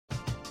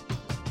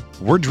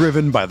We're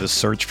driven by the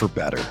search for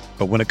better.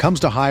 But when it comes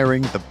to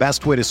hiring, the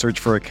best way to search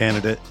for a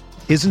candidate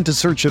isn't to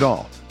search at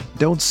all.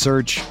 Don't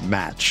search,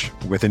 match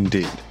with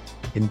Indeed.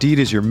 Indeed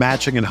is your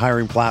matching and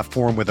hiring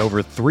platform with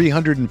over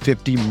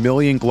 350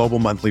 million global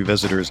monthly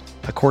visitors,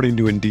 according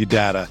to Indeed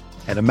data,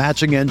 and a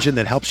matching engine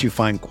that helps you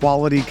find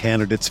quality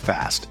candidates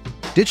fast.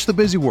 Ditch the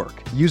busy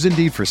work. Use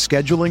Indeed for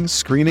scheduling,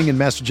 screening, and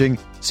messaging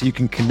so you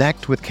can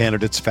connect with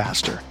candidates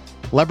faster.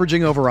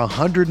 Leveraging over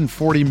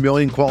 140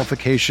 million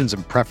qualifications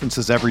and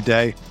preferences every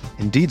day,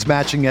 Indeed's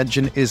matching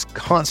engine is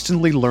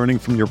constantly learning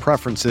from your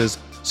preferences,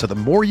 so the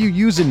more you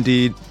use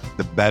Indeed,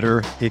 the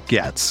better it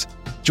gets.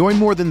 Join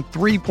more than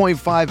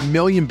 3.5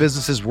 million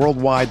businesses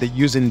worldwide that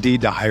use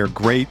Indeed to hire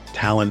great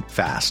talent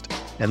fast.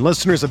 And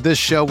listeners of this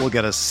show will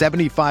get a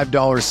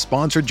 $75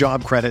 sponsored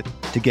job credit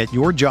to get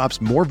your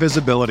jobs more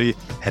visibility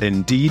at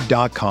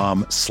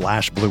Indeed.com/Blue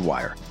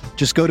Wire.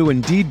 Just go to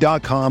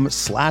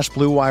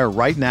Indeed.com/Blue Wire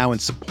right now and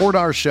support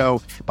our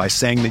show by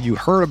saying that you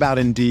heard about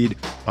Indeed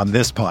on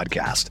this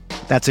podcast.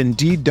 That's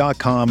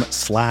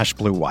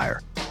Indeed.com/Blue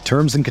Wire.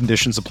 Terms and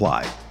conditions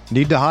apply.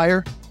 Need to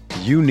hire?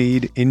 You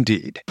need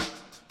Indeed.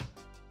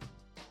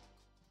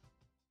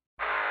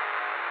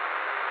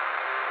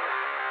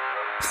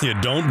 You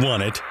don't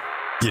want it,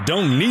 you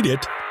don't need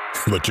it,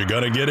 but you're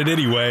going to get it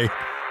anyway.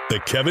 The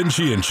Kevin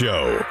Sheehan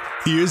Show.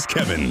 Here's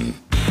Kevin.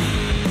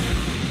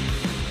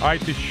 All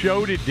right, the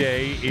show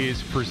today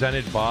is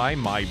presented by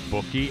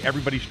MyBookie.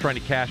 Everybody's trying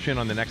to cash in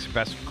on the next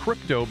best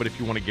crypto, but if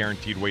you want a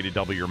guaranteed way to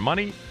double your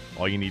money,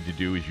 all you need to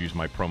do is use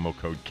my promo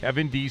code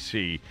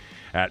KevinDC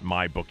at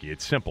MyBookie.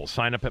 It's simple.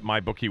 Sign up at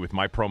MyBookie with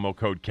my promo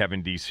code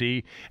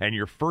KevinDC, and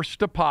your first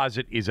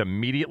deposit is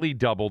immediately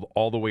doubled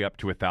all the way up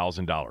to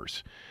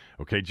 $1,000.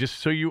 Okay, just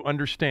so you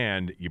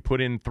understand, you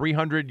put in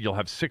 $300, you'll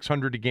have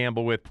 $600 to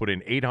gamble with. Put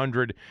in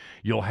 $800,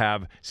 you'll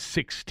have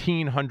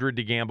 $1,600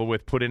 to gamble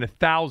with. Put in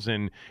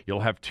 $1,000,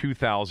 you'll have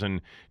 $2,000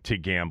 to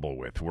gamble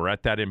with. We're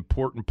at that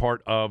important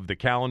part of the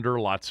calendar,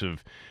 lots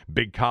of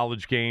big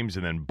college games,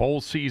 and then bowl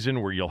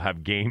season where you'll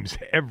have games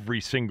every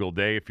single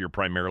day if you're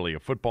primarily a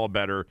football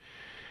bettor.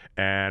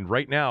 And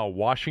right now,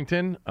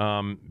 Washington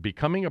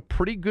becoming a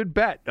pretty good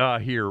bet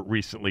here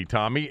recently,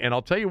 Tommy. And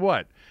I'll tell you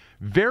what,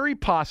 very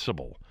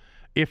possible,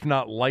 if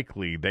not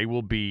likely, they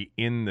will be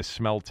in the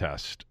smell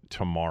test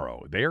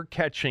tomorrow. They are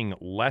catching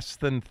less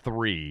than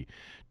 3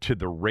 to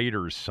the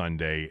Raiders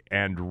Sunday,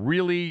 and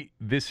really,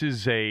 this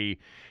is a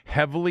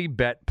heavily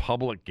bet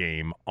public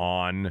game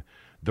on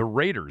the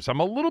Raiders. I'm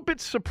a little bit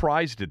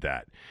surprised at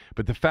that,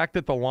 but the fact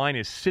that the line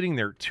is sitting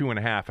there at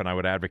 2.5, and I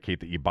would advocate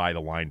that you buy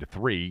the line to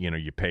 3.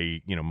 You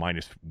pay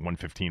minus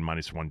 115,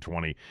 minus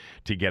 120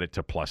 to get it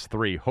to plus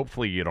 3.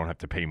 Hopefully, you don't have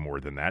to pay more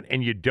than that,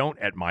 and you don't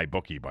at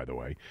MyBookie, by the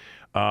way.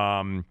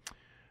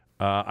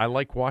 I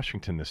like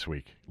Washington this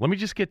week. Let me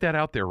just get that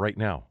out there right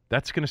now.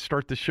 That's going to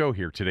start the show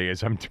here today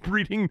as I'm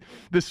reading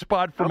the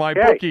spot for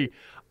MyBookie.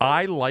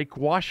 I like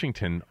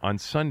Washington on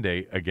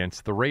Sunday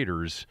against the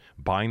Raiders,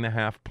 buying the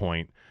half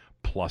point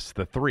plus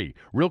the 3.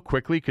 Real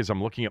quickly, because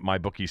I'm looking at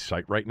MyBookie's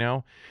site right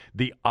now,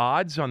 the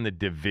odds on the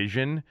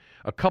division,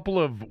 a couple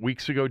of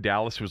weeks ago,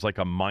 Dallas was like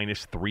a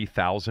minus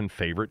 3,000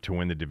 favorite to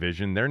win the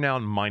division. They're now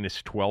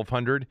minus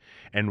 1,200,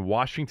 and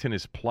Washington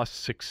is plus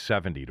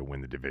 670 to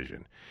win the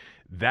division.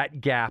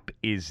 That gap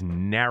is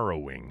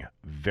narrowing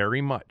very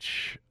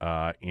much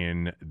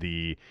in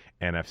the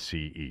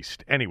NFC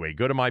East. Anyway,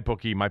 go to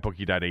MyBookie,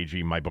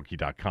 mybookie.ag,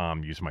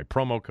 mybookie.com. Use my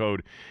promo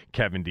code,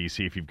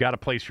 KevinDC. If you've got a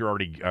place you're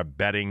already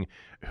betting,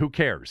 who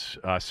cares?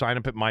 Sign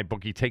up at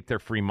MyBookie. Take their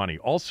free money.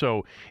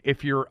 Also,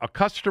 if you're a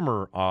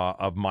customer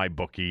of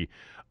MyBookie,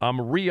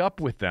 re-up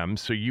with them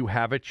so you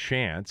have a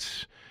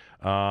chance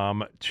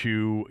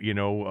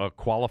to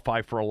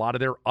qualify for a lot of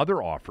their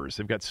other offers.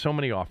 They've got so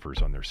many offers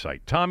on their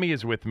site. Tommy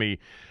is with me.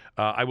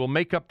 I will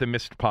make up the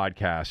missed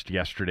podcast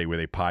yesterday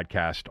with a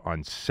podcast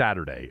on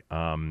Saturday.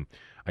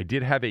 I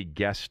did have a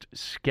guest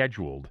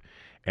scheduled,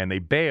 and they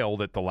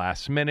bailed at the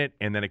last minute,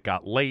 and then it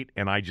got late,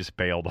 and I just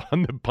bailed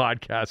on the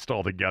podcast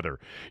altogether.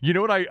 You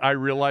know what I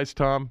realized,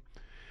 Tom?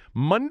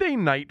 Monday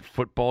night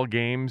football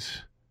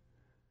games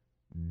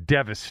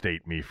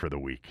devastate me for the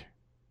week.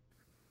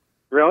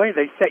 Really?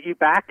 They set you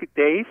back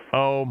days?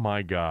 Oh,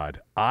 my God.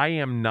 I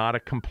am not a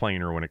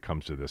complainer when it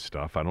comes to this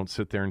stuff. I don't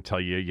sit there and tell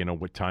you,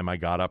 what time I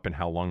got up and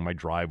how long my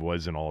drive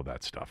was and all of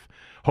that stuff.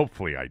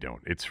 Hopefully I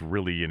don't. It's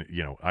really,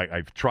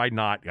 I've tried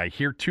not. I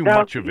hear too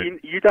much of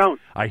it. You don't.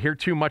 I hear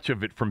too much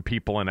of it from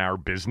people in our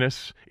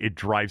business. It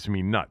drives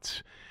me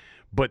nuts.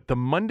 But the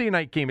Monday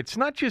night game, it's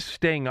not just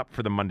staying up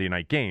for the Monday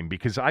night game,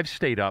 because I've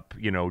stayed up,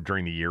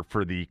 during the year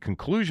for the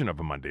conclusion of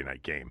a Monday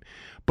night game.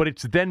 But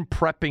it's then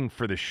prepping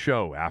for the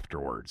show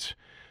afterwards.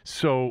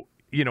 So,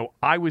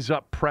 I was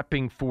up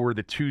prepping for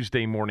the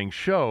Tuesday morning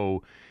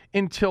show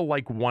until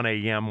like 1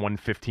 a.m.,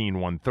 1:15,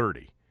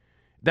 1:30.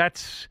 That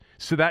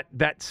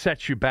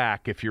sets you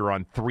back if you're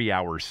on 3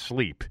 hours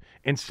sleep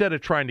instead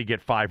of trying to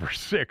get 5 or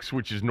 6,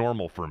 which is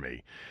normal for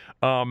me.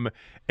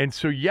 And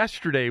so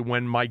yesterday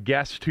when my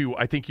guest, who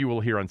I think you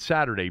will hear on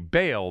Saturday,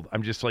 bailed,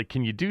 I'm just like,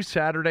 can you do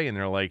Saturday? And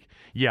they're like,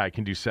 yeah, I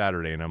can do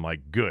Saturday. And I'm like,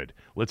 good,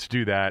 let's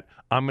do that.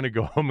 I'm going to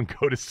go home and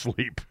go to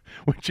sleep,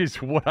 which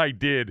is what I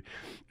did.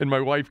 And my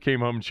wife came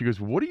home and she goes,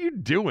 what are you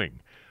doing?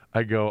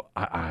 I go,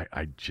 I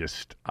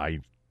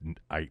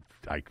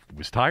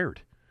was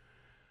tired.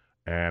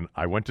 And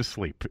I went to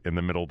sleep in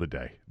the middle of the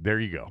day. There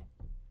you go.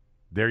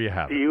 There you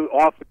have it.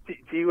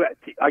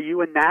 Are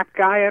you a nap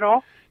guy at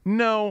all?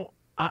 No.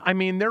 I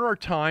mean, there are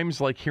times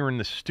like here in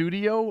the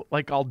studio,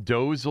 like I'll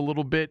doze a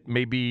little bit,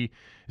 maybe,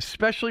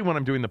 especially when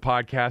I'm doing the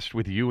podcast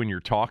with you and you're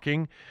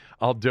talking,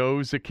 I'll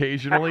doze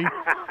occasionally.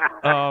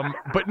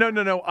 But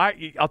no.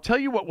 I'll tell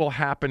you what will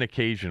happen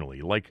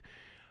occasionally. Like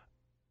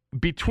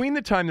between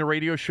the time the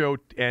radio show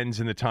ends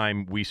and the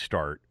time we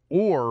start,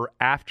 or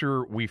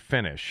after we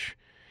finish,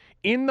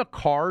 in the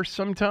car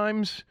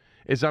sometimes,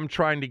 as I'm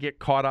trying to get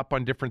caught up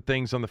on different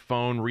things on the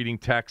phone, reading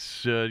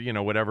texts,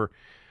 whatever,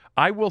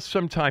 I will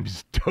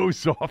sometimes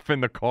doze off in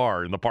the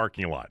car in the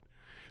parking lot.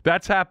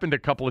 That's happened a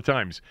couple of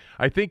times.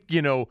 I think,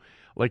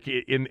 like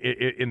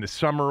in the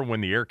summer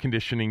when the air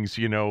conditioning's,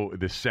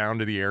 the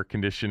sound of the air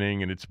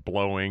conditioning and it's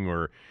blowing,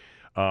 or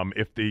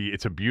if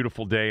it's a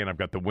beautiful day and I've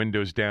got the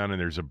windows down and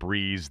there's a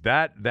breeze,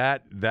 that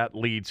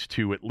leads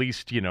to at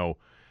least,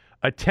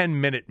 a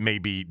 10-minute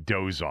maybe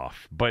doze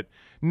off. But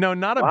no,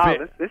 not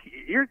a bit.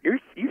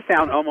 You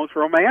sound almost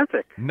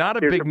romantic. Not a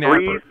There's big a napper.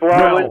 breeze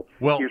blowing.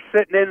 Well, you're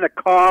sitting in the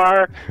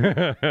car.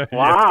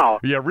 Wow.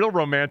 Yeah, real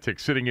romantic,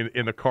 sitting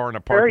in the car in a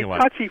parking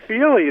lot. Very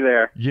touchy-feely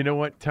there. You know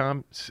what,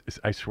 Tom?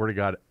 I swear to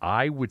God,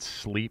 I would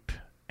sleep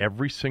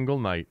every single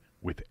night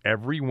with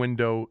every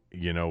window,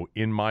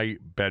 in my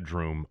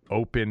bedroom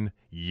open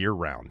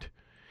year-round,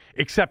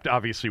 except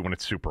obviously when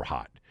it's super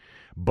hot.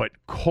 But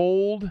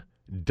cold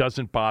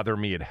doesn't bother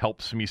me. It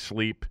helps me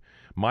sleep.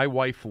 My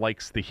wife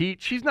likes the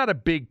heat. She's not a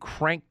big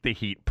crank the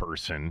heat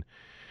person,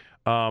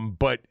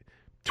 but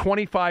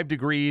 25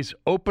 degrees,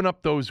 open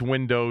up those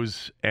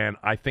windows, and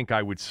I think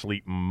I would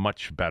sleep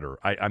much better.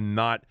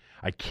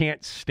 I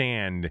can't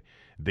stand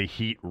the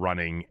heat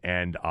running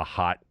and a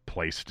hot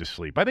place to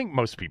sleep. I think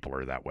most people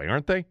are that way,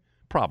 aren't they?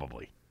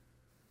 Probably.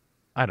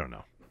 I don't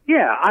know.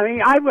 Yeah, I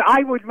mean,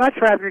 I would much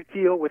rather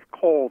deal with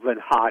cold than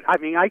hot. I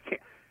mean, I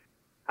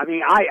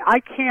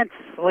can't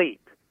sleep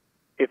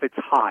if it's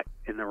hot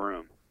in the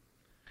room.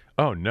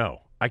 Oh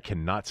no, I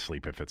cannot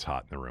sleep if it's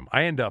hot in the room.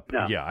 I end up,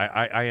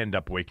 I end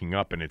up waking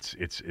up and it's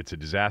a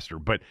disaster.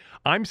 But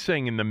I'm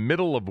saying in the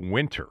middle of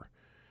winter,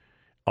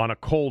 on a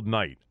cold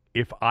night,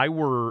 if I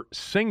were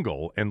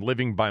single and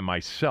living by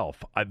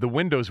myself, the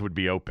windows would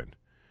be open.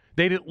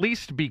 They'd at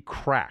least be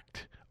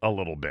cracked a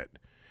little bit,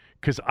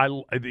 because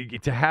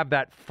to have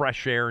that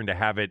fresh air and to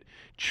have it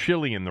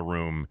chilly in the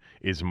room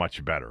is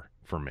much better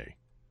for me.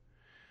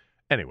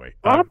 Anyway,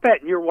 well, I'm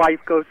betting your wife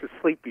goes to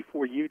sleep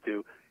before you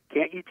do.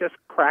 Can't you just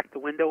crack the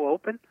window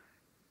open?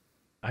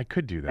 I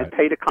could do that. And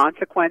pay the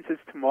consequences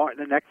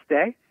the next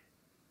day?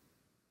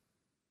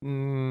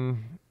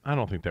 I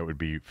don't think that would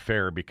be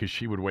fair, because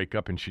she would wake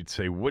up and she'd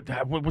say,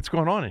 what's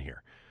going on in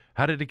here?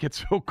 How did it get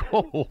so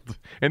cold?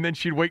 And then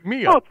she'd wake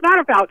me up. Oh, it's not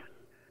about,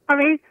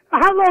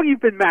 how long you've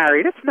been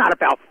married? It's not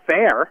about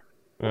fair.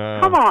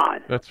 Come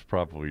on. That's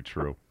probably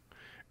true.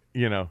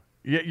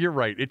 Yeah, you're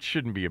right. It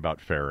shouldn't be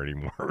about fair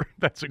anymore.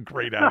 That's a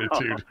great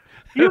attitude.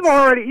 You've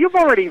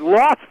already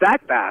lost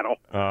that battle.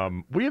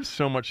 We have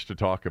so much to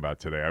talk about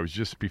today. I was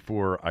just,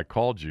 before I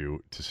called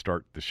you to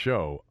start the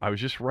show, I was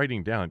just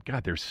writing down,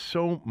 God, there's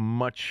so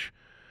much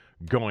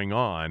going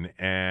on,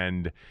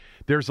 and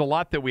there's a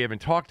lot that we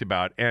haven't talked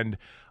about. And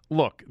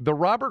look, the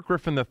Robert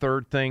Griffin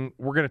III thing,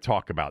 we're going to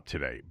talk about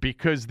today,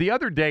 because the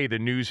other day the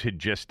news had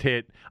just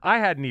hit. I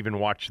hadn't even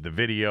watched the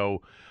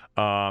video.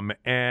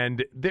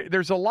 And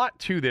there's a lot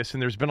to this,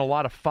 and there's been a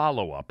lot of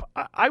follow-up.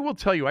 I will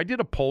tell you, I did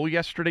a poll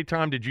yesterday,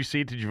 Tom. Did you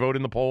see it? Did you vote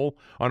in the poll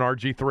on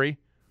RG3?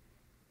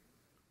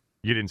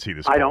 You didn't see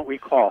this poll. I don't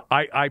recall.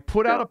 I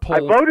put out a poll. I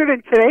voted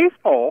in today's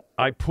poll.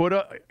 I put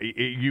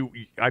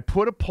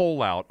a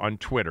poll out on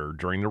Twitter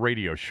during the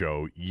radio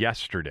show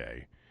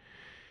yesterday.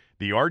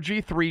 The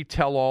RG3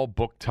 tell-all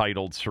book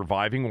titled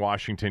Surviving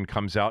Washington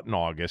comes out in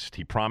August.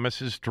 He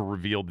promises to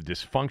reveal the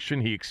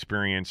dysfunction he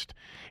experienced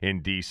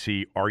in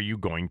D.C. Are you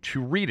going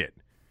to read it?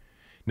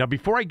 Now,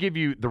 before I give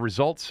you the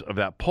results of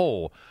that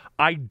poll,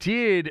 I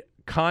did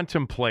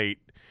contemplate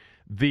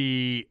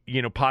the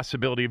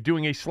possibility of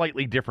doing a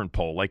slightly different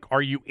poll. Like,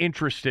 are you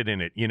interested in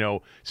it?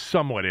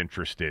 Somewhat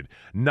interested,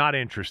 not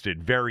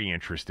interested, very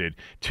interested,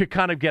 to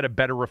kind of get a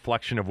better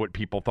reflection of what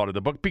people thought of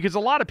the book. Because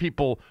a lot of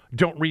people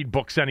don't read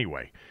books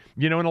anyway.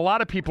 And a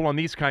lot of people on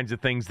these kinds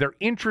of things, they're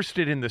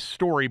interested in the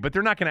story, but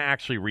they're not going to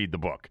actually read the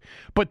book.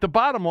 But the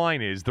bottom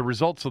line is the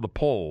results of the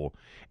poll,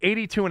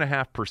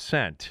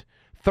 82.5%,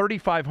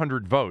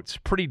 3,500 votes,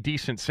 pretty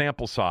decent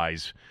sample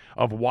size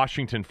of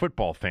Washington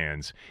football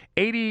fans.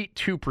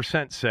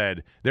 82%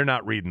 said they're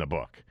not reading the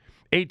book.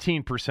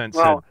 18%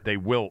 said they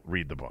will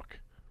read the book.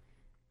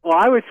 Well,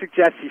 I would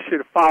suggest you should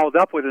have followed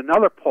up with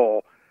another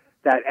poll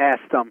that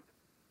asked them,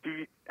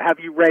 have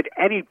you read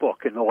any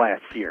book in the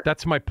last year?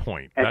 That's my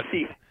point. And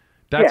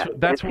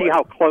That's see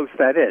how close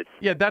that is.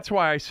 Yeah, that's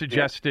why I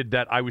suggested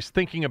that I was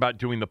thinking about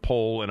doing the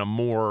poll in a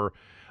more,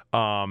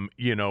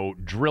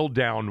 drill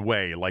down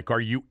way. Like, are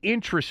you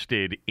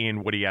interested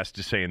in what he has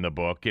to say in the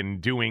book?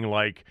 And doing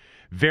like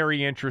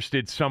very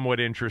interested, somewhat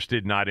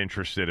interested, not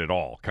interested at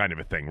all kind of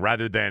a thing,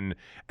 rather than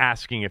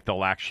asking if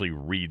they'll actually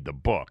read the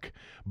book.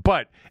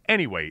 But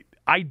anyway,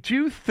 I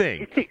do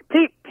think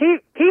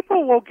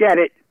people will get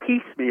it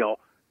piecemeal.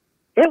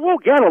 It will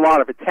get a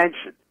lot of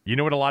attention. You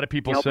know what a lot of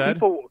people said?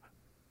 People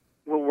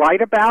will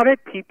write about it.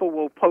 People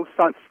will post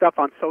on stuff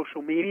on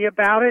social media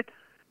about it.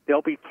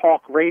 There'll be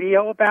talk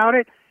radio about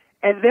it.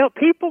 And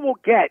people will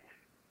get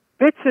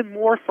bits and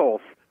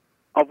morsels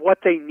of what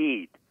they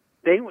need.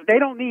 They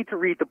don't need to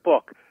read the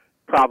book,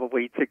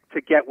 probably,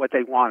 to get what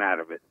they want out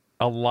of it.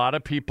 A lot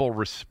of people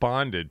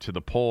responded to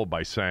the poll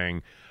by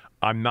saying,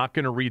 I'm not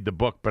going to read the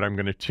book, but I'm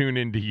going to tune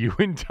into you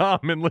and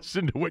Tom and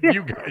listen to what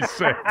you guys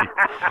say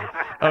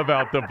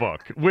about the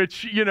book,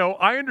 which,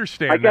 I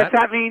understand. I guess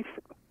that means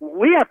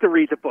we have to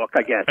read the book,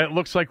 I guess. It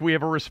looks like we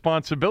have a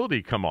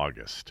responsibility come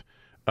August.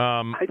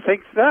 I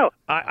think so.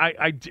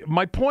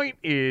 My point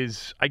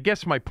is, I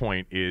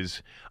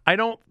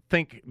don't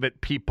think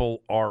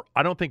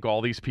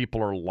all these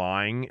people are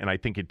lying, and I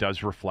think it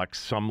does reflect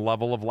some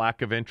level of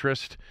lack of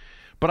interest.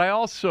 But I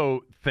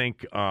also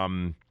think,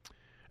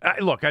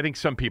 I think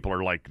some people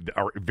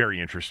are very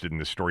interested in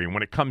this story, and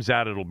when it comes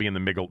out, it'll be in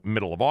the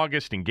middle of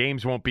August, and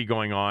games won't be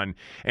going on,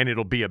 and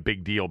it'll be a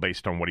big deal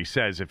based on what he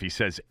says. If he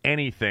says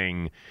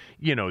anything,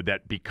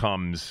 that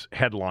becomes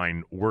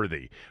headline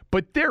worthy.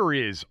 But there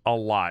is a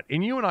lot,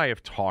 and you and I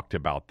have talked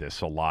about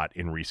this a lot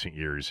in recent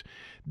years.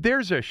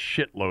 There's a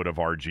shitload of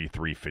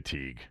RG3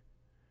 fatigue.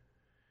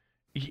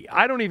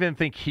 I don't even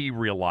think he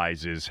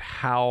realizes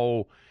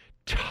how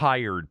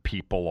tired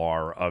people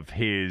are of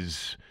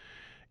his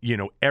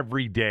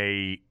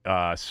everyday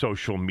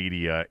social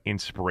media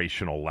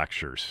inspirational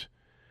lectures.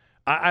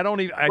 I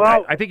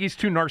think he's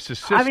too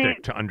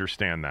narcissistic to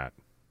understand that.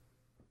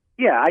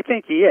 Yeah, I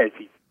think he is.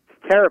 He's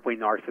terribly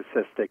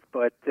narcissistic,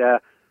 but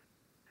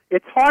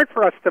it's hard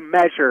for us to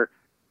measure,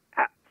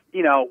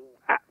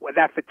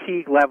 that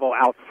fatigue level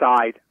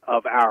outside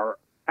of our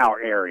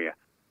area.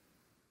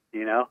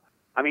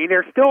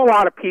 There's still a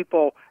lot of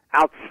people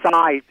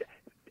outside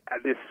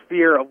the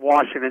sphere of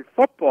Washington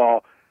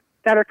football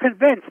that are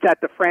convinced that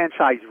the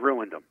franchise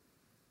ruined them.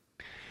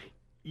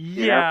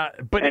 Yeah,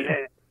 but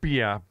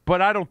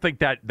I don't think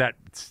that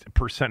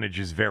percentage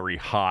is very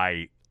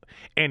high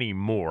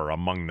anymore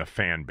among the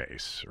fan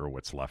base or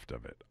what's left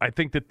of it. I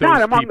think that those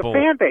not among people, the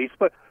fan base,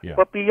 but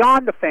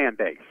beyond the fan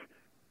base.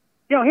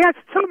 He has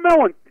 2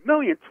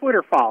 million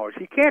Twitter followers.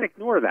 You can't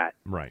ignore that.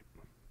 Right.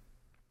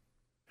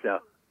 So,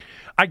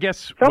 I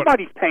guess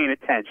somebody's paying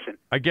attention.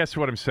 I guess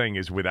what I'm saying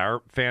is, with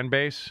our fan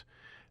base,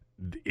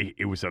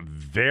 it was a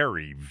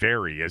very,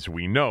 very, as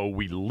we know,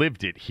 we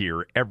lived it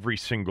here every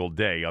single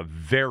day, a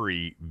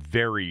very,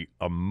 very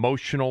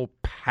emotional,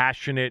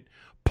 passionate,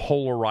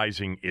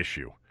 polarizing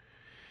issue.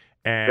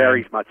 And,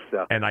 very much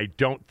so. And I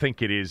don't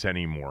think it is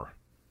anymore.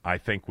 I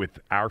think with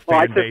our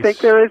fan base... I just think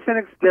there's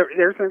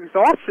an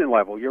exhaustion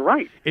level. You're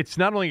right. It's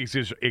not only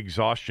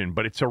exhaustion,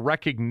 but it's a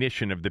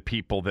recognition of the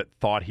people that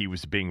thought he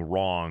was being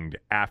wronged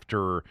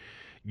after...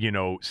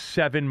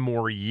 7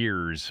 more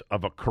years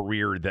of a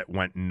career that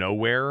went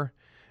nowhere,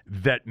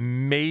 that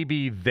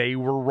maybe they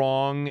were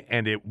wrong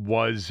and it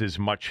was as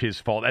much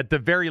his fault. At the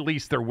very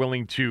least, they're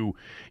willing to,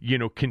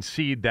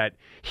 concede that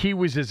he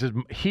was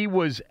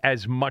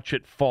as much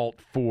at fault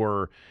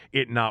for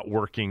it not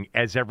working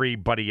as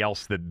everybody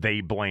else that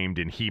they blamed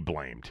and he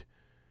blamed.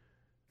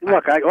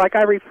 Look,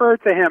 I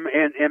referred to him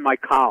in my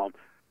column.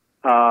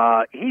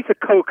 He's a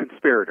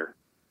co-conspirator.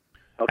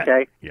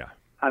 Okay? Yeah.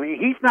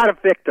 He's not a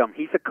victim.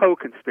 He's a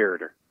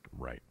co-conspirator.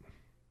 Right.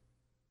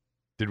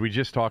 Did we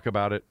just talk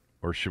about it,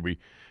 or should we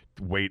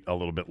wait a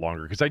little bit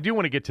longer? Because I do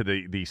want to get to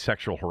the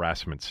sexual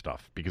harassment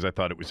stuff, because I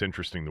thought it was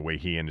interesting the way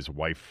he and his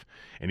wife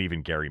and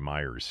even Gary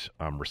Myers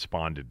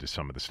responded to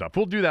some of the stuff.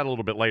 We'll do that a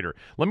little bit later.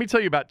 Let me tell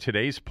you about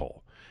today's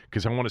poll,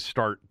 because I want to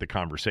start the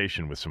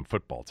conversation with some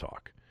football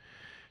talk.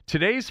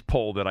 Today's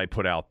poll that I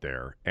put out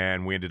there,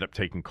 and we ended up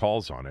taking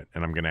calls on it,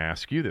 and I'm going to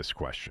ask you this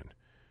question.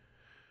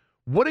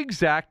 What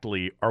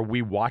exactly are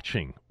we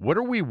watching? What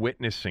are we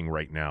witnessing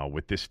right now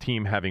with this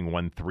team having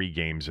won 3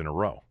 games in a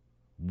row?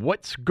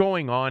 What's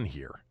going on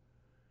here?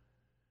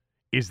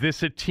 Is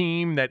this a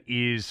team that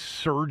is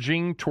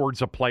surging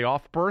towards a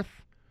playoff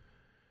berth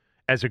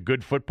as a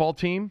good football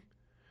team?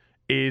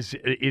 Is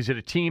it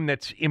a team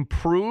that's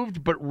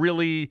improved, but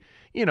really,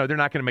 they're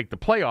not going to make the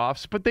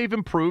playoffs, but they've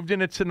improved,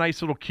 and it's a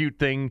nice little cute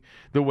thing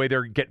the way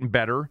they're getting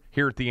better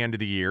here at the end of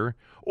the year?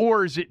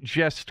 Or is it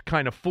just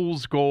kind of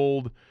fool's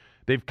gold?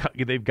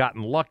 They've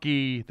gotten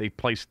lucky. They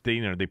played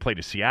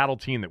a Seattle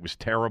team that was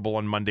terrible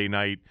on Monday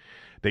night.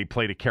 They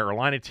played a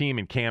Carolina team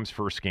in Cam's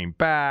first game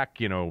back.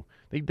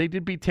 They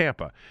did beat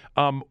Tampa.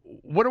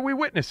 What are we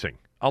witnessing?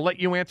 I'll let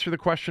you answer the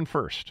question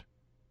first.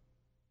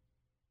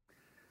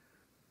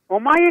 Well,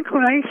 my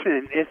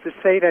inclination is to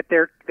say that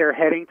they're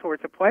heading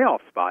towards a playoff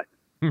spot.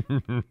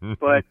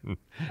 But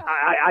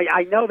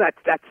I know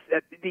that's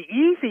the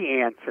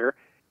easy answer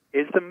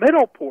is the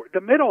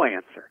middle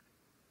answer.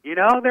 You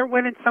know, they're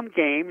winning some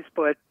games,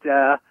 but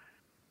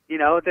you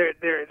know,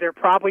 they're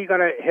probably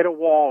going to hit a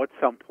wall at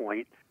some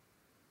point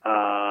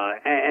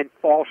and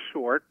fall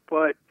short.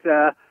 But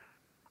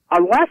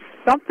unless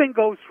something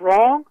goes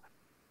wrong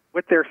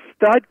with their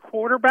stud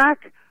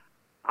quarterback,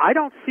 I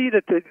don't see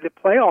that the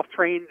playoff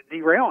train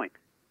derailing.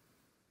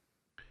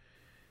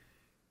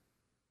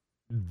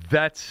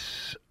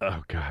 That's,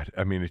 oh God.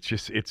 I mean, it's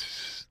just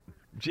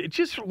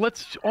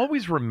let's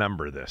always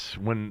remember this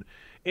when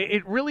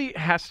it really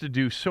has to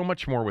do so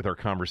much more with our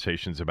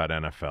conversations about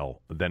NFL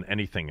than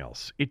anything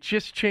else. It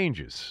just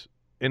changes,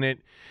 and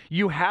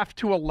you have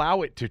to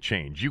allow it to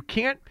change. You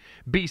can't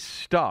be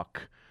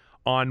stuck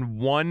on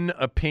one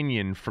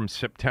opinion from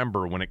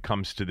September when it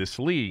comes to this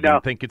league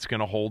and think it's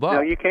going to hold up.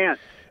 No, you can't.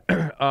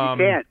 You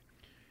can't.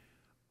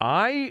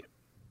 I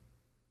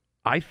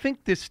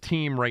think this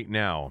team right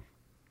now,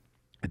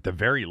 at the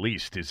very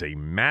least, is a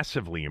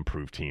massively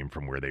improved team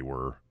from where they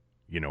were,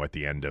 you know, at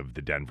the end of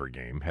the Denver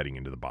game, heading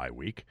into the bye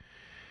week.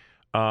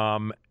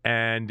 And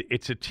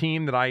it's a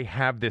team that I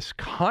have this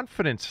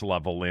confidence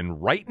level in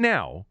right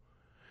now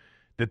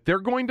that they're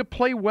going to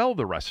play well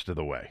the rest of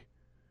the way.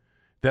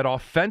 That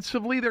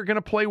offensively they're going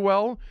to play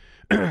well.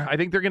 I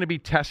think they're going to be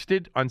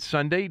tested on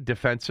Sunday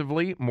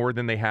defensively more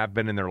than they have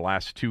been in their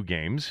last two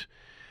games.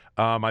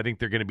 I think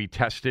they're going to be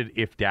tested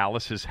if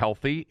Dallas is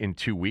healthy in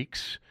 2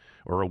 weeks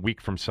or a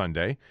week from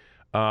Sunday.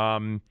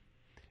 And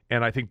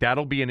I think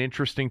that'll be an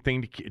interesting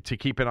thing to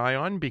keep an eye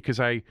on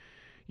because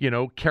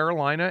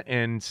Carolina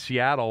and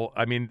Seattle,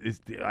 I mean,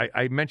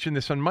 I mentioned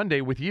this on Monday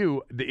with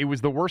you. It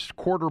was the worst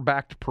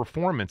quarterbacked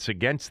performance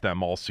against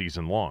them all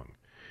season long.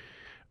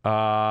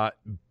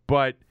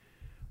 But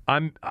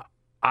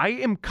I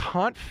am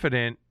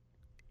confident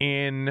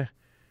in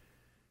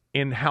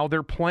how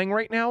they're playing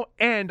right now,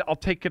 and I'll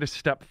take it a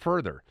step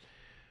further.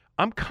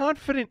 I'm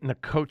confident in the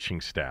coaching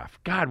staff.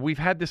 God, we've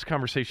had this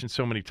conversation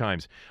so many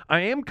times.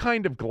 I am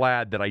kind of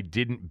glad that I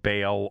didn't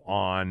bail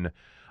on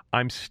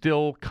I'm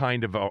still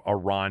kind of a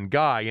Ron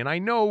guy. And I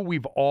know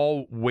we've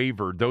all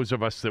wavered, those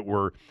of us that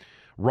were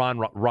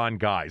Ron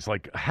guys,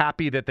 like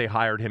happy that they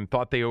hired him,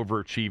 thought they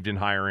overachieved in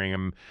hiring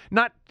him,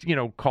 not,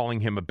 calling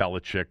him a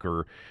Belichick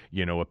or,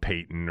 a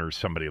Peyton or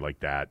somebody like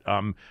that.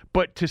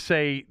 But to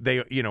say they,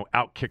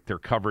 outkicked their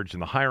coverage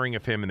in the hiring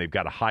of him and they've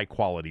got a high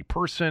quality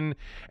person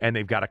and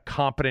they've got a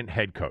competent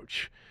head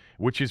coach,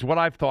 which is what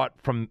I've thought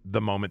from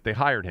the moment they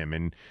hired him.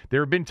 And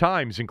there have been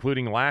times,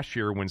 including last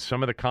year, when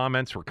some of the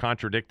comments were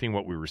contradicting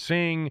what we were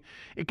seeing.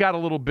 It got a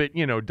little bit,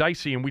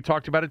 dicey, and we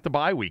talked about it the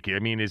bye week. I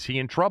mean, is he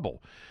in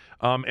trouble?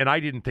 And I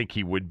didn't think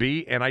he would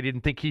be, and I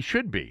didn't think he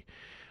should be.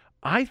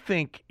 I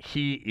think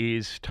he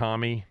is,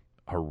 Tommy,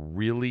 a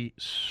really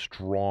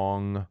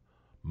strong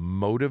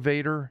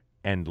motivator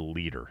and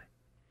leader.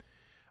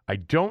 I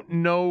don't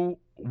know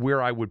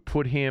where I would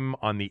put him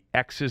on the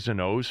X's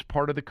and O's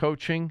part of the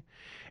coaching,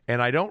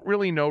 and I don't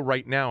really know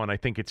right now, and I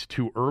think it's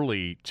too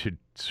early to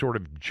sort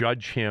of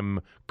judge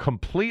him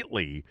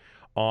completely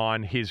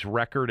on his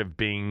record of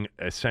being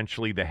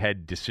essentially the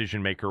head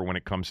decision maker when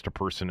it comes to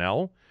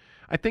personnel.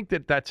 I think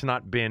that that's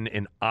not been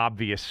an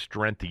obvious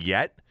strength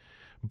yet,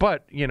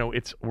 but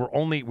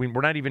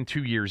we're not even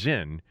 2 years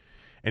in,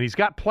 and he's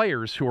got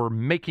players who are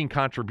making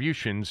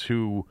contributions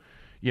who,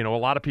 a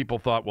lot of people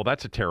thought, well,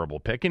 that's a terrible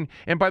pick. And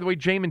by the way,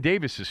 Jamin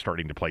Davis is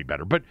starting to play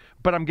better, but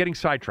I'm getting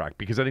sidetracked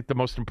because I think the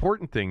most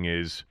important thing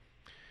is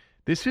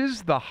this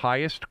is the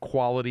highest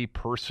quality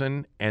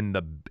person and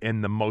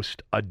the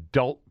most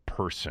adult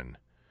person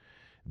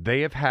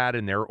they have had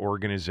in their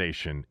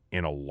organization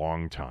in a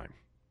long time.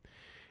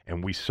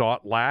 And we saw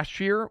it last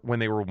year when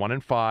they were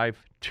 1-5,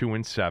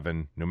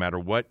 2-7, no matter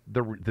what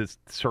the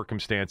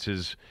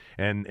circumstances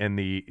and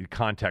the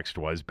context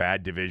was,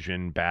 bad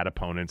division, bad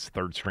opponents,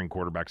 third-string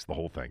quarterbacks, the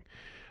whole thing.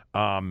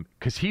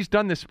 Because he's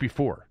done this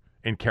before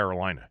in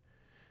Carolina.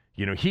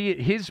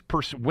 His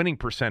winning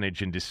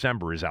percentage in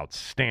December is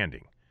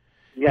outstanding.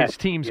 Yes, his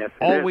teams yes,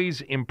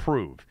 always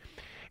improve.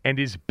 And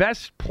his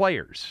best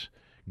players,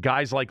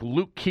 guys like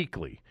Luke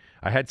Kuechly.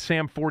 I had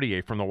Sam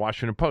Fortier from the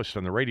Washington Post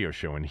on the radio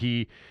show, and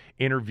he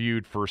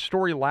interviewed for a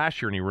story last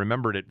year, and he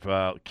remembered it,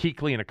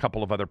 Kuechly and a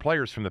couple of other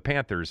players from the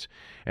Panthers,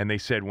 and they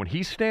said when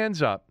he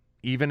stands up,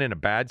 even in a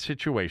bad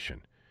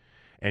situation,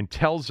 and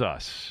tells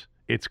us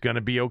it's going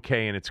to be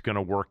okay and it's going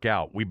to work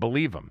out, we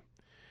believe him.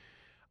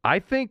 I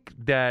think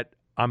that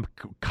I'm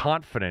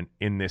confident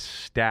in this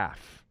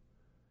staff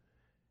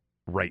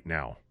right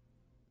now.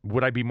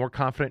 Would I be more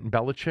confident in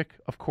Belichick?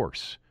 Of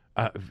course.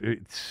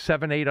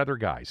 7, 8 other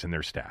guys in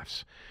their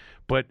staffs.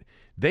 But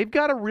they've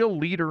got a real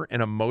leader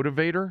and a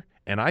motivator,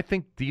 and I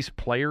think these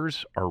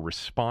players are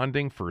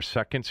responding for a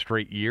second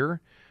straight year.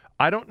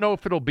 I don't know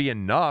if it'll be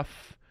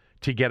enough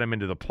to get them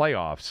into the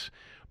playoffs,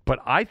 but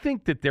I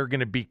think that they're going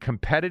to be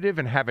competitive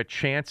and have a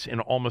chance in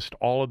almost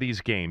all of these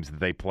games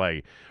that they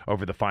play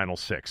over the final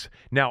 6.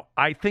 Now,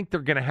 I think they're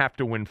going to have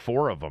to win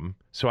 4 of them,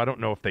 so I don't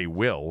know if they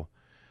will,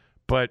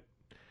 but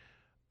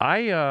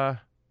I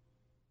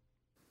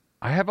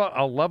have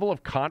a level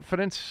of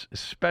confidence,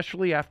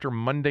 especially after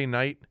Monday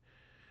night,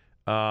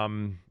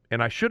 and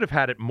I should have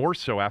had it more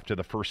so after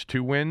the first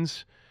 2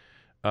 wins,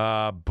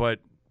 but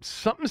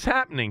something's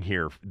happening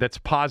here that's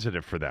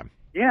positive for them.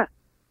 Yeah,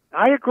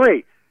 I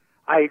agree.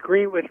 I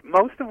agree with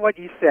most of what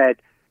you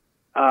said.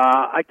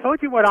 I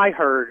told you what I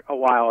heard a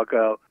while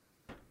ago,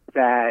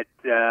 that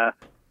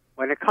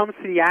when it comes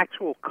to the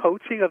actual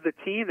coaching of the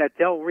team, that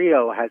Del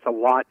Rio has a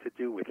lot to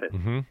do with it.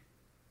 Mm-hmm.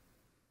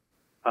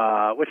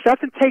 Which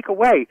doesn't take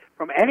away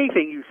from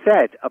anything you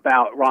said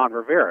about Ron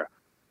Rivera.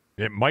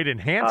 It might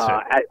enhance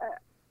it.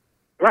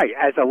 Right,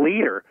 as a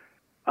leader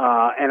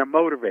and a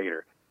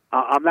motivator.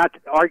 I'm not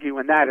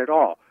arguing that at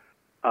all.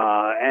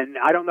 And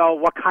I don't know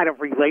what kind of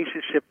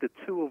relationship the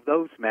two of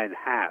those men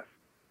have.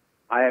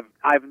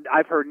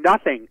 I've heard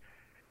nothing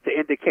to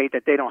indicate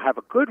that they don't have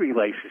a good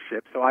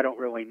relationship, so I don't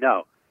really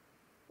know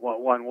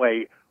one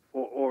way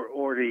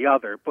or the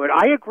other. But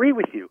I agree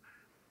with you.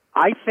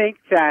 I think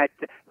that,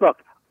 look,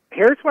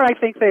 here's what I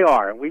think they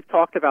are, and we've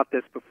talked about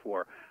this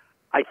before.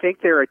 I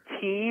think they're a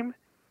team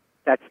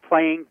that's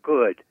playing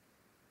good,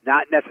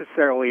 not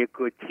necessarily a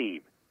good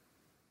team.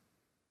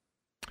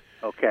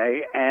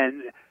 Okay?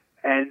 And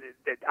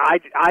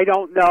I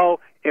don't know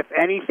if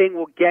anything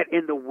will get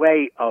in the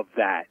way of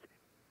that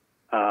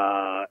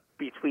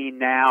between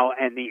now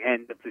and the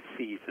end of the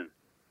season.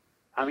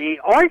 I mean,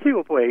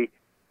 arguably,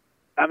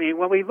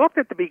 when we looked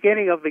at the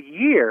beginning of the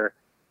year,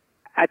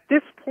 at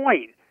this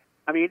point,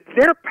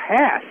 they're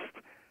past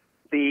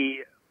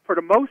for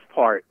the most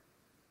part,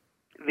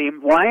 the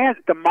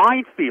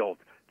minefield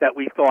that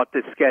we thought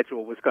this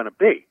schedule was going to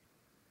be.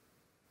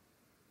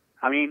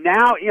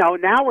 Now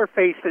we're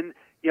facing,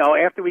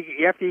 after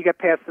you get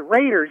past the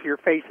Raiders, you're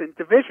facing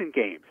division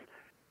games,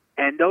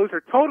 and those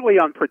are totally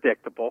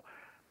unpredictable,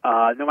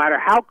 no matter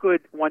how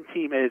good one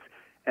team is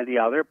and the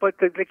other. But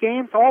the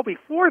games all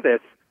before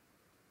this,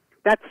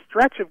 that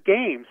stretch of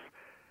games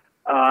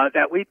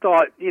that we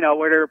thought,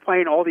 where they were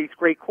playing all these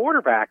great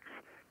quarterbacks,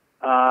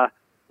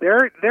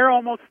 they're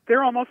almost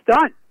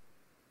done.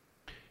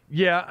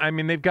 Yeah,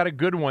 they've got a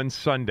good one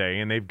Sunday,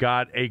 and they've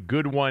got a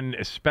good one,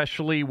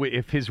 especially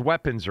if his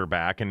weapons are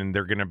back, and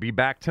they're going to be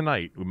back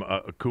tonight,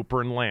 Cooper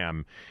and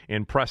Lamb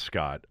in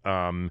Prescott.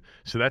 So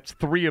that's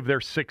 3 of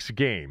their 6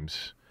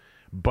 games.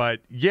 But,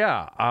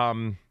 yeah,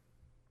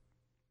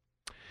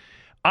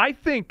 I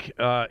think,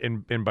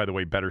 and by the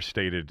way, better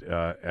stated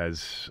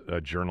as a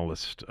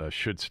journalist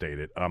should state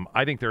it,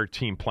 I think they're a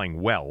team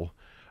playing well,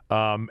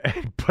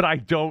 but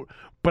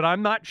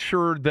I'm not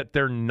sure that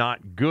they're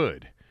not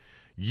good.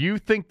 You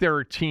think they're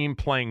a team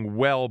playing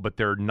well, but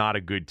they're not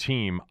a good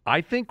team.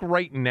 I think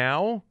right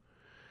now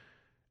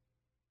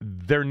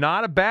they're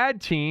not a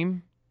bad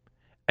team,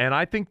 and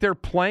I think they're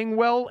playing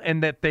well,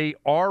 and that they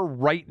are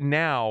right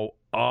now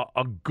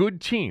a good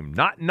team,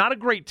 not a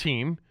great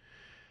team.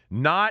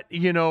 Not,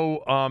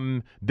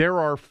 there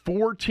are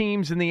 4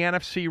 teams in the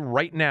NFC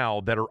right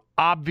now that are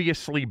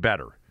obviously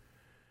better.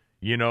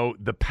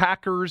 The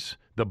Packers,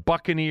 the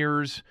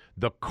Buccaneers,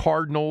 the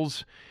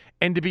Cardinals.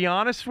 And to be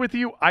honest with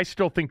you, I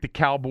still think the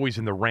Cowboys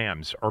and the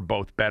Rams are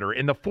both better.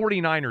 And the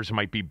 49ers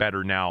might be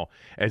better now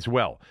as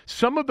well.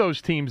 Some of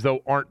those teams, though,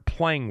 aren't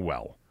playing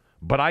well.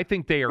 But I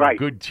think they are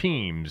good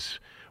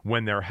teams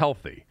when they're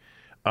healthy.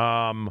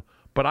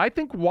 But I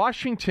think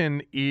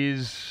Washington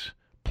is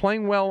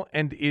playing well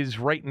and is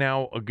right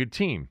now a good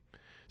team.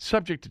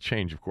 Subject to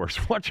change, of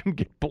course. Watch them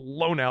get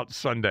blown out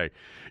Sunday,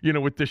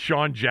 with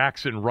Deshaun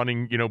Jackson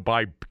running,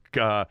 by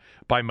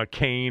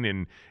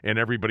McCain and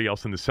everybody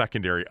else in the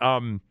secondary.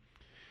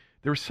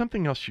 There was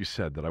something else you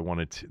said that I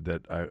wanted to,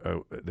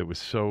 that was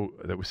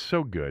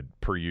so good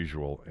per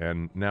usual,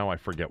 and now I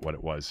forget what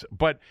it was.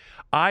 But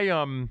I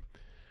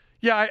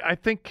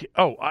think.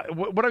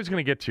 What I was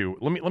going to get to.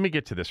 Let me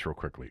get to this real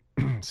quickly.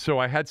 So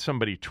I had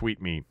somebody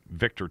tweet me.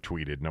 Victor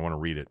tweeted, and I want to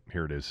read it.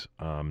 Here it is.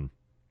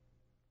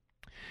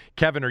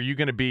 Kevin, are you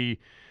going to be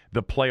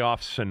the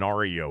playoff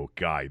scenario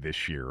guy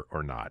this year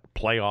or not?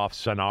 Playoff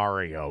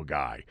scenario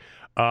guy.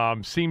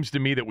 Seems to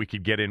me that we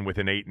could get in with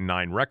an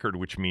 8-9 record,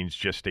 which means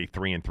just a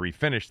 3-3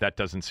 finish. That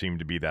doesn't seem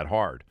to be that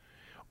hard.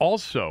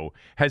 Also,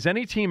 has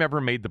any team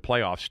ever made the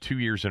playoffs 2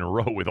 years in a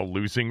row with a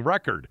losing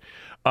record?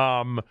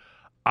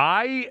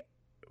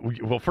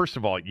 Well, first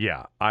of all,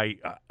 yeah.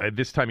 At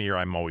this time of year,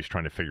 I'm always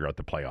trying to figure out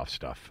the playoff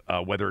stuff,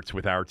 whether it's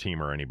with our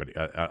team or anybody,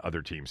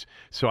 other teams.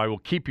 So I will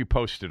keep you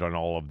posted on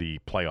all of the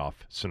playoff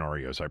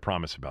scenarios. I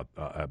promise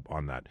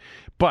on that.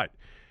 But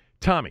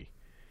Tommy,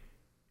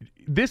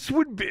 this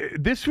would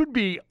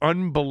be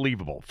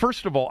unbelievable.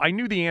 First of all, I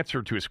knew the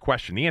answer to his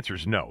question. The answer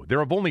is no. There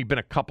have only been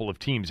a couple of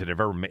teams that have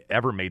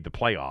ever made the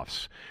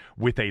playoffs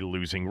with a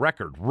losing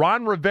record.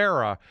 Ron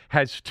Rivera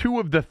has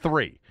 2 of the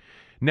 3.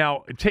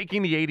 Now,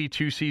 taking the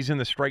 82 season,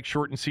 the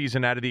strike-shortened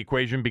season out of the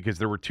equation, because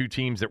there were 2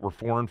 teams that were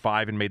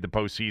 4-5 and made the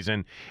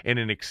postseason in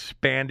an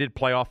expanded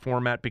playoff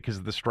format because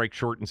of the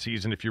strike-shortened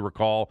season. If you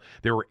recall,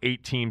 there were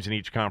 8 teams in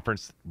each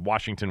conference.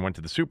 Washington went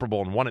to the Super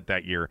Bowl and won it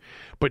that year.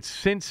 But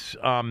since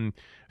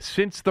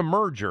Since the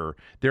merger,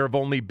 there have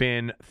only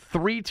been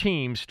 3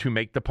 teams to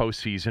make the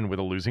postseason with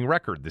a losing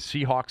record. The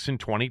Seahawks in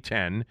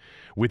 2010,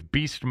 with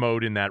beast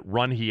mode in that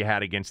run he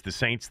had against the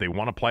Saints. They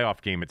won a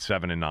playoff game at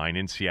 7-9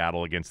 in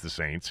Seattle against the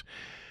Saints.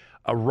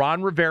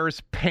 Ron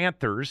Rivera's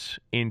Panthers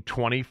in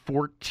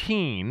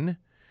 2014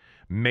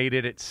 made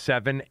it at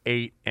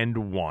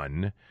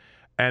 7-8-1.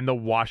 And the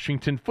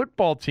Washington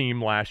football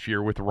team last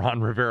year with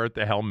Ron Rivera at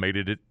the helm made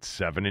it at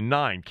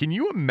 7-9. Can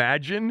you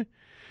imagine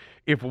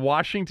if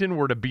Washington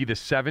were to be the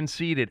 7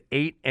 seed at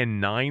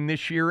 8-9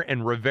 this year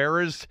and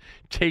Rivera's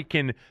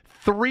taken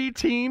 3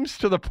 teams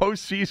to the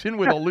postseason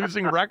with a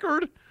losing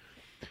record?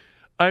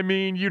 I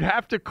mean, you'd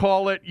have to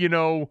call it,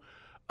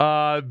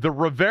 the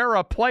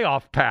Rivera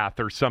playoff path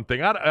or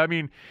something. I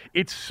mean,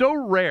 it's so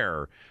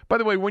rare. By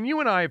the way, when you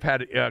and I have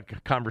had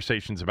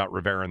conversations about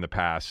Rivera in the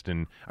past,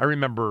 and I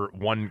remember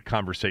one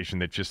conversation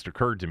that just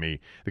occurred to me,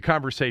 the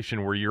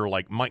conversation where you're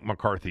like, Mike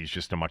McCarthy's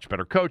just a much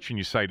better coach, and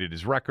you cited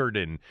his record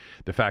and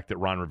the fact that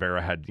Ron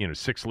Rivera had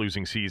 6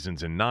 losing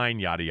seasons and 9,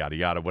 yada, yada,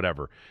 yada,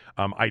 whatever.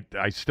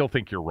 I still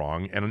think you're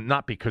wrong, and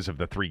not because of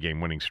the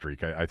 3-game winning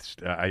streak.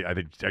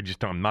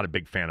 I'm not a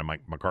big fan of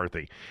Mike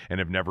McCarthy and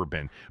have never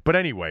been. But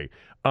anyway,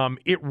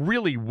 it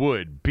really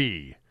would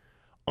be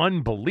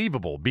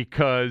unbelievable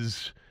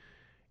because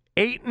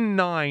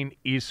 8-9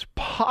 is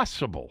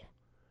possible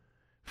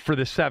for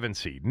the 7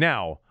 seed.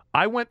 Now,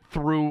 I went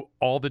through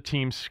all the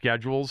teams'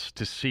 schedules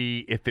to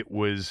see if it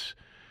was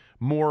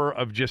more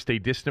of just a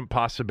distant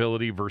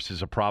possibility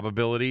versus a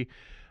probability.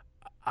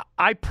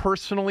 I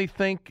personally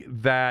think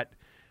that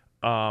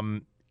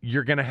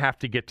you're going to have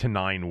to get to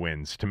 9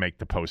 wins to make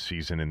the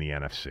postseason in the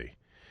NFC.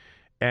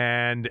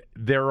 And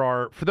there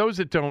are, for those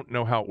that don't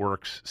know how it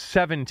works,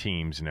 7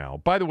 teams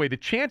now. By the way, the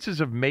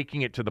chances of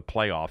making it to the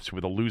playoffs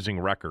with a losing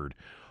record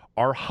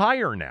are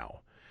higher now.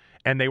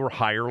 And they were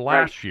higher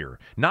last year.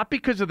 Not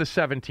because of the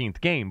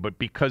 17th game, but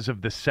because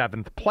of the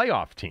 7th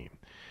playoff team.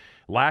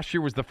 Last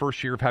year was the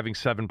first year of having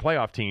 7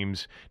 playoff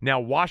teams. Now,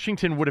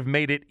 Washington would have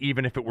made it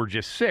even if it were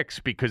just 6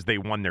 because they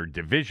won their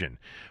division.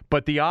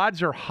 But the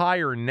odds are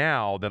higher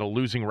now that a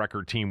losing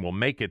record team will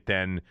make it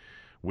than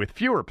with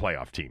fewer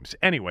playoff teams.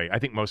 Anyway, I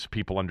think most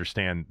people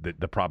understand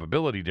the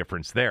probability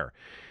difference there.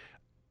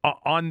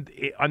 On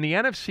the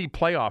NFC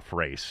playoff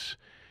race,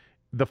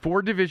 the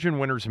 4 division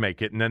winners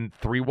make it, and then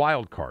 3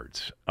 wild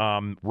cards.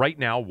 Right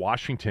now,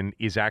 Washington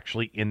is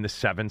actually in the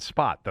 7th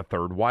spot, the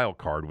 3rd wild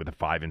card with a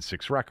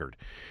 5-6 record.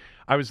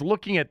 I was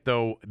looking at,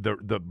 though,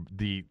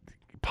 the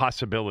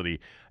possibility.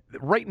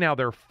 Right now,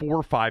 there are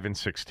 4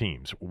 5-6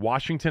 teams: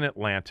 Washington,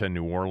 Atlanta,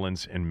 New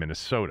Orleans, and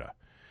Minnesota.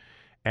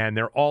 And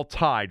they're all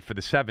tied for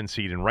the 7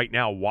 seed. And right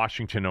now,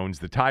 Washington owns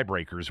the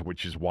tiebreakers,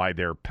 which is why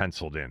they're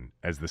penciled in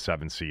as the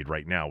 7 seed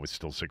right now with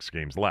still 6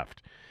 games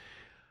left.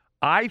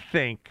 I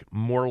think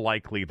more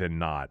likely than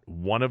not,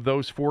 one of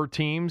those 4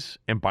 teams,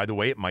 and by the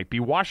way, it might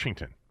be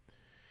Washington,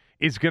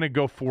 is going to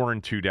go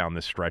 4-2 down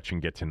the stretch and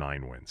get to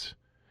 9 wins.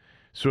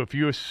 So if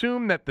you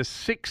assume that the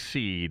 6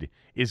 seed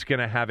is going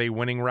to have a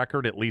winning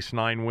record, at least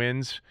 9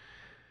 wins,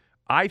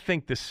 I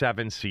think the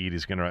 7 seed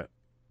is going to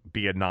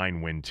be a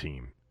 9-win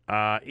team.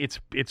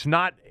 It's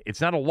not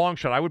a long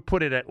shot. I would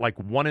put it at like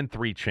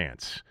 1-3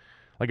 chance,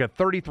 like a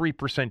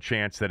 33%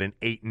 chance that an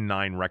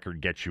 8-9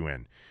 record gets you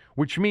in,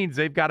 which means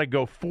they've got to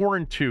go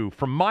 4-2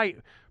 from my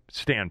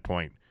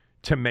standpoint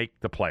to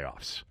make the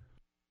playoffs.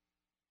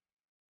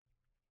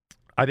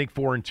 I think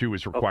 4-2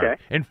 is required,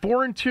 and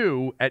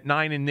 4-2 at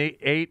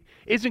 9-8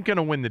 isn't going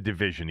to win the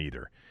division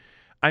either.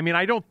 I mean,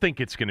 I don't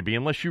think it's going to be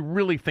unless you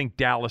really think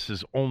Dallas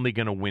is only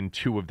going to win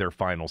 2 of their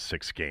final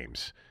 6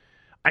 games.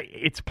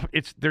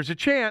 There's a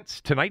chance.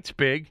 Tonight's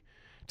big.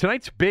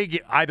 Tonight's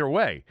big either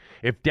way.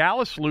 If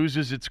Dallas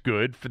loses, it's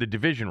good for the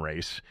division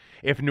race.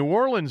 If New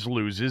Orleans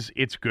loses,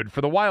 it's good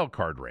for the wild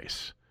card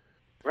race.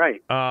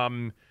 Right.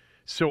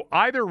 So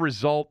either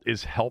result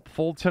is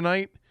helpful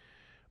tonight,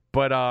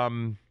 but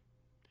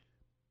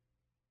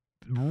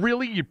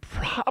really you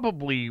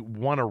probably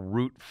want to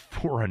root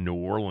for a New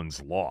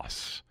Orleans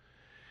loss.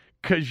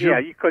 Because you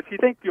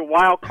think your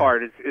wild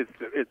card is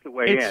the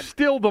way in. It's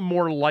still the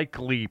more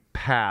likely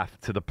path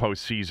to the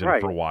postseason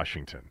for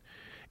Washington.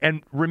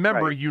 And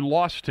remember, you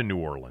lost to New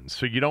Orleans,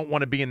 so you don't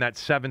want to be in that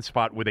 7th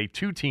spot with a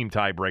 2-team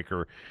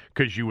tiebreaker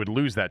because you would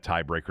lose that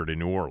tiebreaker to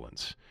New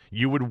Orleans.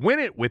 You would win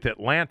it with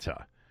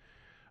Atlanta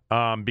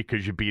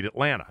because you beat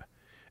Atlanta.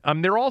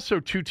 There are also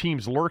 2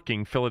 teams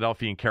lurking,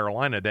 Philadelphia and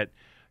Carolina, that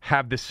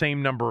have the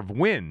same number of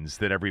wins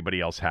that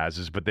everybody else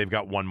has, but they've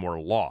got 1 more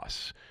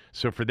loss.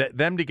 So for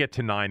them to get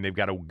to 9, they've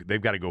got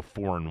to go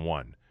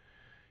 4-1.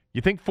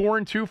 You think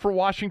 4-2 for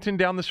Washington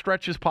down the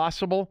stretch is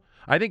possible?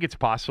 I think it's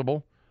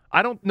possible.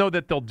 I don't know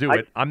that they'll do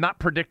it. I'm not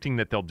predicting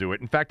that they'll do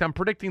it. In fact, I'm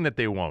predicting that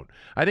they won't.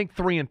 I think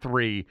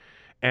 3-3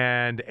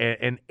 and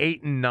an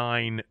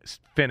 8-9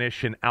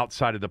 finish and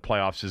outside of the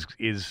playoffs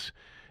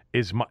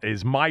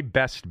is my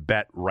best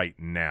bet right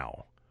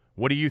now.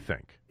 What do you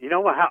think? You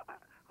know what?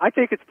 I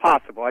think it's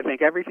possible. I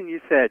think everything you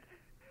said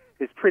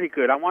is pretty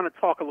good. I want to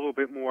talk a little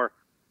bit more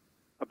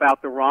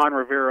about the Ron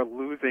Rivera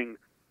losing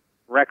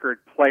record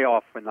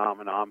playoff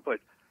phenomenon, but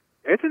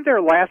Isn't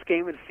their last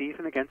game of the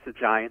season against the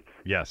Giants?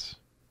 Yes.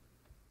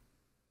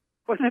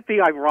 Wouldn't it be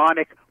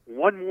ironic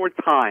one more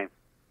time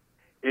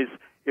is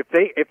if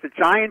the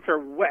Giants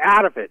are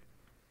out of it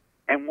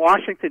and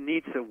Washington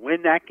needs to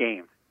win that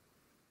game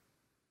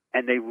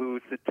and they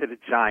lose it to the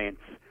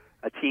Giants,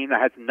 a team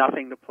that has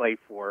nothing to play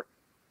for,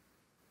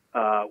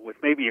 with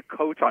maybe a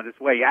coach on his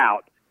way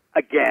out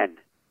again.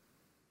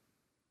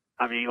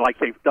 I mean, like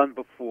they've done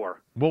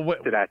before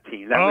to that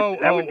team.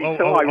 That would be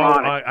so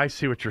ironic. I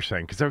see what you're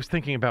saying. Because I was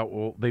thinking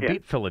about, they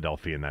beat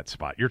Philadelphia in that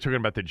spot. You're talking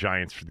about the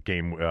Giants for the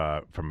game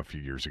from a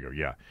few years ago,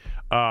 yeah.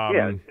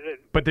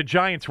 But the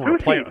Giants were a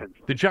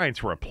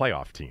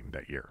playoff team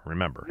that year,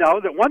 remember?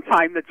 No, that one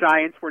time the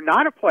Giants were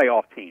not a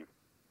playoff team.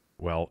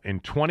 Well,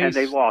 in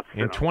they lost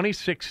in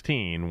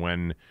 2016,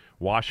 when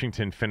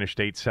Washington finished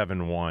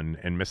 8-7-1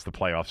 and missed the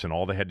playoffs, and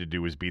all they had to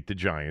do was beat the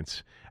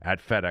Giants at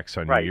FedEx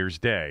on New Year's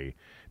Day,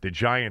 the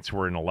Giants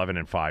were an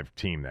 11-5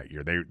 team that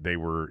year. They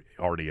were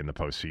already in the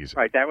postseason.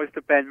 Right, that was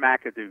the Ben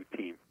McAdoo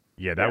team.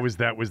 Yeah, that was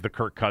the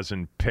Kirk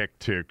Cousin pick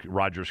to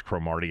Rogers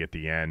Cromartie at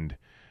the end.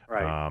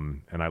 Right.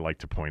 And I like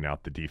to point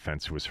out the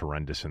defense was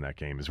horrendous in that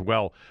game as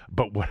well.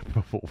 But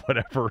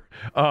whatever.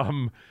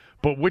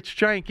 But which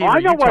Giant game? I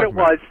know what it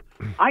was.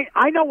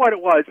 I know what it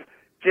was.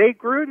 Jay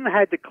Gruden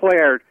had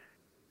declared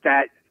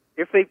that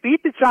if they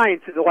beat the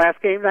Giants in the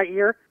last game that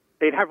year,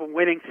 they'd have a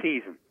winning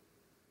season.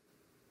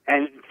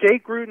 And Jay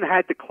Gruden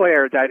had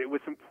declared that it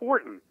was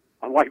important,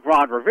 unlike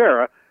Ron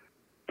Rivera,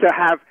 to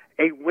have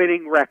a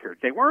winning record.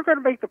 They weren't going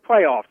to make the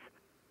playoffs,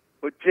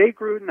 but Jay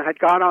Gruden had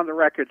gone on the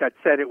record that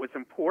said it was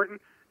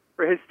important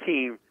for his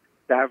team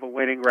to have a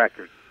winning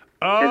record.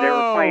 And they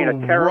were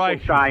playing a terrible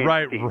Giants team.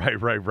 Right.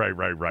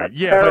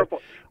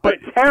 But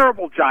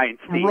terrible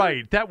Giants team.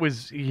 Right. That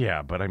was,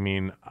 but I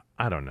mean,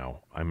 I don't know.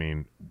 I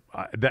mean,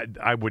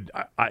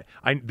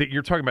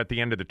 you're talking about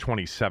the end of the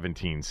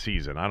 2017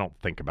 season. I don't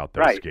think about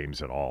those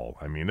games at all.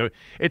 I mean,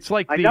 it's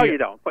like I know you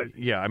don't. But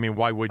I mean,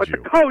 why would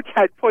you? The coach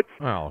had But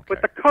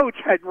the coach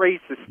had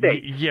raised the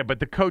stakes. Yeah, but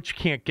the coach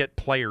can't get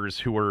players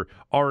who are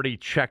already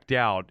checked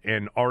out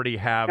and already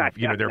have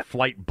their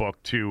flight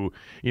booked to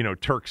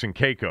Turks and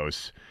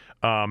Caicos.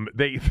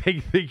 They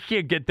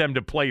can't get them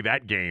to play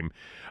that game.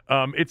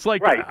 It's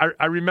like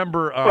I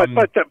remember.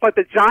 But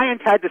the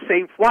Giants had the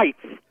same flights.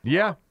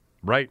 Yeah,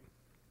 right.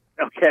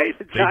 Okay,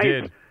 the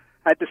Giants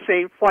had the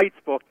same flights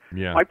booked.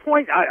 Yeah. My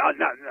point.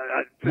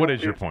 What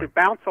is your point? To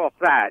bounce off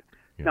that.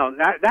 Yeah. No,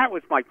 that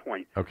was my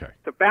point. Okay.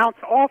 To bounce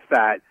off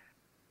that,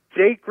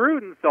 Jay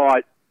Gruden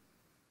thought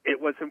it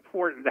was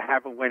important to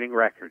have a winning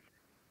record.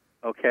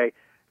 Okay,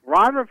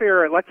 Ron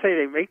Rivera. Let's say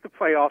they make the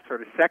playoffs for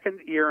the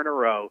second year in a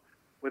row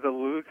with a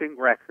losing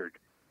record,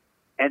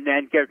 and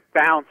then get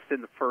bounced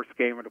in the first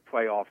game of the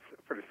playoffs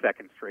for the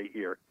second straight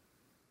year.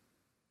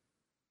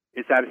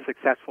 Is that a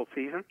successful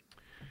season?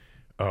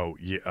 Oh,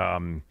 yeah.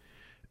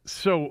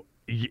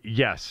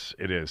 Yes,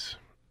 it is.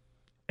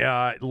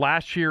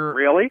 Last year...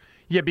 Really?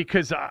 Yeah,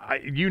 because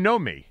you know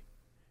me.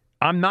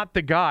 I'm not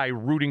the guy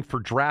rooting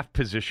for draft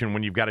position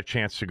when you've got a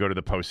chance to go to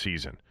the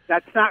postseason.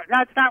 That's not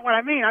what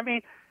I mean. I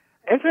mean,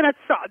 isn't it?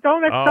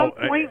 Don't at some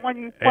point when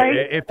you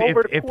play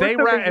over the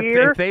course of a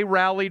year, if they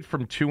rallied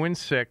from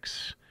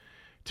 2-6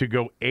 to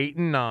go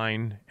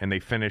 8-9, and they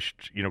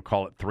finished,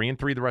 call it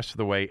 3-3 the rest of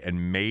the way,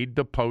 and made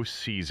the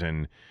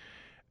postseason,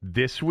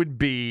 this would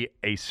be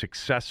a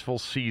successful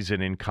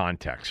season in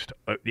context.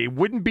 It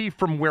wouldn't be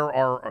from where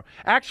our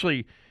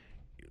actually.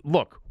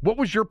 Look, what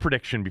was your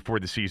prediction before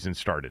the season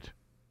started?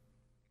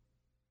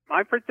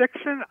 My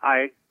prediction,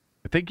 I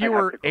think you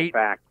were 8.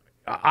 Back.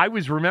 I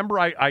was. Remember,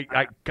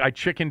 I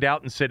chickened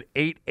out and said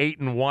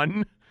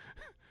 8-1.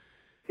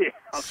 Yeah,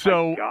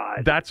 so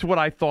that's what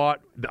I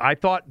thought. I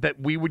thought that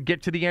we would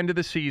get to the end of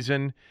the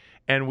season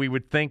and we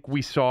would think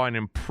we saw an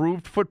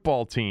improved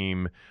football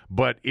team,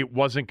 but it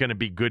wasn't going to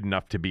be good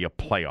enough to be a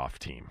playoff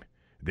team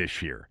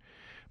this year.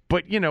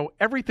 But,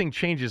 everything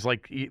changes.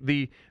 Like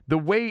the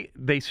way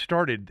they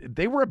started,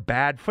 they were a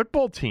bad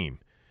football team.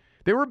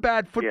 They were a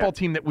bad football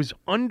team that was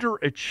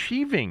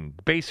underachieving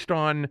based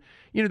on,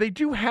 they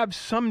do have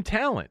some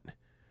talent.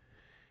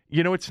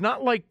 It's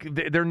not like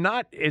they're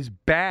not as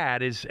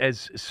bad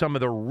as some of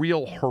the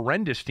real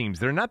horrendous teams.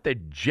 They're not the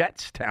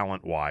Jets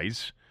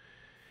talent-wise.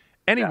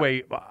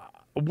 Anyway,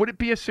 would it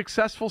be a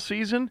successful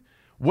season?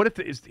 What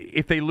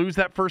if they lose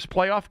that first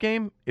playoff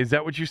game? Is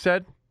that what you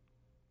said?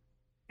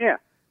 Yeah.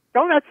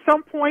 Don't at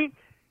some point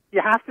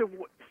you have to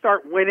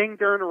start winning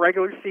during the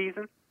regular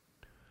season?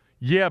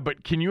 Yeah,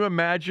 but can you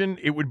imagine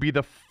it would be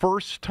the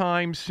first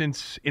time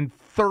in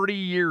 30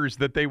 years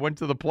that they went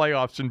to the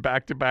playoffs in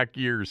back-to-back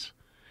years,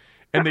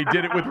 and they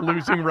did it with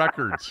losing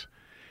records.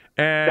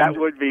 And that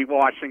would be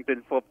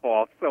Washington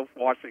football,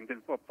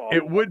 Washington football.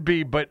 It would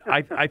be, but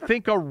I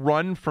think a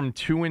run from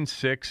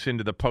 2-6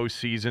 into the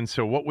postseason,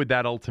 so what would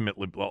that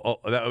ultimately –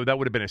 that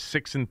would have been a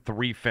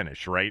 6-3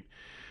 finish, right?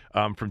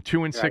 From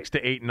 2-6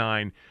 to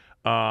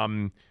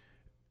 8-9.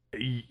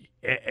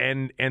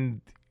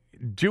 And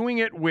doing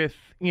it with,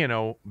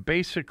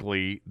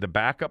 basically the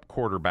backup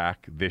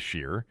quarterback this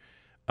year,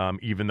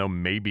 even though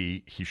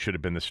maybe he should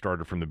have been the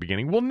starter from the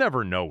beginning. We'll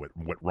never know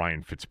what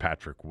Ryan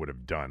Fitzpatrick would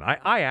have done.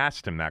 I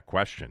asked him that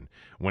question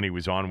when he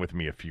was on with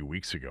me a few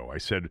weeks ago. I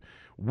said,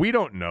 we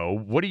don't know.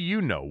 What do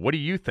you know? What do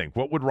you think?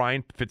 What would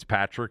Ryan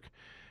Fitzpatrick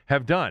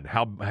have done?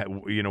 How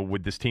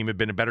would this team have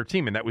been a better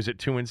team? And that was at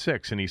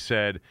 2-6. And he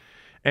said,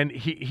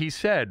 he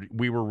said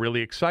we were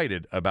really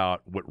excited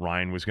about what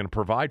Ryan was going to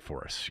provide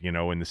for us,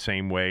 in the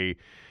same way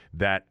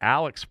that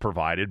Alex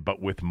provided,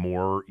 but with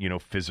more,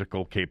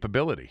 physical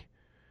capability.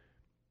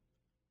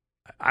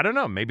 I don't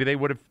know. Maybe they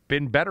would have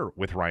been better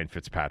with Ryan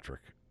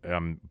Fitzpatrick,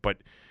 but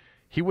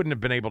he wouldn't have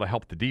been able to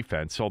help the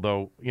defense.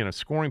 Although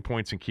scoring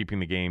points and keeping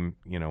the game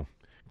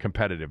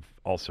competitive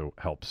also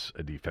helps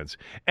a defense.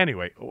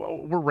 Anyway,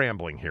 we're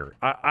rambling here.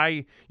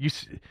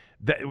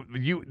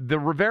 The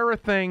Rivera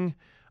thing.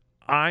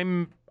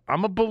 I'm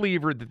a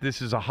believer that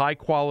this is a high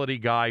quality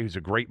guy who's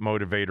a great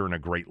motivator and a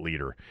great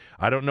leader.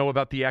 I don't know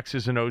about the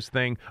X's and O's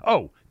thing.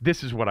 Oh,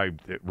 this is what I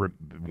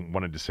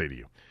wanted to say to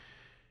you.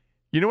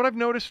 You know what I've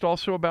noticed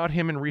also about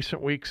him in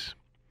recent weeks?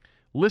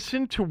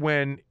 Listen to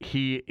when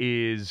he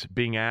is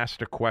being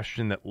asked a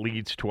question that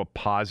leads to a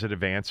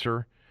positive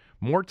answer.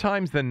 More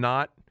times than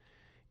not,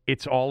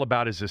 it's all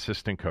about his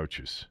assistant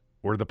coaches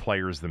or the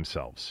players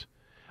themselves.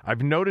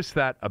 I've noticed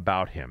that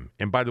about him.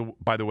 And by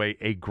the way,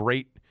 a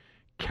great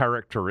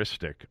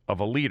characteristic of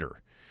a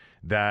leader,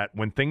 that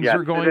when things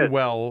are going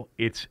well,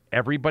 it's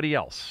everybody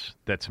else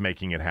that's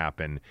making it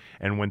happen.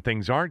 And when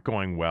things aren't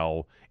going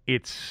well,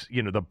 it's,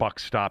 the buck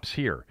stops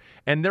here.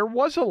 And there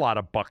was a lot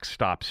of buck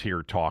stops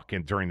here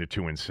talking during the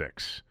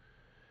 2-6.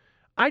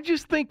 I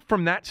just think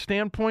from that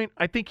standpoint,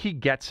 I think he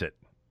gets it.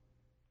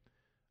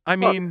 I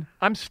mean,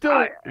 I'm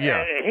still,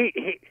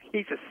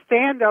 He's a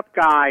stand-up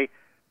guy.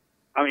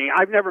 I mean,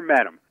 I've never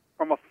met him.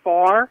 From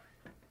afar,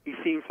 he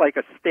seems like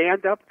a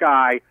stand-up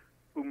guy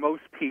who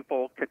most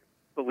people could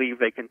believe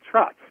they can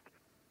trust.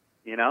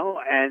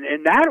 And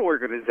in that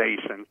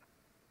organization,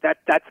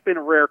 that's been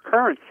a rare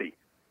currency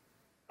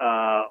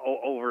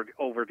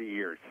over the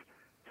years.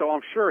 So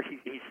I'm sure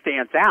he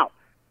stands out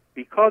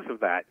because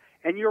of that.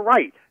 And you're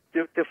right,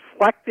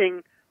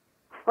 deflecting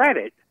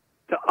credit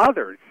to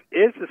others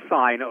is a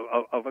sign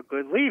of a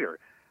good leader.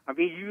 I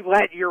mean, you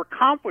let your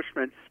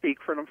accomplishments speak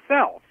for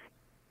themselves.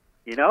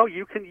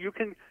 You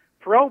can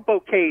throw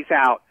bouquets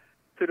out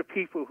to the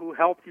people who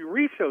helped you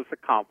reach those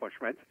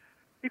accomplishments,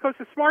 because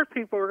the smart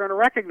people are going to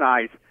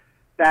recognize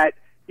that,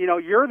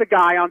 you're the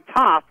guy on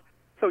top,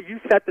 so you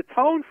set the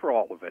tone for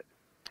all of it.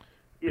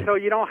 So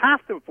you don't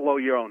have to blow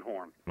your own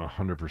horn.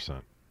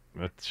 100%.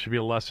 That should be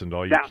a lesson to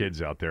all you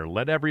kids out there.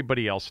 Let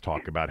everybody else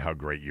talk about how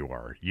great you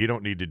are. You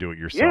don't need to do it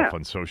yourself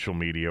on social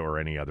media or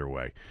any other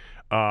way.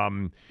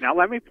 Now,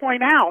 let me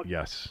point out,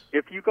 yes,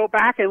 if you go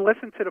back and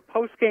listen to the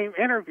post-game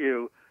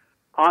interview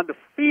on the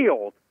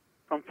field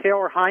from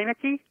Taylor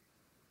Heineke,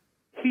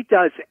 he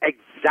does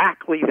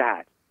exactly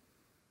that.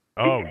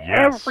 Oh,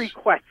 yes. Every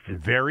question.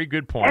 Very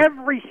good point.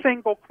 Every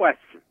single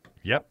question.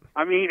 Yep.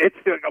 I mean, it's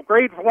a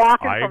great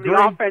blocking from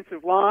the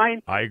offensive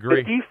line. I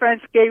agree. The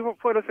defense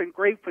put us in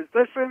great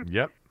position.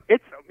 Yep.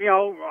 It's,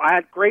 I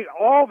had great,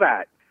 all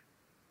that.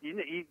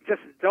 You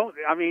just don't,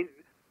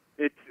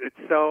 it's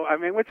so,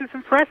 which is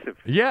impressive.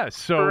 Yeah,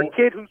 so. For a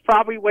kid who's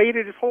probably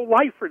waited his whole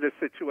life for this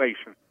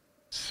situation.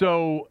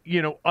 So,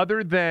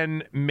 other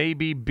than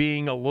maybe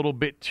being a little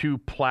bit too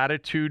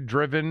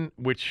platitude-driven,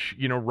 which,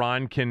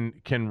 Ron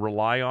can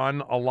rely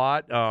on a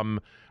lot,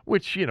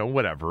 which,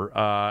 whatever.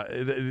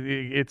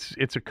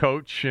 It's a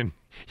coach, and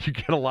you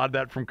get a lot of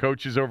that from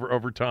coaches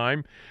over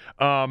time.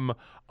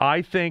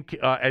 I think,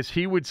 as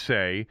he would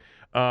say,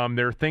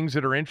 there are things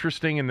that are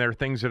interesting and there are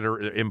things that are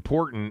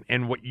important.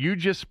 And what you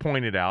just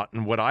pointed out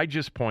and what I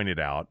just pointed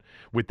out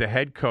with the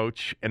head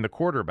coach and the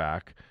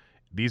quarterback,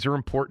 these are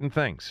important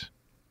things.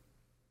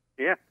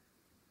 Yeah.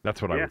 That's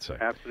what I would say.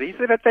 These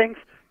are the things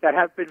that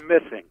have been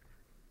missing.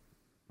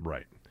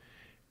 Right.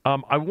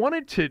 I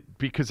wanted to,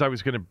 because I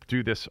was going to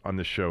do this on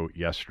the show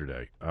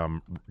yesterday,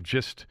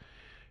 just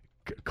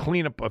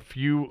clean up a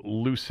few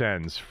loose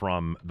ends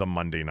from the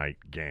Monday night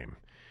game.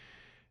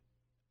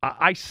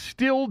 I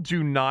still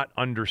do not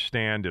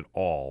understand at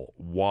all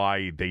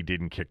why they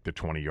didn't kick the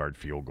 20-yard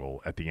field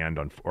goal at the end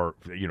or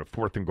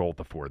 4th and goal at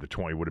the 4. The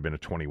 20 would have been a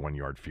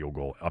 21-yard field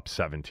goal, up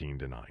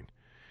 17-9.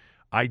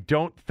 I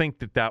don't think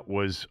that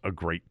was a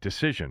great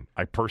decision.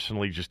 I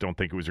personally just don't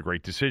think it was a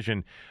great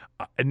decision.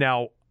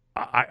 Now,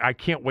 I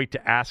can't wait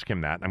to ask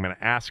him that. I'm going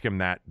to ask him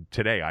that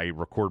today. I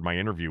record my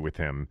interview with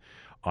him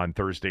on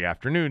Thursday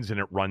afternoons, and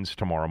it runs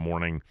tomorrow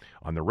morning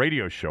on the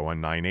radio show on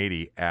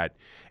 980 at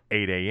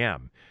 8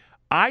 a.m.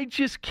 I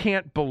just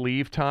can't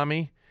believe,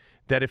 Tommy,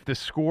 that if the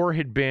score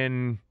had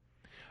been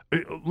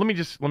let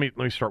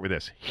me start with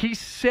this. He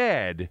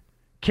said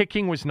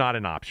kicking was not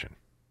an option.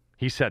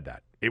 He said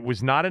that. It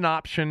was not an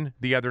option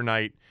the other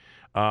night.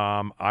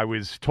 I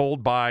was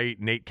told by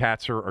Nate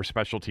Katzer, our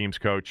special teams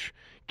coach,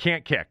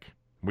 can't kick.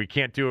 We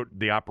can't do it.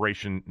 The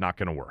operation not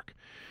going to work.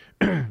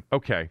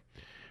 Okay.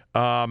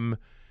 I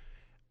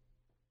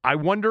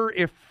wonder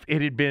if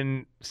it had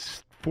been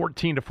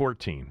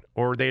 14-14,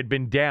 or they had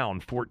been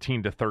down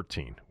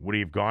 14-13, would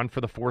he have gone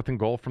for the 4th and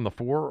goal from the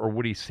 4, or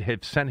would he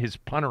have sent his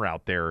punter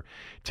out there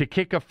to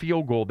kick a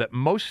field goal that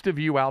most of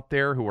you out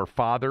there who are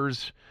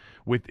fathers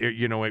with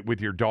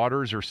your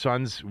daughters or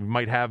sons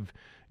might have,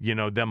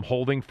 them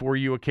holding for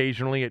you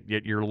occasionally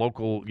at your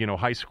local,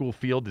 high school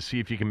field to see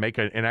if you can make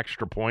an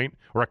extra point,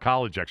 or a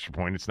college extra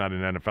point. It's not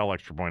an NFL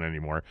extra point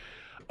anymore.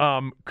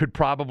 Could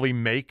probably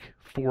make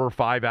 4 or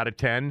 5 out of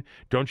 10.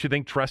 Don't you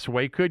think Tress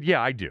Way could?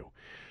 Yeah, I do.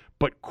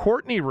 But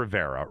Courtney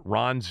Rivera,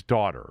 Ron's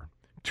daughter,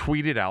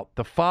 tweeted out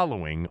the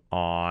following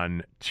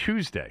on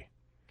Tuesday.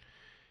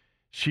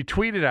 She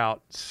tweeted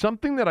out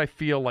something that I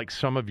feel like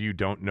some of you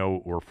don't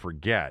know or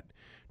forget.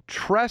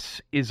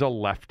 Tress is a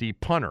lefty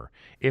punter.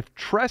 If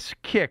Tress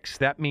kicks,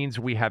 that means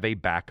we have a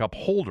backup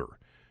holder.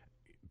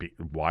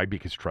 Why?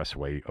 Because Tress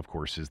Way, of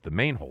course, is the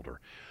main holder.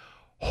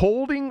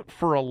 Holding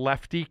for a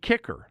lefty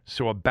kicker.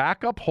 So a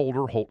backup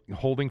holder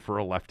holding for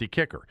a lefty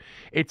kicker.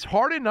 It's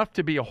hard enough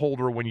to be a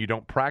holder when you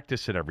don't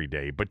practice it every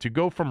day, but to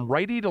go from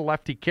righty to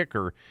lefty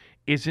kicker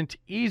isn't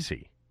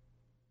easy.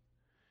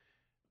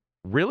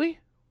 Really?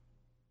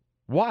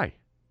 Why?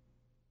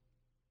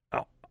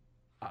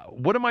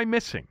 What am I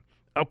missing?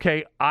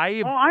 Okay,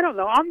 I don't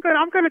know. I'm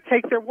going to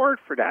take their word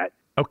for that.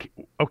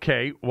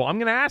 Okay. Well, I'm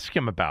going to ask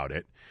him about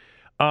it.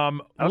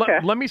 Okay.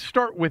 Let me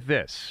start with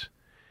this.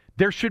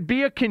 There should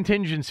be a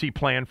contingency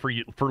plan for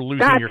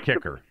losing your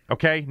kicker.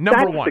 Okay,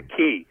 number one. That's the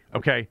key.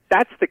 Okay,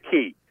 that's the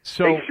key.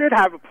 So they should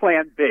have a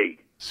plan B.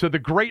 So the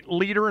great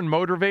leader and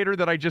motivator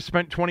that I just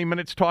spent 20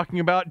 minutes talking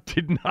about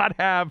did not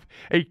have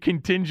a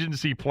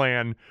contingency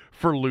plan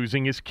for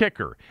losing his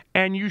kicker.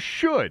 And you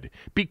should,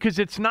 because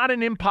it's not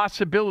an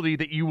impossibility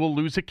that you will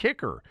lose a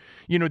kicker.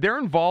 They're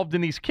involved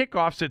in these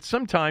kickoffs that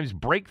sometimes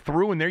break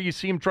through, and there you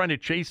see them trying to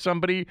chase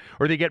somebody,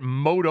 or they get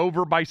mowed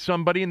over by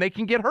somebody, and they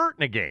can get hurt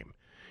in a game.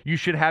 You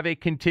should have a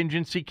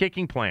contingency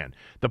kicking plan.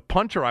 The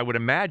punter, I would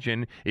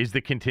imagine, is the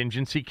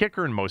contingency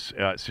kicker in most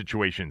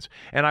situations.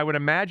 And I would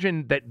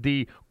imagine that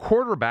the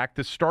quarterback,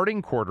 the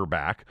starting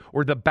quarterback,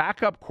 or the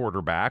backup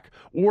quarterback,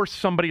 or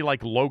somebody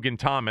like Logan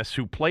Thomas,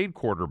 who played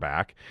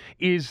quarterback,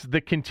 is the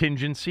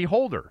contingency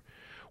holder.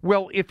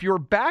 Well, if your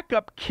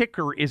backup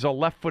kicker is a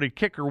left-footed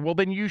kicker, well,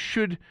 then you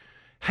should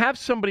have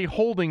somebody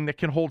holding that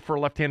can hold for a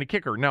left-handed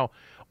kicker. Now,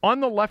 on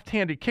the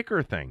left-handed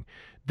kicker thing,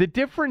 the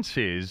difference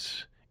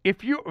is,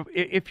 if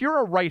you're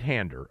a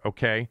right-hander,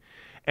 okay,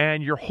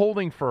 and you're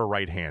holding for a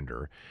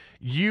right-hander,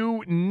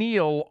 you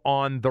kneel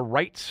on the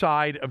right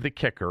side of the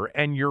kicker,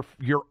 and your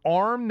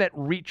arm that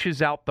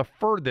reaches out the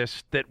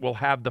furthest that will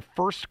have the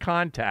first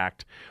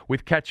contact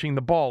with catching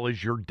the ball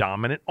is your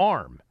dominant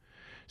arm.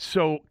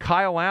 So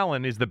Kyle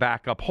Allen is the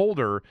backup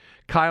holder.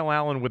 Kyle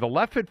Allen with a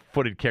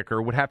left-footed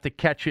kicker would have to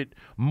catch it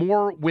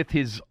more with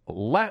his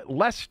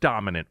less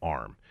dominant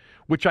arm,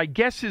 which I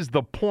guess is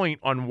the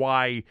point on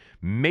why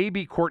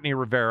maybe Courtney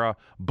Rivera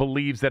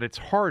believes that it's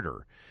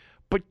harder.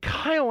 But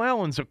Kyle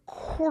Allen's a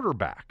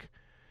quarterback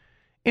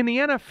in the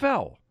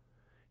NFL.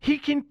 He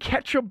can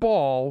catch a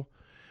ball,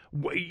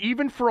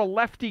 even for a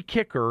lefty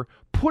kicker,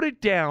 put it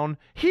down.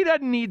 He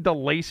doesn't need the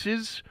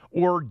laces,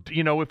 or,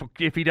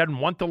 if he doesn't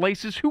want the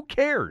laces, who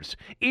cares?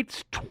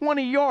 It's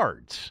 20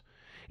 yards.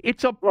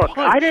 It's a punch.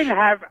 I didn't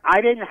have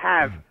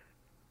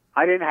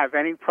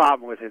any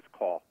problem with his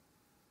call,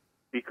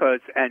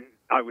 because, and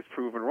I was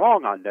proven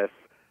wrong on this.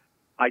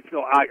 I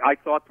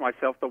thought to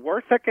myself, the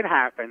worst that can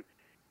happen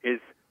is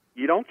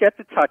you don't get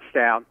the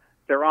touchdown.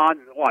 They're on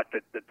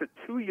the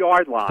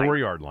 2-yard line,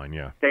 4-yard line,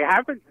 yeah. They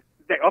haven't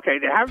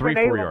been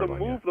able to move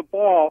line, the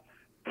ball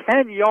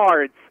 10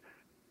 yards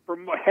for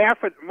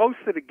most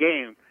of the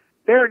game.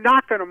 They're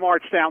not going to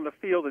march down the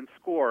field and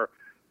score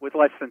with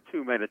less than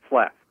 2 minutes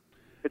left.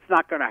 It's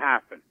not going to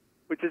happen,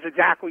 which is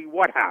exactly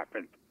what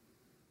happened.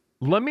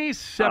 Let me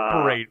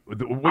separate.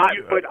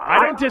 I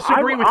don't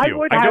disagree with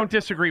you. I don't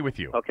disagree with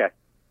you. Okay.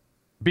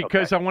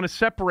 Because I want to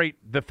separate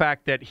the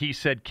fact that he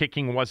said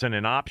kicking wasn't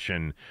an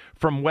option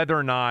from whether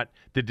or not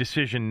the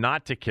decision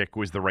not to kick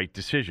was the right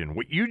decision.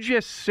 What you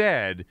just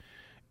said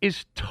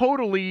is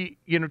totally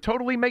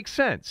makes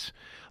sense.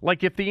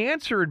 Like if the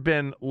answer had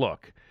been,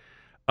 look,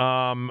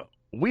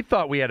 we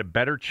thought we had a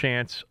better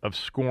chance of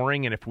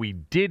scoring, and if we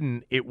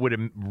didn't, it would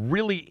have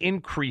really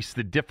increased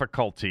the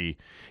difficulty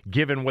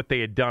given what they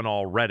had done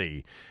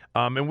already.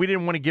 And we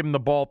didn't want to give them the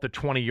ball at the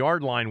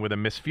 20-yard line with a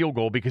missed field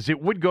goal, because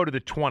it would go to the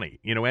 20.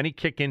 Any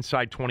kick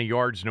inside 20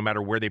 yards, no matter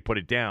where they put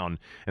it down,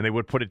 and they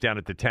would put it down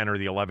at the 10 or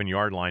the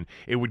 11-yard line,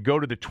 it would go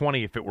to the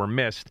 20 if it were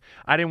missed.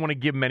 I didn't want to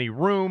give them any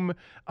room.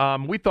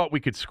 We thought we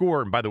could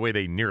score, and by the way,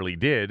 they nearly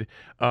did.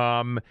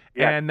 And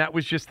that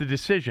was just the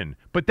decision.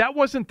 But that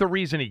wasn't the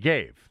reason he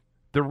gave.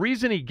 The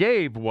reason he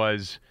gave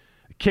was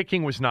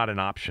kicking was not an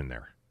option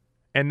there.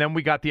 And then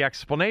we got the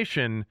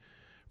explanation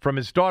from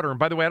his daughter. And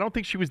by the way, I don't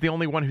think she was the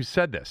only one who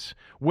said this.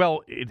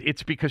 Well,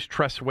 it's because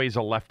Tress Way's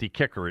a lefty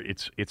kicker.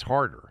 It's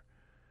harder.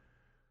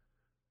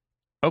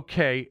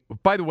 Okay.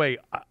 By the way,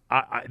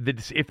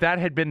 if that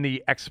had been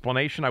the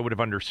explanation, I would have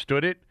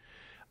understood it.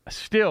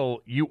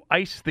 still, you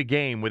ice the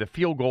game with a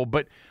field goal,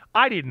 but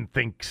I didn't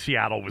think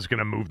Seattle was going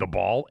to move the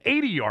ball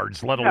 80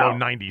 yards, let alone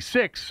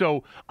 96.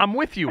 So I'm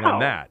with you on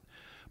that.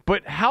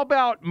 But how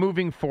about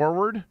moving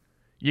forward?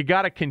 You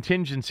got a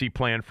contingency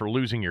plan for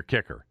losing your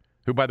kicker,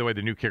 who, by the way,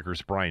 the new kicker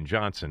is Brian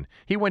Johnson.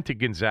 He went to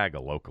Gonzaga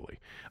locally.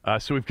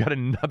 So we've got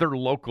another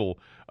local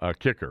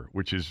kicker,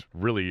 which is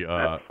really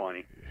That's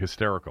funny.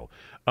 Hysterical.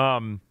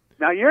 Now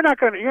you're not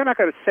going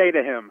to say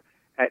to him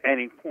at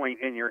any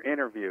point in your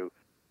interview,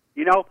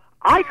 you know,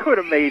 I could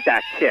have made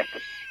that kick.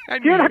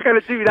 You're not going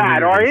to do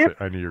that, are you?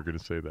 I knew you were going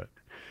to say that.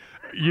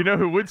 You know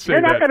who would say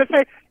that? You're not going to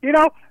say, you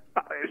know,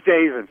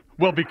 David.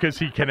 Well, because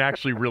he can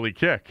actually really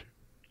kick.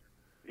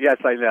 Yes,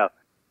 I know.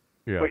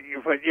 Yeah. But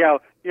you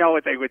know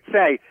what they would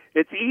say?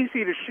 It's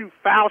easy to shoot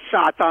foul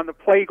shots on the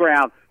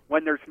playground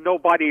when there's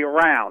nobody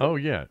around. Oh,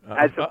 yeah.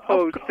 As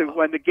opposed to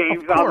when the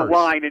game's on the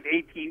line and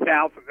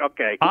 18,000.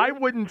 Okay. I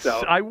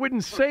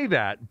wouldn't say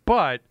that,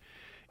 but,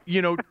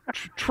 you know,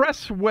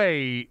 Tress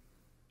Way,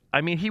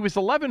 I mean, he was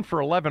 11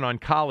 for 11 on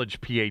college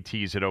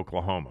PATs at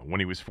Oklahoma when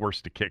he was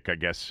forced to kick, I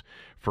guess,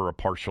 for a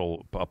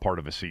part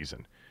of a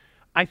season.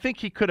 I think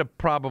he could have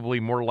probably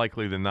more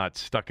likely than not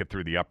stuck it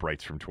through the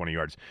uprights from 20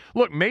 yards.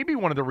 Look, maybe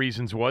one of the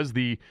reasons was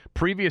the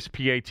previous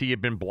PAT had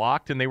been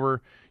blocked, and they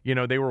were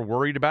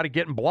worried about it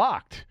getting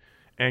blocked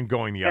and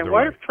going the other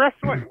way.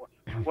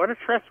 What if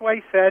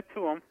Tressway said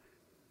to him,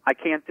 "I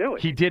can't do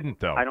it"? He didn't,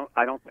 though. I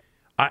don't.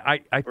 I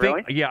think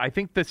really? Yeah, I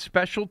think the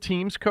special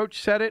teams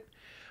coach said it.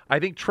 I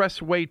think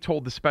Tressway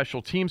told the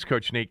special teams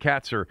coach Nate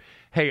Katzer,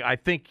 "Hey, I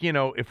think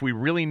if we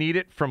really need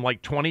it from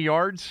like 20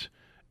 yards,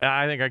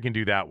 I think I can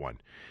do that one."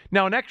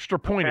 Now, an extra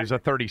point is a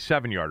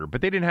 37-yarder, but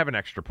they didn't have an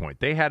extra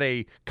point. They had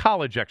a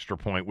college extra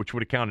point, which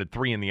would have counted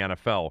 3 in the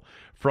NFL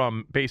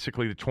from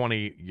basically the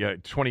 20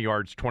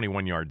 yards,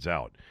 21 yards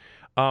out.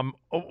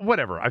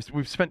 Whatever.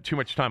 We've spent too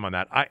much time on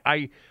that.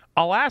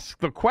 I'll ask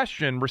the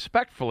question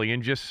respectfully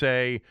and just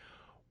say,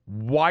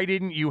 why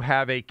didn't you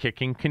have a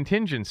kicking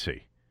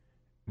contingency?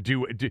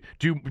 How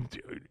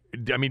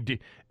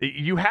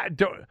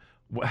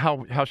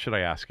should I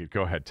ask it?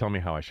 Go ahead. Tell me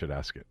how I should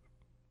ask it.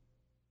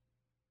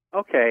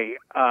 Okay.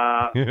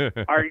 Are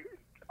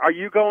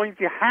you going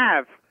to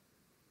have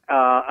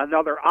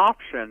another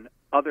option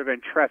other than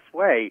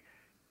Tressway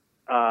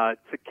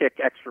to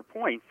kick extra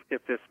points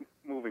if this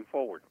moving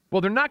forward?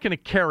 Well, they're not going to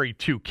carry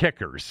 2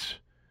 kickers,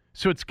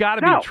 so it's got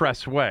to be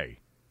Tressway.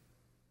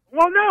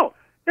 Well, no.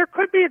 There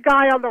could be a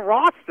guy on the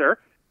roster.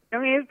 I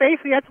mean,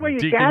 basically that's where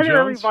you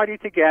gather everybody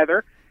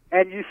together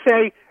and you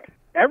say,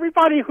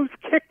 everybody who's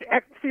kicked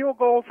field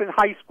goals in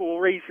high school,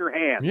 raise your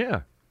hand.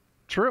 Yeah,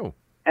 true.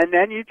 And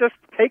then you just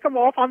take them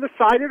off on the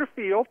side of the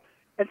field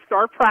and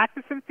start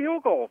practicing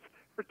field goals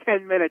for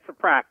 10 minutes of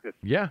practice.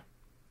 Yeah.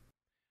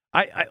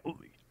 That's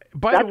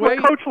what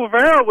Coach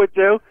Lavera would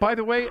do. By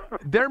the way,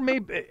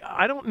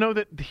 I don't know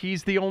that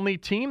he's the only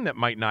team that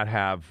might not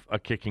have a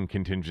kicking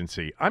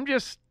contingency. I'm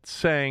just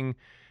saying,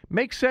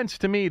 makes sense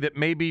to me that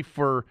maybe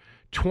for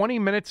 20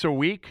 minutes a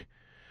week,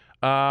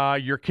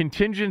 your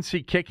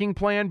contingency kicking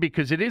plan,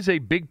 because it is a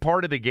big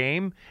part of the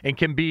game and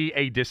can be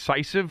a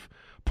decisive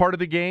part of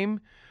the game.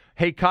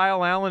 Hey,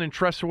 Kyle Allen and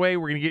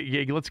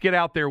Tressway, let's get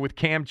out there with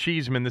Cam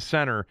Cheeseman, the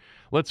center.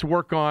 Let's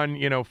work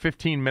on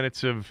 15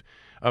 minutes of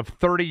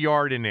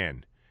 30-yard and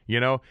in.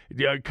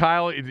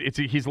 Kyle,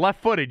 he's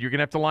left-footed. You're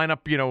gonna have to line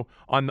up,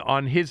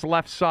 on his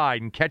left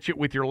side and catch it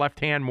with your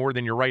left hand more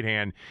than your right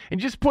hand, and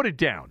just put it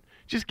down.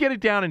 Just get it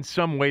down in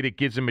some way that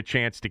gives him a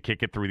chance to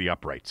kick it through the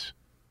uprights.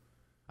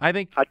 I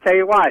think. I'll tell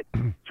you what,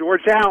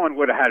 George Allen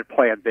would have had a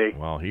plan B.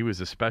 Well, he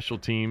was a special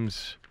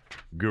teams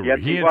guru. Yes,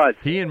 he was.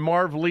 He and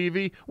Marv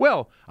Levy.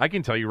 Well, I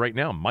can tell you right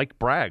now, Mike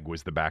Bragg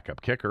was the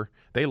backup kicker.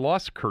 They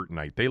lost Kurt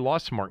Knight. They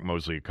lost Mark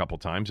Mosley a couple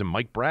times, and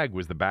Mike Bragg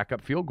was the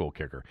backup field goal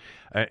kicker.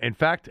 In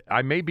fact,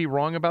 I may be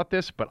wrong about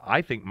this, but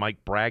I think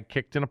Mike Bragg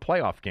kicked in a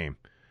playoff game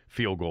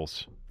field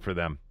goals for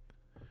them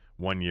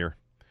one year.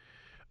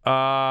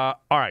 All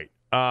right.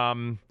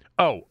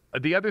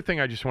 The other thing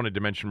I just wanted to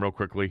mention real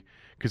quickly,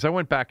 because I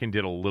went back and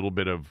did a little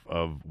bit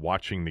of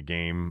watching the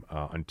game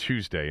on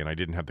Tuesday, and I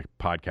didn't have the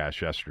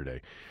podcast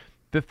yesterday.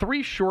 The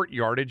 3 short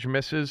yardage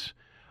misses,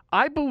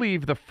 I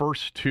believe the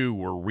first 2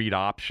 were read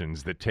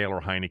options that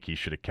Taylor Heineke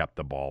should have kept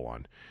the ball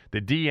on. The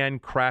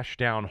DN crashed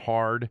down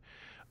hard,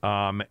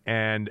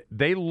 and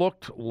they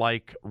looked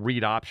like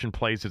read option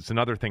plays. It's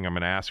another thing I'm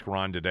going to ask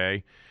Ron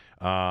today.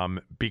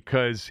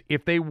 Because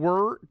if they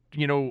were,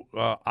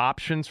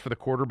 options for the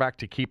quarterback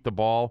to keep the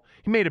ball,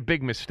 he made a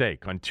big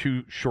mistake on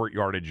 2 short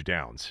yardage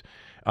downs.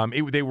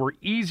 They were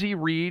easy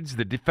reads.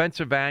 The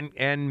defensive end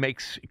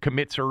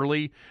commits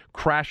early,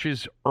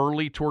 crashes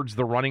early towards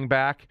the running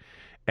back,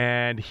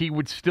 and he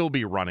would still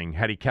be running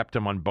had he kept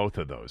him on both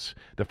of those.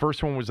 The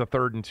first one was a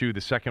 3rd and 2.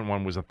 The second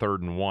one was a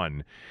 3rd and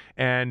 1.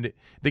 And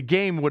the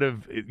game would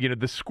have,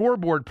 the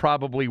scoreboard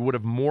probably would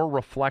have more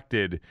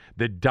reflected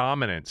the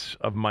dominance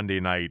of Monday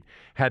night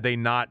had they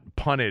not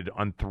punted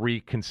on 3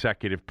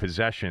 consecutive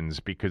possessions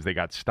because they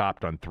got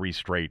stopped on 3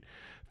 straight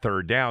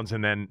 3rd downs.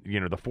 And then,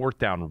 the 4th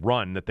down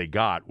run that they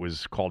got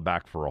was called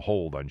back for a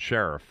hold on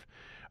Sheriff.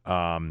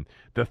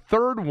 The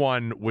third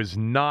one was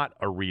not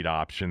a read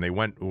option. They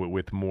went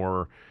with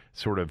more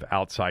sort of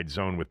outside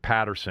zone with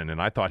Patterson,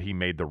 and I thought he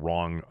made the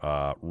wrong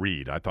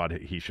read. I thought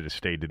he should have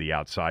stayed to the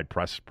outside,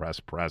 pressed,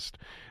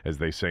 as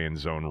they say in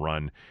zone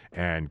run,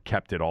 and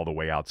kept it all the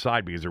way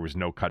outside because there was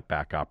no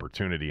cutback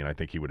opportunity, and I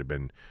think he would have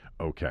been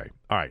okay.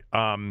 All right.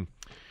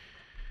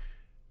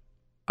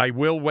 I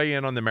will weigh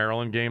in on the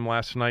Maryland game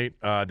last night.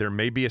 There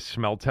may be a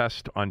smell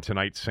test on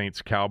tonight's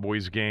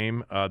Saints-Cowboys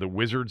game. The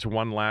Wizards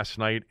won last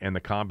night, and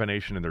the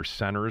combination of their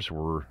centers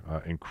were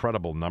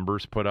incredible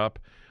numbers put up.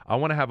 I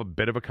want to have a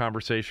bit of a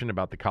conversation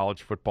about the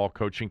college football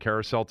coaching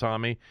carousel,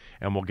 Tommy,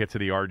 and we'll get to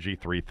the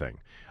RG3 thing.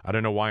 I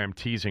don't know why I'm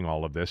teasing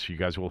all of this. You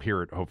guys will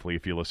hear it, hopefully,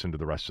 if you listen to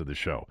the rest of the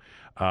show.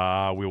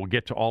 We will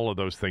get to all of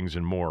those things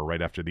and more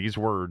right after these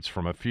words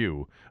from a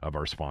few of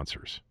our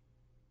sponsors.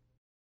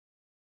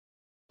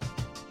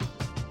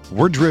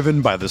 We're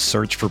driven by the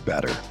search for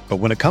better. But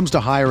when it comes to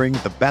hiring,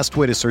 the best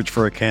way to search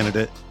for a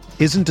candidate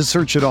isn't to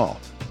search at all.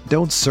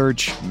 Don't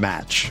search,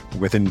 match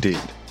with Indeed.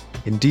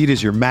 Indeed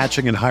is your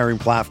matching and hiring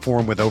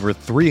platform with over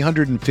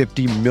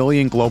 350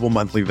 million global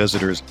monthly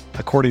visitors,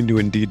 according to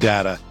Indeed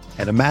data,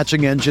 and a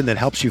matching engine that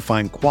helps you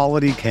find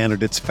quality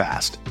candidates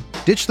fast.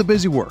 Ditch the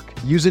busy work.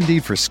 Use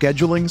Indeed for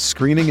scheduling,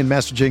 screening, and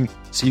messaging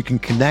so you can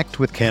connect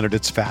with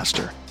candidates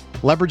faster.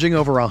 Leveraging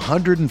over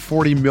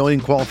 140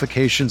 million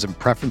qualifications and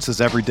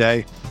preferences every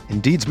day,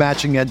 Indeed's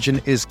matching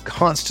engine is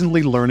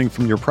constantly learning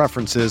from your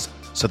preferences,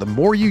 so the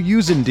more you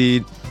use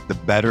Indeed, the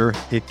better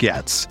it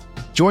gets.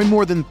 Join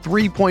more than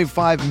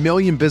 3.5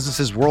 million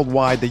businesses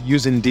worldwide that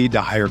use Indeed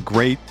to hire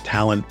great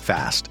talent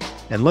fast.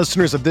 And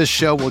listeners of this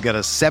show will get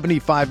a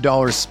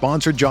 $75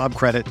 sponsored job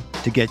credit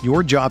to get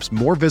your jobs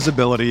more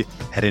visibility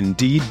at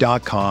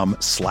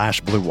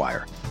Indeed.com/Blue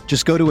Wire.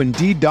 Just go to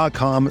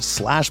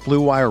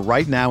Indeed.com/Blue Wire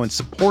right now and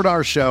support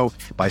our show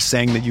by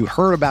saying that you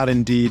heard about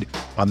Indeed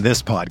on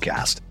this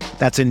podcast.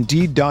 That's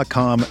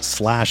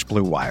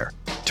Indeed.com/Blue Wire.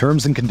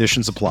 Terms and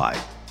conditions apply.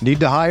 Need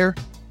to hire?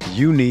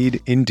 You need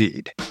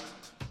Indeed.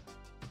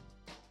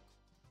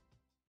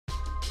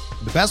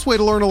 The best way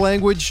to learn a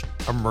language?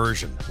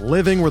 Immersion.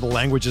 Living where the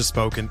language is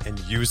spoken and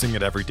using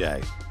it every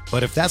day.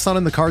 But if that's not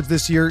in the cards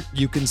this year,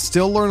 you can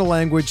still learn a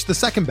language the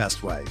second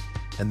best way,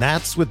 and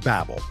that's with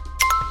Babbel.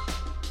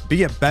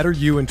 Be a better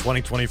you in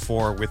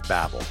 2024 with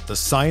Babbel, the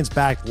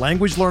science-backed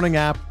language learning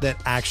app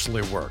that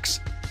actually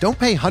works. Don't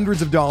pay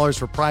hundreds of dollars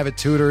for private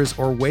tutors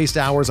or waste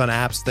hours on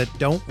apps that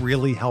don't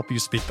really help you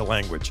speak the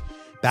language.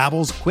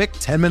 Babbel's quick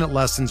 10-minute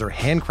lessons are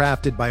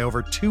handcrafted by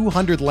over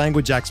 200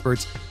 language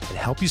experts and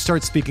help you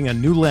start speaking a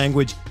new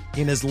language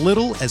in as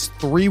little as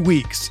 3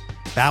 weeks.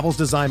 Babbel's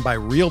designed by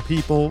real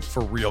people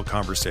for real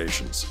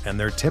conversations, and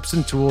their tips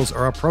and tools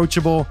are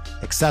approachable,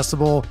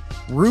 accessible,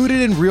 rooted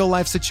in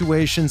real-life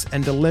situations,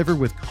 and delivered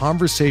with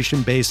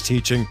conversation-based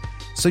teaching,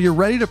 so you're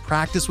ready to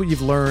practice what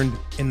you've learned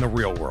in the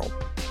real world.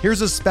 Here's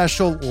a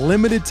special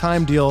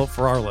limited-time deal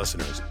for our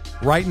listeners.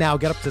 Right now,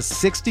 get up to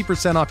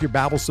 60% off your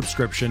Babbel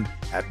subscription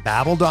at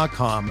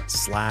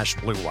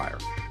Babbel.com/Blue Wire.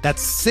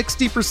 That's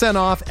 60%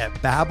 off at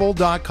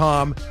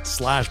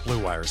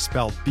Babbel.com/Blue Wire,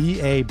 spelled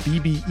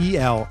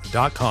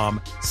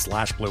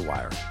BABBEL.com/Blue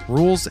Wire.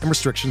 Rules and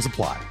restrictions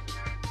apply.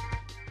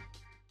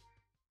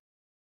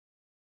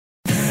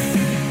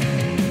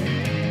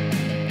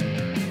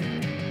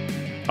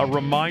 A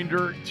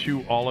reminder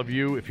to all of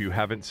you, if you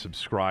haven't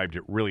subscribed,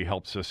 it really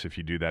helps us if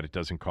you do that. It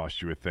doesn't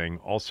cost you a thing.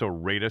 Also,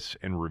 rate us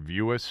and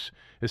review us,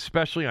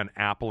 especially on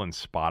Apple and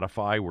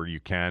Spotify, where you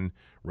can.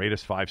 Rate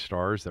us 5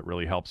 stars. That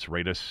really helps.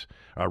 Rate us,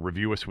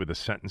 review us with a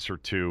sentence or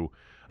two.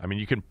 I mean,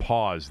 you can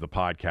pause the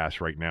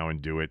podcast right now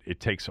and do it. It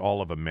takes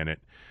all of a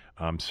minute.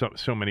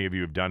 So many of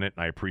you have done it,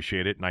 and I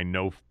appreciate it. And I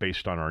know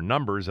based on our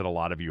numbers that a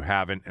lot of you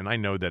haven't, and I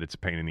know that it's a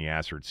pain in the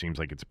ass, or it seems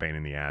like it's a pain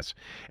in the ass.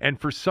 And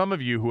for some of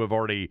you who have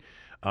already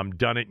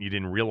done it and you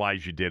didn't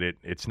realize you did it,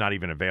 it's not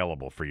even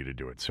available for you to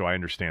do it. So I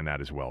understand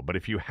that as well. But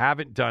if you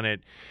haven't done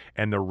it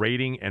and the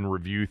rating and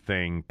review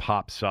thing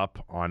pops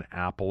up on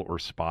Apple or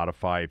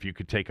Spotify, if you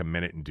could take a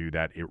minute and do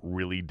that, it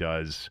really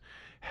does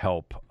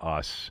help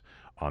us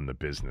on the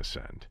business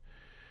end.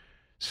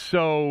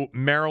 So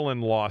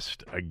Maryland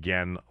lost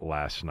again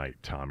last night,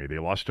 Tommy. They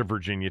lost to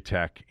Virginia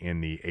Tech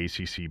in the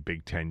ACC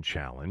Big Ten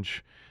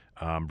Challenge.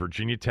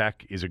 Virginia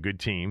Tech is a good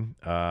team.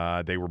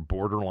 They were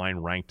borderline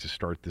ranked to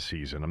start the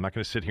season. I'm not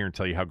going to sit here and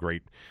tell you how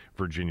great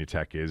Virginia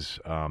Tech is.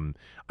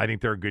 I think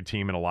they're a good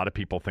team, and a lot of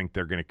people think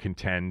they're going to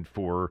contend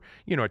for,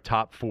 a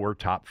top 4,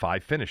 top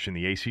 5 finish in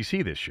the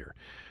ACC this year.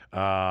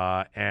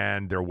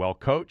 And they're well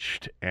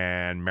coached,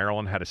 and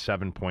Maryland had a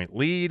 7-point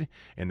lead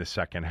in the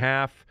second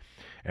half.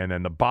 And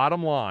then the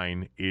bottom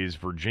line is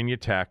Virginia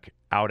Tech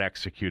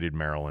out-executed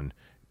Maryland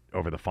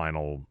over the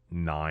final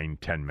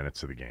 9-10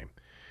 minutes of the game.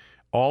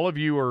 All of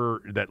you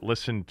that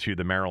listen to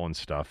the Maryland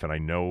stuff, and I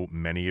know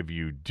many of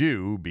you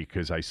do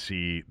because I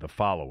see the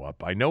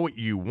follow-up. I know what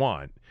you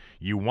want.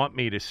 You want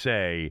me to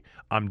say,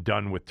 I'm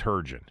done with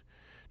Turgeon.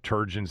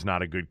 Turgeon's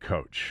not a good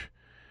coach.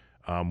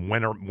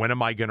 When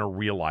am I going to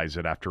realize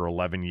it after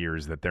 11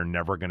 years that they're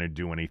never going to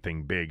do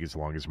anything big as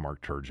long as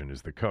Mark Turgeon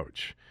is the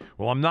coach?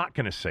 Well, I'm not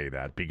going to say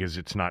that because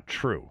it's not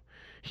true.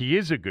 He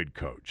is a good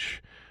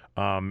coach.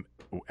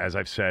 As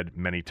I've said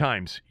many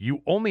times,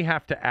 you only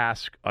have to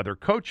ask other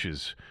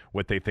coaches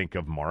what they think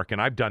of Mark, and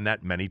I've done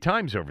that many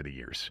times over the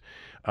years.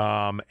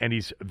 And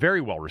he's very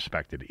well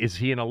respected. Is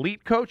he an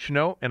elite coach?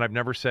 No, and I've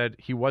never said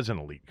he was an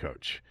elite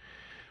coach.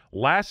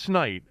 Last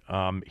night,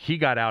 he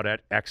got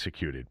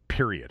executed,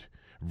 period.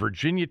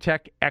 Virginia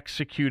Tech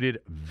executed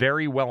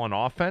very well on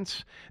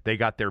offense. They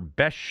got their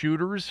best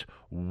shooters,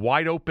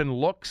 wide open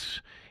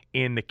looks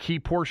in the key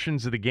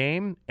portions of the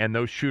game, and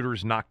those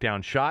shooters knocked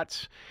down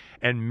shots.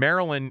 And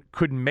Maryland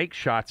couldn't make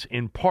shots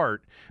in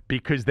part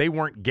because they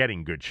weren't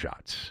getting good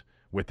shots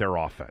with their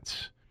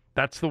offense.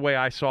 That's the way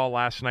I saw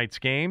last night's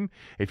game.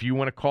 If you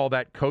want to call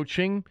that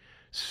coaching,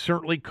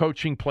 certainly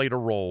coaching played a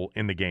role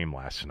in the game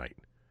last night.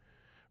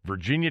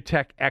 Virginia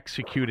Tech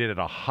executed at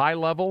a high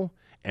level,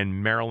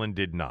 and Maryland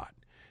did not.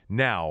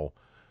 Now,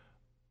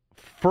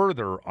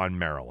 further on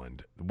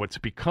Maryland, what's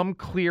become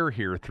clear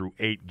here through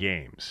 8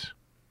 games,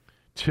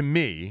 to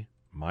me,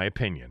 my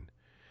opinion,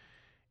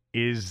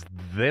 is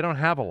they don't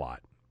have a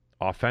lot,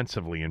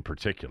 offensively in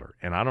particular.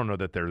 And I don't know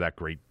that they're that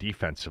great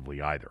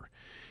defensively either.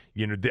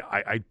 You know,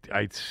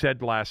 I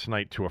said last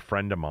night to a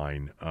friend of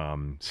mine,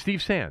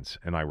 Steve Sands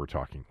and I were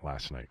talking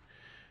last night.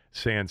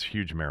 Sands,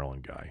 huge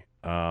Maryland guy.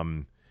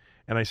 And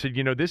I said,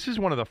 you know, this is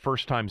one of the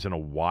first times in a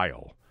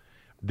while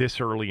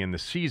this early in the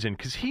season,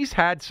 because he's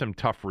had some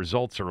tough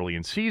results early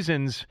in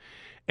seasons,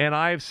 and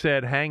I've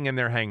said, hang in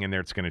there,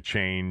 it's going to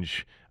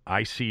change.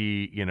 I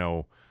see, you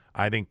know,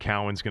 I think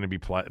Cowan's going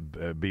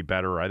to be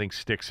better. I think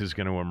Sticks is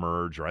going to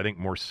emerge, or I think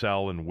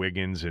Morcell and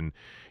Wiggins, and,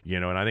 you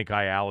know, and I think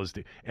Ayala is.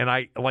 And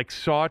I,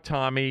 saw,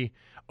 Tommy,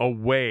 a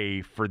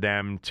way for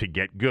them to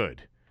get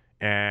good.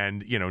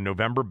 And, you know,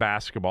 November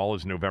basketball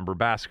is November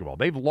basketball.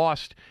 They've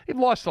lost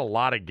a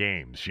lot of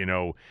games, you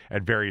know,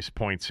 at various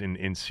points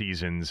in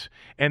seasons,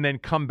 and then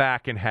come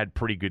back and had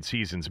pretty good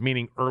seasons,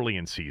 meaning early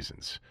in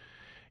seasons.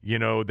 You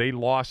know, they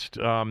lost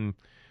an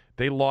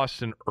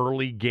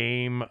early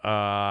game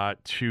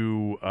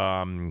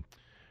to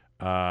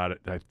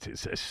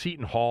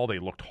Seton Hall. They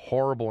looked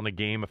horrible in a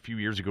game a few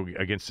years ago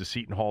against the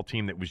Seton Hall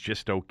team that was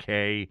just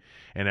okay,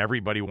 and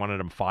everybody wanted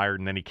him fired,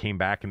 and then he came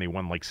back and they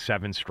won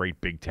 7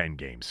 straight Big Ten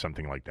games,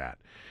 something like that.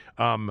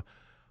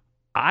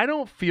 I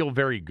don't feel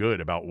very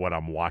good about what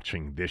I'm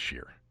watching this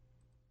year.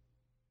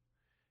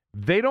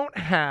 They don't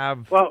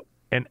have... Well,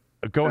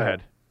 go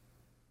ahead.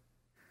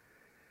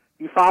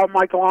 You follow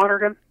Michael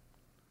Lonergan?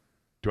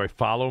 Do I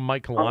follow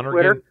Michael on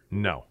Lonergan? Twitter?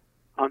 No.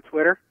 On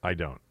Twitter? I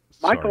don't.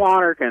 Michael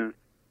Lonergan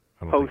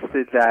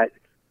posted that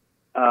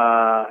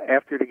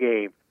after the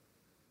game.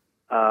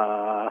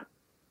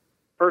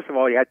 First of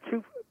all, he had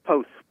 2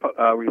 posts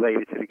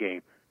related to the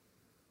game.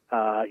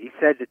 He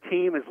said the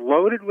team is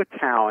loaded with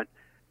talent,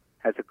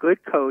 has a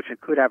good coach, and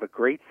could have a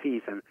great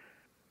season,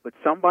 but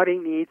somebody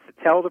needs to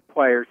tell the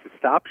players to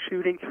stop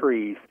shooting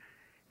threes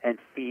and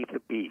feed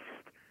the beast.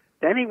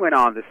 Then he went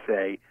on to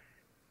say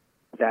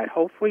that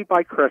hopefully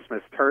by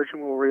Christmas, Turgeon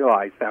will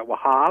realize that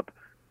Wahab,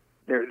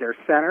 their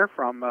center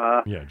from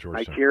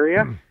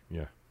Nigeria,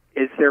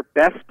 is their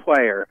best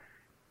player,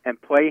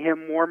 and play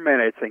him more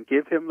minutes and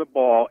give him the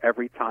ball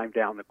every time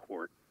down the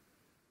court.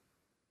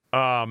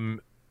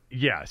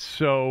 Yeah,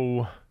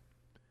 so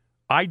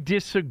I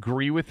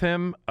disagree with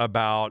him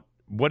about,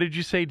 what did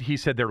you say? He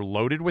said they're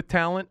loaded with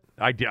talent?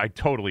 I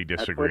totally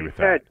disagree with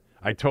that.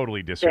 I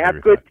totally disagree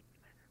with that.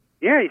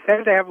 Yeah, he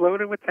said they have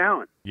loaded with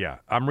talent. Yeah,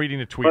 I'm reading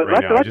the tweet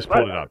right now. I just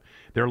pulled it up.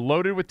 They're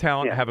loaded with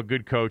talent, have a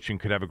good coach, and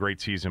could have a great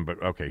season.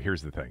 But, okay,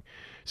 here's the thing.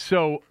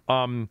 So,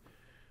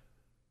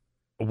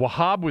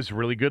 Wahab was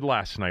really good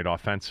last night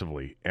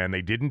offensively, and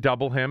they didn't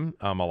double him.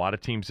 A lot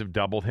of teams have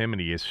doubled him,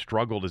 and he has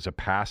struggled as a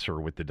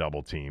passer with the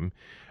double team,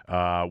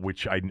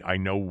 which I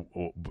know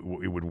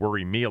it would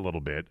worry me a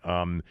little bit.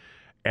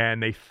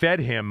 And they fed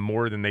him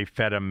more than they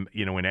fed him,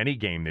 you know, in any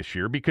game this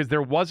year, because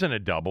there wasn't a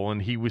double,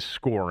 and he was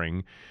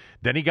scoring.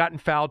 Then he got in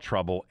foul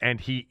trouble,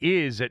 and he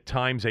is at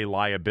times a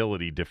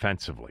liability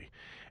defensively.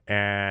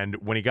 And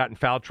when he got in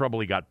foul trouble,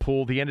 he got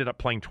pulled. He ended up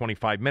playing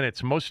 25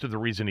 minutes. Most of the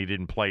reason he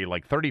didn't play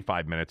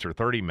 35 minutes or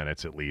 30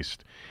 minutes at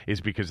least is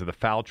because of the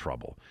foul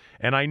trouble.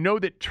 And I know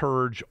that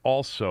Turge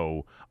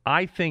also,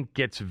 I think,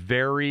 gets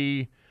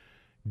very...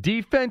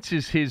 Defense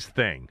is his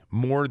thing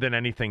more than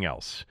anything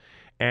else.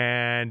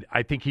 And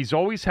I think he's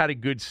always had a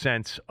good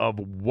sense of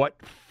what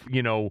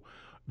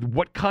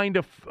kind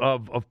of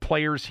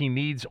players he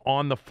needs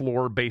on the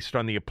floor based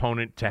on the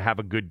opponent to have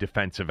a good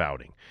defensive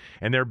outing.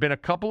 And there have been a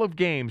couple of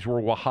games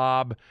where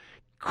Wahab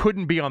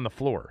couldn't be on the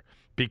floor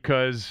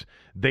because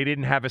they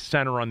didn't have a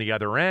center on the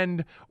other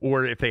end,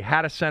 or if they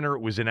had a center,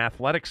 it was an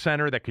athletic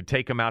center that could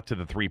take him out to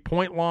the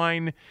three-point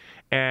line.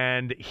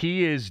 And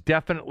he is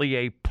definitely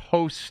a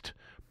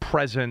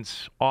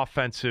post-presence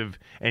offensive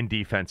and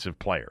defensive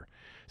player.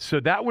 So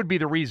that would be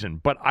the reason.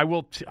 But I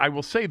will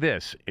say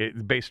this,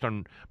 based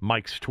on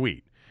Mike's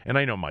tweet, and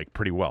I know Mike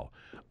pretty well.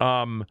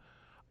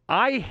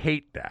 I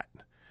hate that.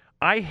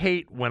 I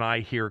hate when I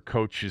hear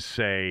coaches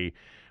say,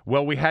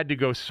 well, we had to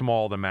go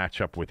small to match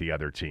up with the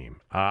other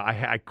team.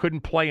 I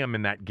couldn't play him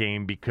in that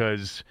game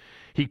because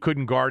he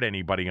couldn't guard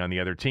anybody on the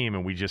other team,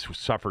 and we just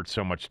suffered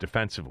so much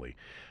defensively.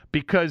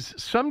 Because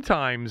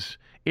sometimes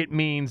it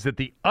means that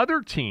the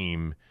other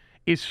team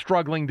is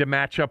struggling to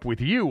match up with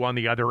you on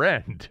the other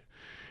end.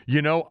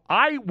 You know,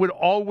 I would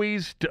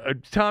always,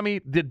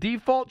 Tommy, the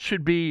default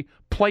should be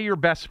play your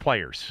best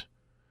players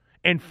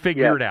and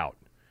figure it out.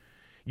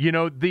 You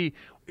know,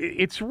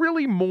 it's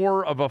really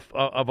more of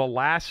a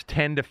last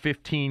 10 to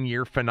 15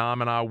 year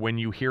phenomena when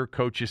you hear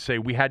coaches say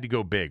we had to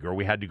go big or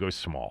we had to go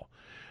small.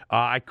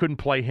 I couldn't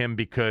play him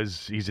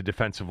because he's a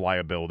defensive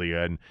liability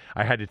and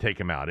I had to take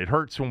him out. It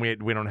hurts when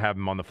we don't have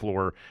him on the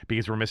floor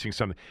because we're missing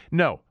something.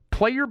 No,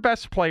 play your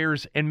best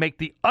players and make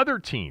the other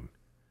team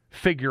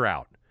figure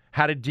out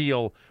how to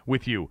deal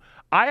with you.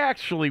 I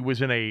actually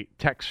was in a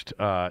text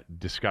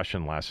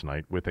discussion last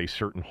night with a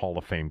certain Hall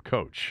of Fame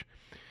coach.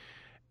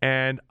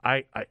 And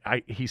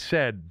he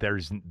said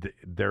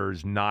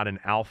there's not an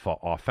alpha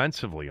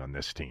offensively on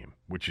this team,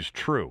 which is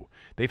true.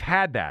 They've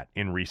had that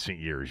in recent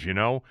years, you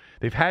know.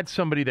 They've had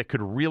somebody that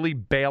could really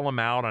bail them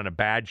out on a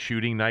bad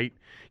shooting night,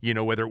 you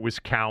know, whether it was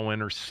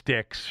Cowan or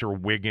Sticks or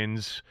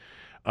Wiggins.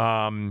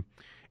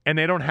 And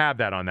they don't have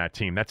that on that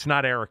team. That's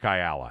not Eric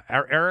Ayala.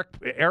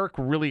 Eric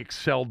really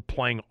excelled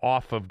playing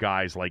off of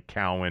guys like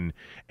Cowan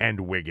and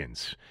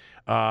Wiggins.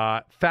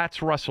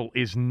 Fats Russell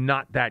is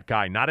not that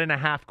guy, not in a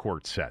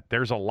half-court set.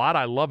 There's a lot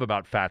I love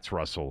about Fats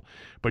Russell,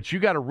 but you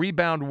got to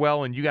rebound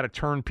well and you got to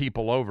turn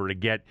people over to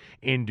get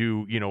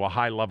into, you know, a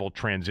high-level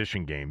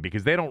transition game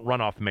because they don't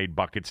run off made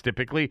buckets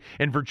typically.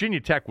 And Virginia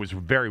Tech was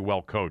very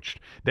well coached.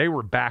 They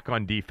were back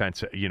on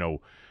defense, you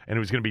know, and it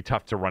was going to be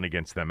tough to run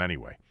against them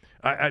anyway.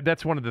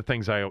 That's one of the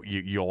things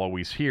you'll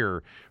always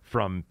hear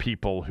from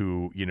people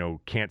who, you know,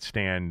 can't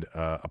stand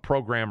a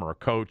program or a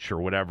coach or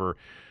whatever.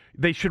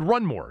 They should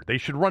run more. They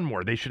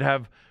should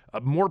have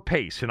more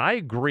pace. And I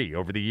agree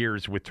over the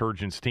years with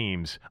Turgeon's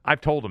teams. I've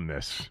told him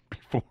this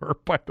before,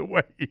 by the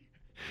way.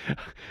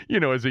 You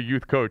know, as a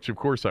youth coach, of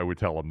course I would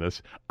tell him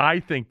this. I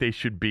think they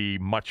should be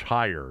much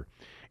higher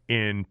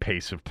in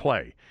pace of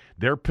play.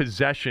 Their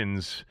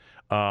possessions,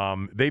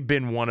 they've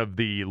been one of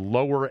the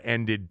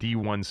lower-ended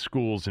D1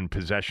 schools in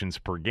possessions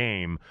per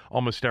game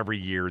almost every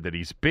year that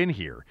he's been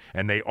here,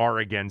 and they are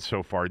again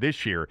so far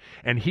this year.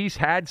 And he's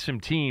had some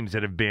teams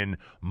that have been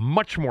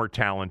much more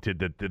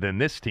talented than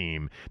this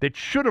team that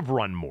should have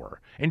run more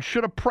and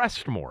should have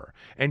pressed more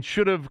and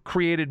should have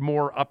created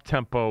more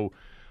up-tempo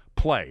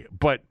play.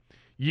 But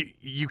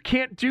you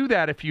can't do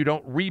that if you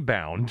don't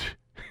rebound,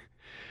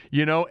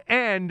 you know.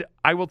 And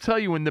I will tell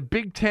you, in the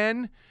Big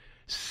Ten,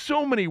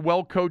 so many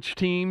well-coached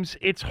teams,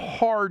 it's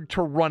hard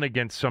to run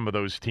against some of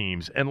those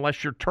teams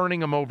unless you're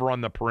turning them over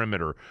on the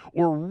perimeter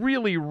or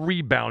really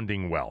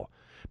rebounding well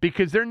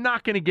because they're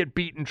not going to get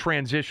beat in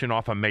transition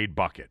off a made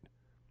bucket.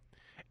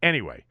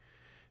 Anyway,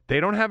 they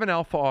don't have an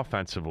alpha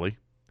offensively.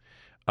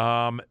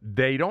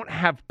 They don't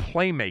have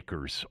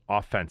playmakers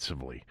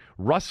offensively.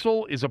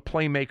 Russell is a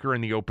playmaker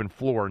in the open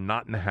floor,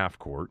 not in the half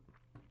court.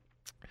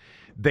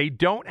 They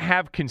don't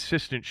have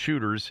consistent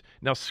shooters.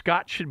 Now,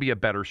 Scott should be a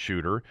better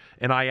shooter,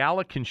 and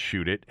Ayala can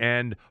shoot it,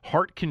 and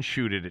Hart can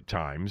shoot it at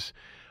times.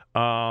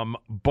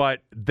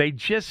 But they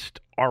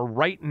just are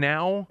right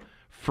now,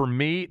 for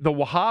me, the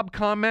Wahab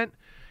comment,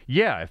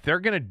 yeah, if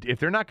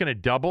they're not gonna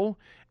double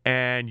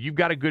and you've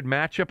got a good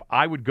matchup,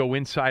 I would go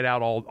inside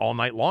out all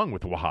night long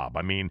with Wahab.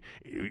 I mean,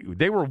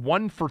 they were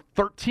 1 for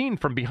 13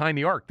 from behind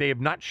the arc. They have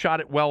not shot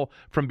it well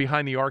from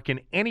behind the arc in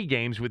any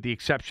games with the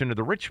exception of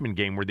the Richmond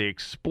game where they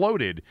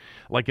exploded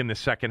like in the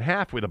second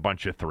half with a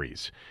bunch of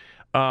threes.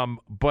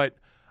 But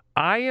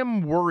I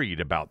am worried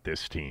about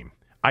this team.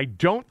 I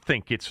don't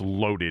think it's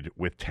loaded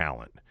with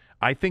talent.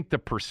 I think the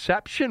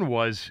perception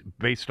was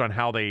based on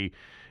how they,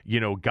 you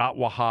know, got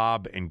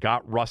Wahab and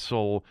got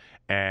Russell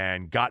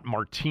and got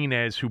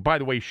Martinez, who, by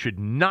the way, should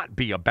not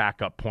be a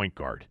backup point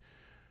guard.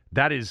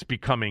 That is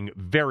becoming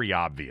very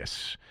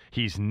obvious.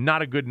 He's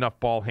not a good enough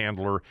ball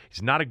handler.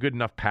 He's not a good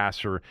enough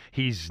passer.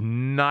 He's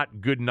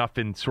not good enough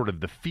in sort of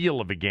the feel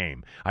of a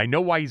game. I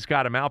know why he's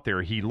got him out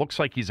there. He looks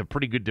like he's a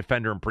pretty good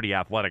defender and pretty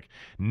athletic.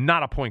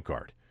 Not a point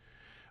guard.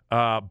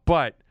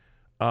 But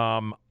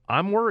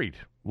I'm worried.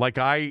 Like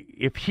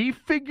if he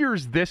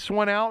figures this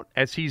one out,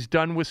 as he's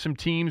done with some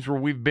teams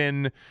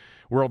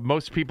where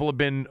most people have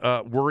been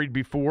worried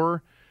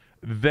before,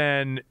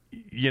 then,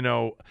 you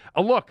know,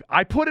 look,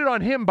 I put it on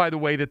him, by the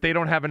way, that they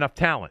don't have enough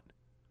talent.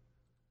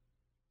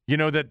 You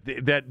know,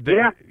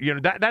 you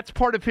know, that's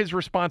part of his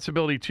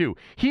responsibility too.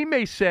 He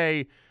may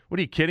say, what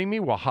are you kidding me?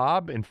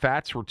 Wahab and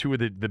Fats were two of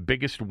the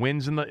biggest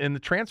wins in the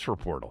transfer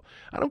portal.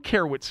 I don't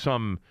care what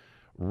some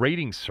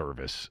rating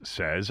service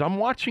says. I'm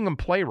watching them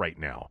play right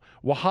now.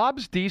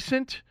 Wahab's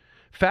decent.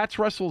 Fats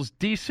Russell's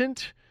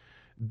decent.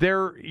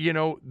 They're, you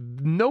know,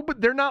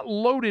 but they're not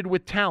loaded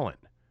with talent.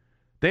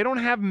 They don't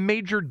have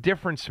major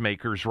difference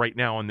makers right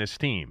now on this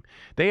team.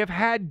 They have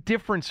had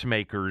difference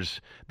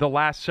makers the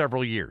last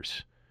several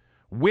years.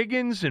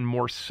 Wiggins and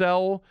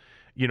Morcell,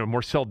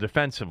 Morcell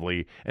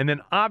defensively. And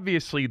then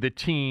obviously the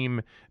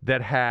team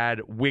that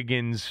had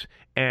Wiggins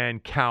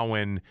and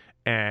Cowan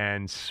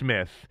and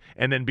Smith.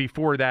 And then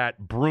before that,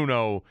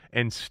 Bruno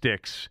and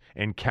Sticks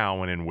and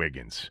Cowan and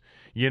Wiggins,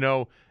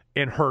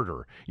 and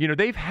Herter.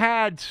 They've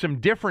had some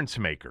difference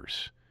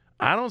makers.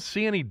 I don't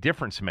see any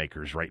difference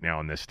makers right now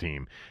in this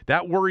team.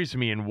 That worries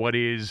me in what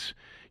is,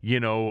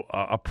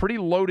 a pretty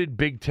loaded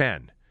Big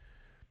Ten.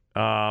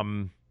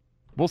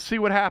 We'll see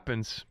what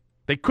happens.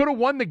 They could have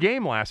won the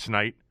game last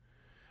night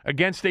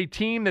against a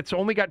team that's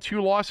only got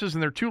 2 losses,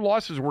 and their 2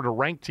 losses were to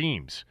ranked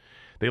teams.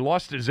 They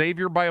lost to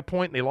Xavier by a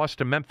point, and they lost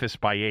to Memphis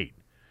by 8.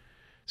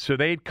 So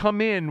they'd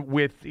come in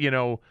with,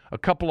 a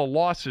couple of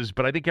losses,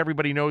 but I think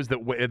everybody knows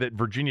that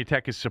Virginia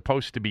Tech is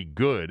supposed to be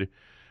good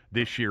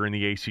this year in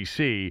the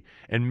ACC,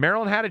 and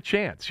Maryland had a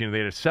chance. They had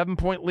a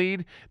 7-point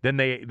lead, then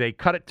they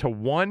cut it to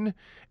 1,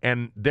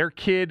 and their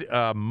kid,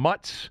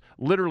 Mutz,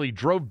 literally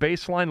drove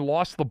baseline,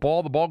 lost the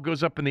ball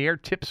goes up in the air,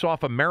 tips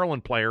off a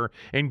Maryland player,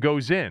 and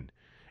goes in.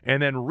 And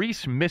then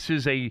Reese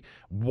misses a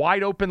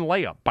wide-open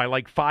layup by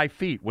like 5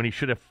 feet when he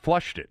should have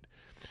flushed it.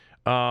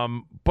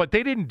 But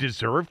they didn't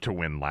deserve to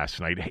win last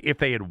night. If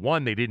they had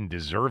won, they didn't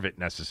deserve it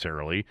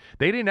necessarily.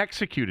 They didn't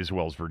execute as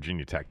well as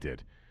Virginia Tech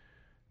did.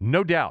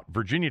 No doubt,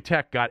 Virginia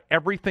Tech got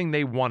everything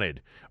they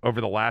wanted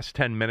over the last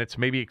 10 minutes,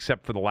 maybe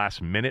except for the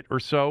last minute or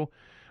so.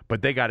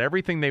 But they got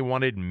everything they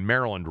wanted.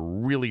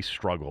 Maryland really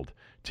struggled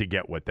to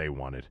get what they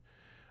wanted.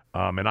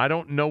 And I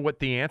don't know what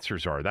the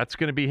answers are. That's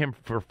going to be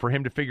for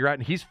him to figure out.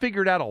 And he's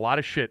figured out a lot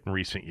of shit in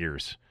recent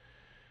years.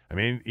 I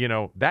mean,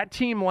 that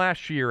team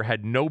last year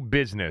had no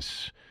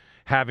business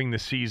having the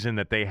season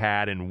that they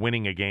had and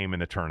winning a game in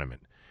the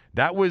tournament.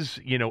 That was,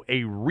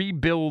 a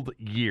rebuild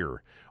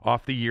year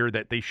off the year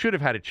that they should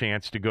have had a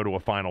chance to go to a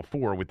Final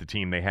Four with the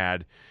team they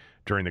had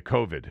during the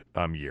COVID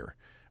year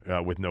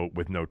with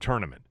no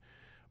tournament.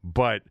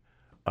 But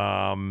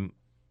I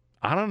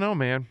don't know,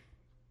 man.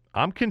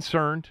 I'm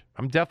concerned.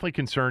 I'm definitely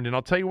concerned. And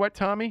I'll tell you what,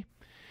 Tommy,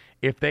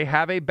 if they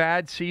have a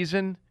bad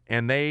season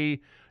and they,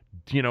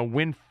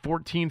 win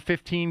 14,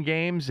 15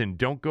 games and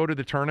don't go to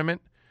the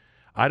tournament,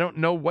 I don't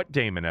know what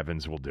Damon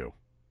Evans will do.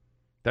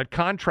 That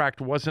contract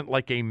wasn't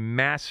like a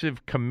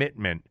massive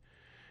commitment.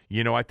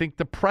 I think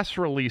the press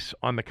release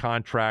on the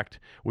contract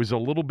was a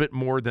little bit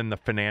more than the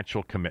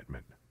financial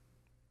commitment.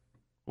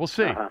 We'll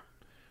see.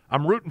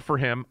 I'm rooting for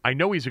him. I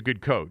know he's a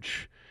good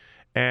coach.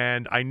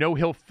 And I know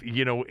he'll,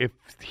 if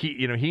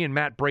he and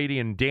Matt Brady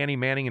and Danny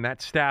Manning and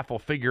that staff will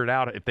figure it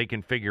out if they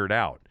can figure it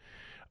out.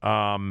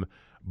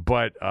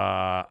 But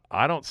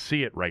I don't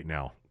see it right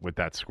now with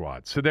that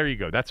squad. So there you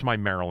go. That's my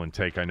Maryland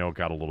take. I know it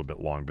got a little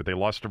bit long, but they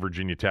lost to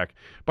Virginia Tech.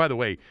 By the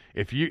way,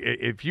 if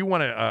you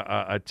want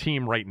a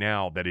team right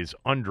now that is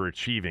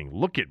underachieving,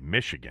 look at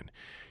Michigan.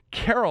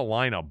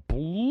 Carolina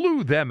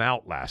blew them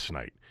out last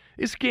night.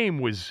 This game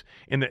was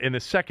in the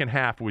second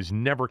half was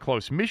never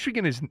close.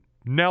 Michigan is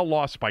now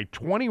lost by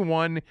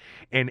 21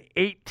 and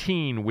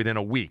 18 within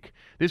a week.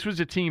 This was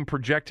a team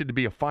projected to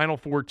be a Final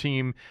Four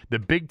team. The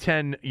Big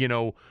Ten,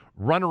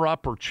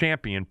 runner-up or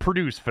champion.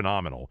 Purdue's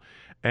phenomenal.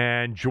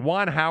 And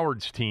Juwan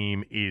Howard's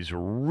team is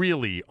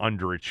really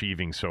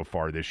underachieving so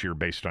far this year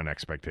based on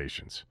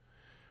expectations.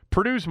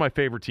 Purdue's my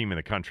favorite team in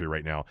the country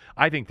right now.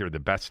 I think they're the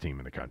best team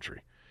in the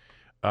country.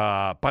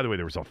 By the way,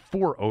 there was a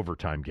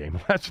 4-overtime game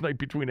last night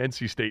between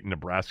NC State and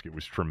Nebraska. It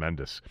was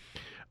tremendous.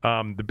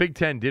 The Big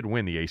Ten did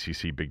win the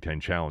ACC Big Ten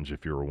Challenge,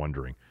 if you were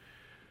wondering.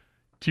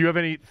 Do you have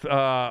any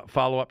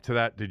follow-up to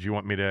that? Did you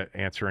want me to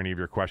answer any of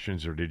your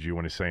questions, or did you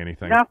want to say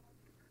anything? No.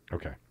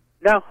 Okay.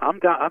 No, I'm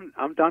done.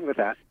 I'm done with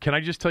that. Can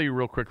I just tell you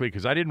real quickly,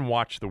 because I didn't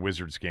watch the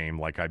Wizards game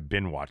like I've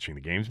been watching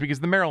the games,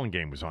 because the Maryland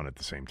game was on at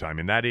the same time,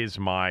 and that is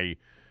my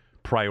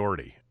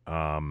priority,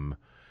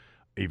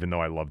 even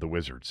though I love the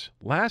Wizards.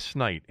 Last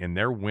night, in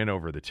their win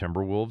over the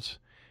Timberwolves,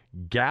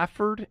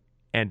 Gafford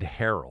and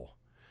Harrell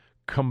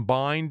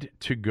combined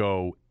to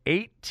go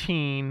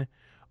 18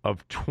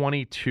 of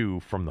 22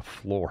 from the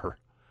floor.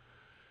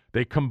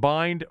 They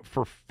combined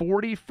for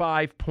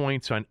 45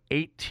 points on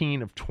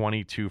 18 of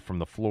 22 from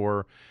the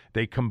floor.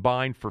 They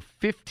combined for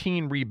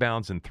 15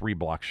 rebounds and 3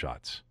 block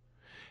shots.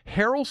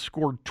 Harrell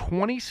scored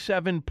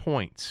 27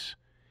 points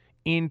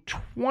in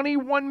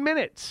 21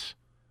 minutes.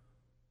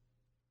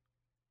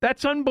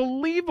 That's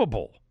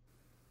unbelievable.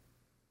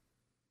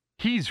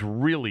 He's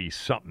really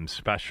something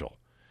special.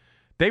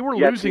 They were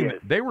losing.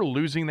 They were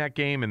losing that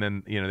game, and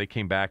then they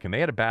came back, and they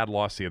had a bad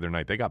loss the other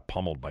night. They got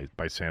pummeled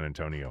by San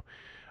Antonio.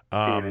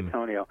 San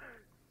Antonio.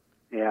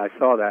 Yeah, I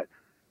saw that.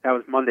 That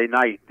was Monday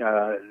night.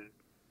 I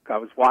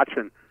was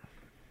watching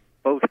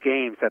both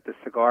games at the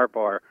cigar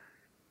bar,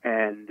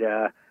 and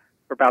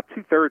for about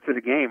 2/3 of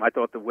the game, I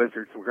thought the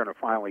Wizards were going to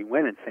finally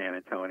win in San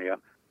Antonio.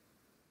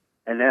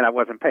 And then I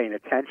wasn't paying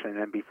attention,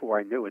 and before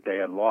I knew it, they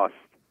had lost.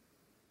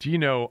 Do you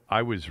know,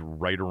 I was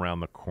right around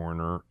the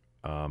corner.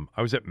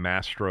 I was at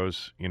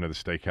Mastro's, the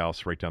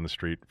steakhouse right down the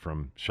street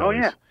from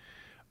Shelley's,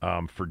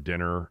 for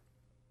dinner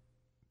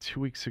 2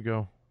 weeks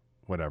ago,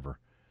 whatever.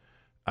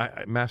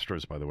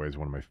 Mastro's, by the way, is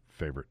one of my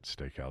favorite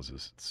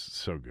steakhouses. It's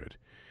so good.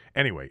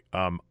 Anyway,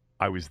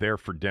 I was there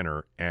for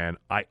dinner, and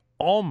I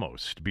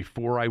almost,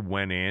 before I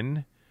went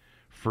in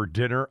for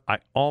dinner, I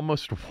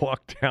almost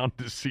walked down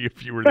to see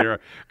if you were there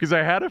because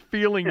I had a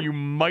feeling you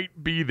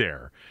might be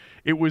there.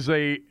 It was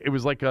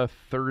like a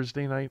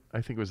Thursday night.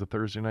 I think it was a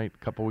Thursday night a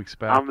couple weeks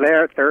back. I'm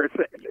there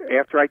Thursday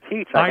after I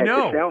teach. I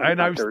know,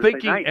 and I was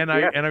thinking, night. and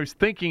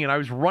I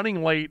was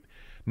running late.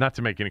 Not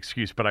to make an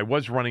excuse, but I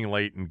was running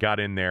late and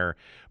got in there.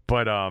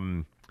 But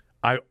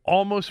I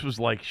almost was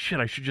like, shit,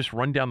 I should just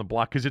run down the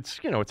block because it's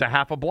a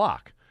half a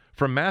block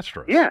from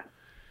Mastro's. Yeah.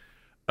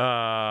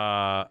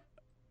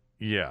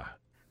 Yeah.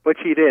 But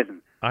you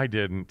didn't. I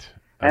didn't.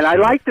 And I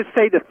like to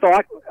say the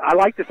thought. I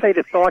like to say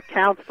the thought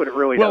counts, but it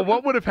really doesn't. Well,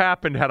 what would have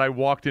happened had I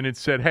walked in and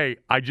said, "Hey,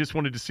 I just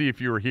wanted to see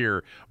if you were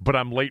here, but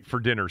I'm late for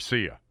dinner.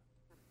 See ya,"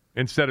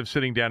 instead of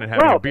sitting down and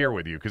having a beer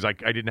with you because I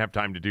didn't have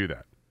time to do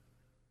that.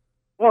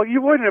 Well,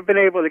 you wouldn't have been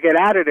able to get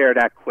out of there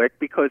that quick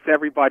because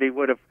everybody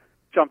would have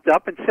jumped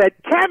up and said,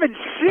 "Kevin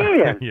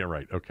Sheehan." Yeah,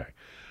 right. Okay.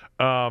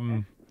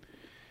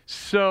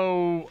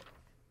 So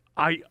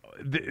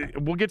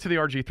we'll get to the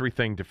RG3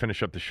 thing to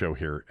finish up the show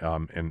here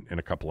in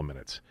a couple of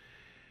minutes.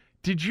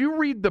 Did you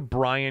read the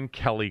Brian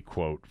Kelly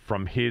quote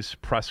from his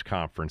press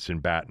conference in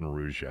Baton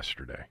Rouge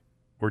yesterday?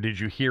 Or did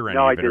you hear any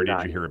of it, or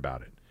did you hear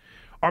about it?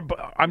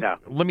 No.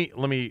 Let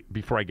me,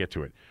 before I get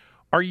to it,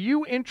 are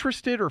you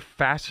interested or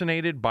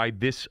fascinated by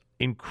this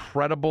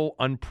incredible,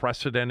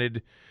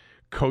 unprecedented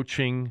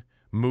coaching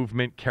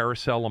movement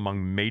carousel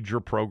among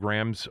major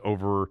programs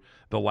over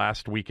the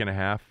last week and a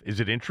half? Is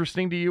it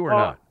interesting to you or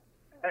not?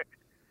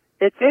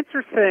 It's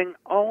interesting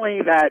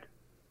only that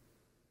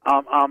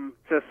I'm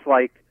just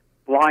like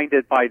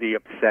blinded by the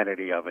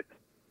obscenity of it.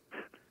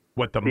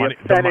 What, the money?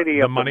 Obscenity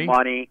of money? The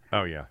money.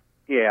 Oh, yeah.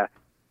 Yeah.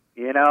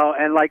 And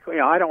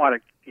I don't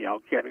want to,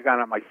 get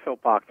on my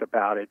soapbox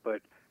about it,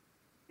 but,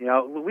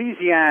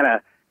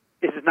 Louisiana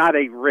is not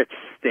a rich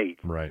state.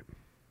 Right.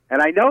 And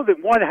I know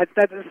that one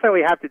doesn't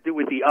necessarily have to do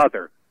with the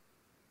other,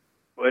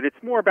 but it's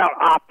more about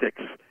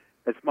optics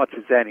as much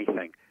as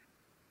anything.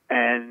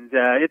 And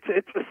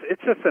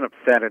it's just an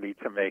obscenity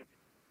to me,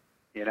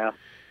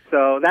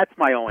 So that's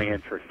my only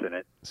interest in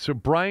it. So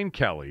Brian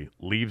Kelly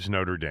leaves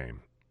Notre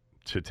Dame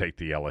to take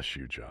the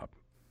LSU job.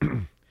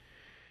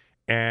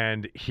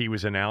 And he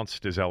was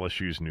announced as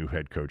LSU's new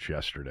head coach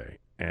yesterday.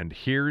 And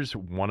here's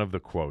one of the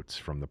quotes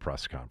from the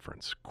press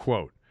conference.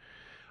 Quote,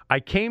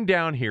 "I came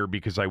down here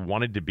because I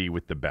wanted to be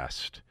with the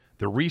best.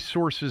 The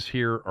resources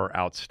here are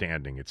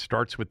outstanding. It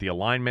starts with the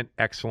alignment,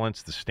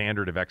 excellence, the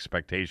standard of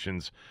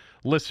expectations.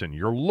 Listen,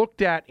 you're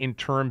looked at in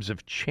terms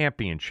of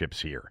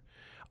championships here.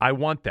 I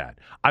want that.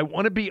 I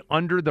want to be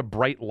under the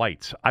bright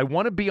lights. I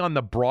want to be on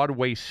the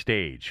Broadway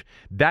stage.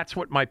 That's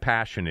what my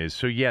passion is.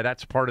 So, yeah,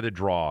 that's part of the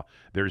draw.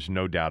 There's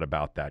no doubt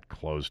about that."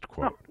 Closed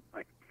quote. Oh,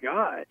 my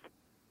God.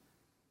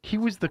 He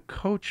was the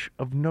coach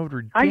of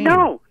Notre Dame. I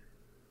know.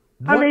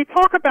 What? I mean,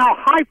 talk about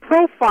high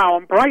profile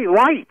and bright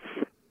lights.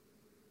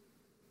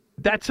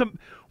 That's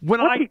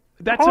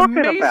That's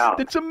amazing. about?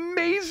 That's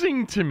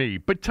amazing to me.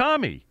 But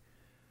Tommy,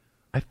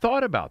 I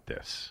thought about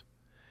this,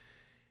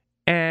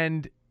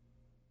 and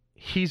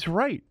he's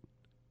right.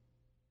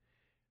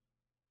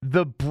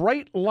 The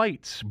bright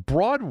lights,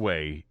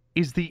 Broadway,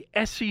 is the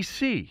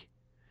SEC.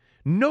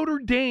 Notre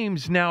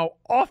Dame's now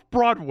off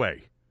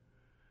Broadway.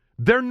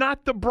 They're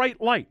not the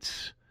bright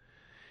lights.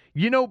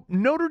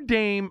 Notre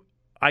Dame,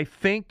 I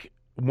think,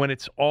 when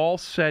it's all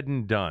said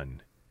and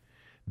done,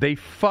 they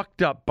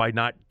fucked up by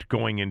not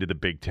going into the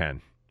Big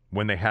Ten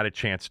when they had a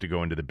chance to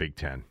go into the Big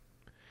Ten.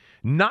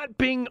 Not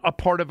being a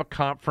part of a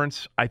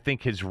conference, I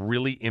think, has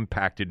really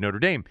impacted Notre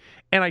Dame.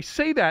 And I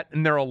say that,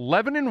 and they're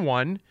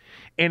 11-1,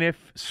 and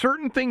if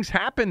certain things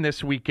happen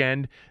this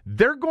weekend,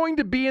 they're going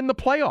to be in the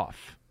playoff.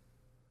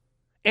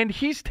 And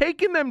he's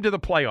taken them to the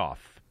playoff.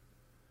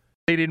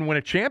 They didn't win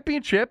a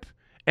championship,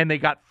 and they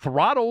got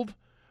throttled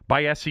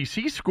by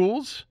SEC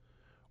schools,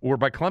 or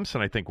by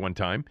Clemson, I think, one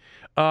time.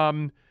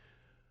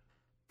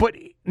 But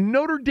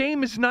Notre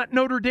Dame is not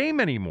Notre Dame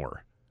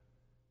anymore.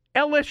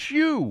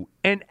 LSU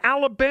and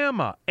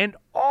Alabama and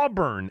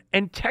Auburn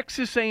and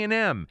Texas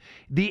A&M.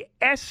 The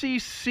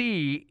SEC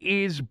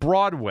is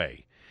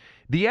Broadway.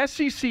 The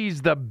SEC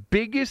is the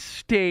biggest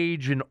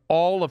stage in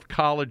all of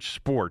college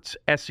sports,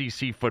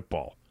 SEC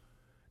football.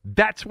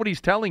 That's what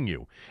he's telling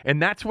you, and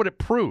that's what it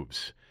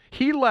proves.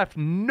 He left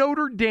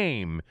Notre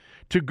Dame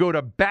to go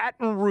to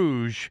Baton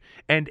Rouge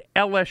and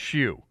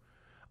LSU.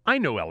 I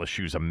know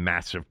LSU's a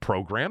massive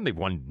program. They've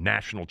won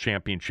national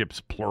championships,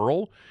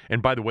 plural.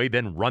 And by the way,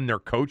 then run their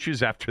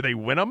coaches after they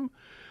win them.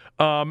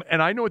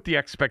 And I know what the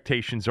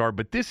expectations are,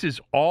 but this is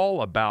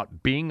all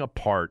about being a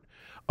part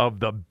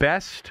of the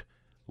best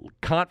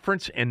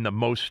conference and the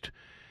most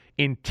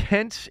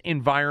intense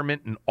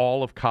environment in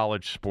all of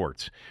college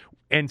sports.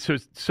 And so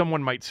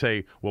someone might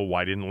say, well,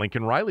 why didn't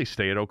Lincoln Riley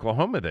stay at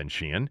Oklahoma then,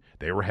 Sheehan?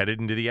 They were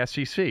headed into the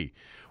SEC.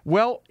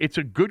 Well, it's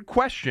a good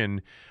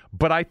question,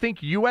 but I think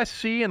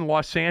USC and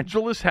Los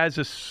Angeles has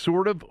a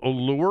sort of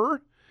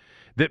allure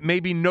that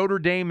maybe Notre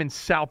Dame and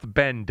South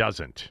Bend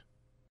doesn't.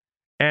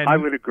 And I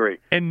would agree.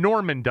 And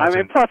Norman doesn't.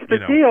 I mean, plus the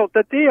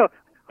deal.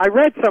 I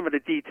read some of the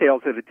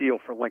details of the deal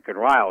for Lincoln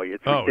Riley.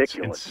 It's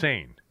ridiculous. It's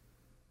insane.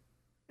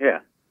 Yeah.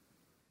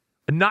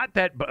 Not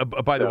that,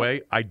 by the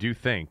way, I do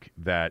think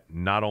that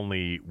not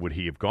only would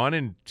he have gone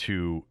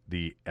into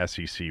the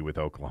SEC with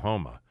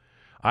Oklahoma,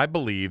 I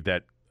believe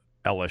that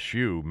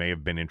LSU may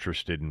have been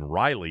interested in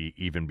Riley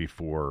even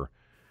before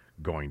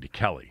going to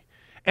Kelly.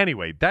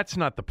 Anyway, that's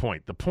not the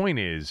point. The point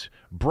is,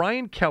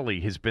 Brian Kelly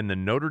has been the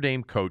Notre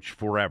Dame coach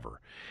forever.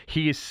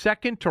 He is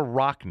second to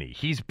Rockne.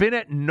 He's been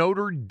at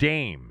Notre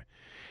Dame.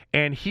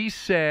 And he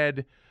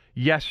said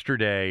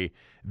yesterday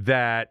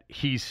that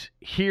he's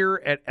here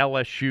at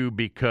LSU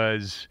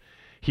because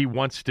he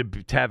wants to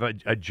have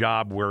a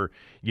job where,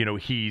 you know,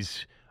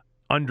 he's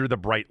under the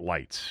bright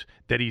lights,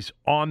 that he's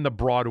on the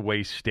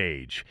Broadway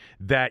stage,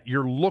 that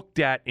you're looked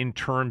at in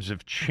terms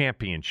of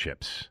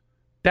championships.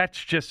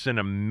 That's just an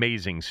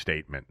amazing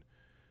statement.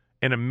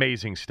 An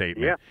amazing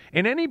statement. Yeah.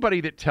 And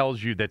anybody that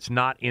tells you that's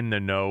not in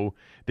the know,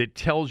 that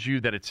tells you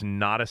that it's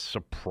not a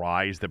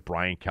surprise that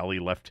Brian Kelly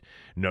left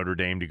Notre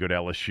Dame to go to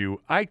LSU,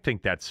 I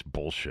think that's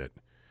bullshit.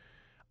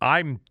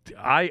 I'm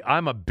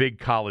a big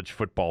college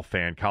football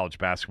fan, college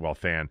basketball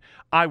fan.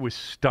 I was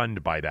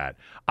stunned by that.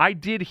 I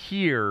did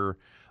hear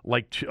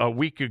like a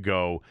week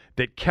ago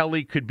that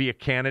Kelly could be a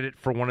candidate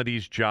for one of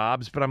these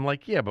jobs, but I'm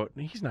like, yeah, but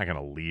he's not going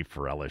to leave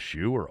for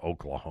LSU or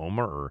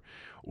Oklahoma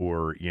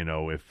or you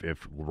know,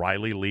 if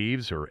Riley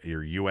leaves or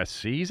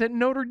USC, he's at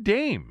Notre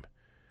Dame.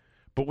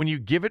 But when you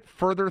give it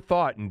further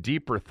thought and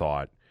deeper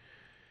thought,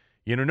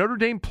 you know, Notre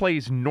Dame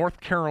plays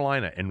North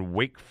Carolina and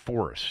Wake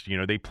Forest. You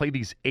know, they play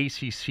these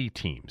ACC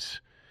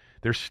teams.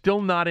 They're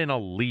still not in a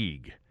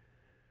league.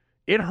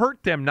 It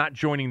hurt them not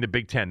joining the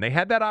Big Ten. They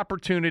had that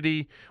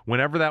opportunity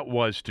whenever that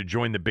was to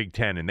join the Big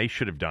Ten, and they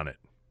should have done it.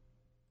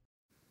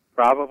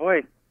 Probably.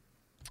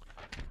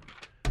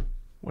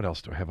 What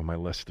else do I have on my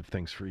list of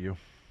things for you?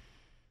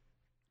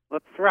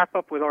 Let's wrap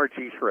up with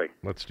RG3.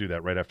 Let's do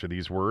that right after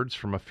these words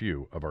from a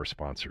few of our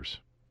sponsors.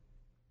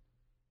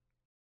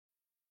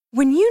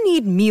 When you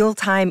need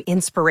mealtime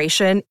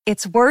inspiration,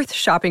 it's worth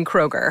shopping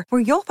Kroger, where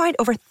you'll find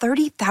over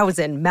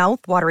 30,000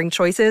 mouth-watering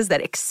choices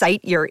that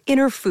excite your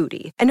inner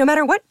foodie. And no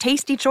matter what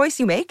tasty choice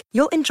you make,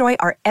 you'll enjoy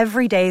our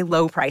everyday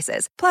low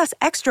prices, plus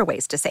extra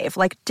ways to save,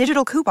 like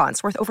digital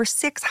coupons worth over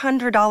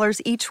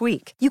 $600 each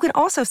week. You can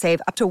also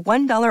save up to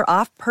 $1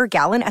 off per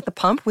gallon at the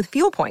pump with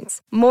fuel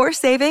points. More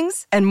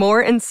savings and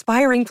more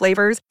inspiring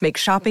flavors make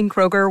shopping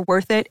Kroger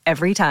worth it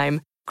every time.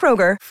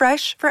 Kroger,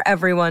 fresh for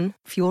everyone.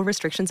 Fuel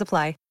restrictions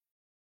apply.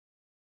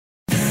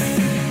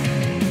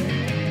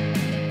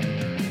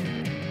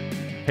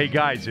 Hey,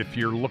 guys, if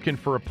you're looking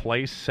for a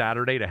place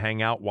Saturday to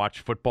hang out, watch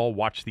football,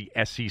 watch the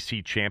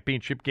SEC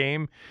championship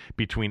game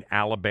between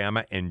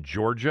Alabama and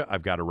Georgia,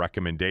 I've got a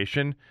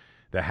recommendation.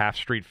 The Half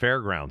Street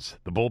Fairgrounds,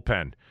 the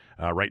Bullpen,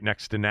 right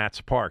next to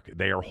Nats Park.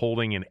 They are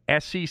holding an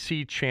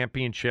SEC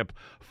championship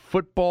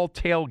football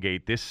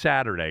tailgate this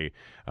Saturday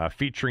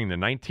featuring the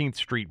 19th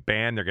Street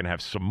Band. They're going to have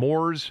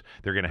s'mores.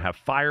 They're going to have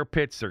fire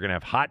pits. They're going to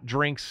have hot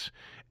drinks.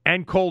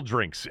 And cold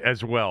drinks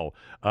as well.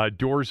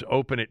 Doors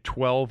open at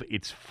 12.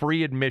 It's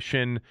free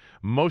admission.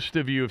 Most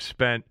of you have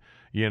spent,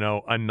 you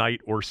know, a night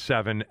or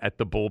 7 at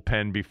the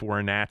Bullpen before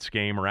a Nats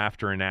game or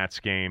after a Nats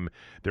game.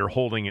 They're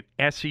holding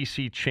an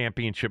SEC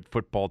championship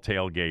football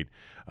tailgate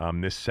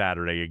this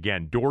Saturday.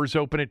 Again, doors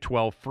open at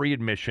 12, free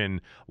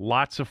admission,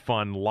 lots of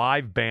fun,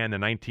 live band, the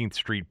 19th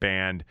Street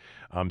Band.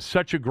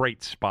 Such a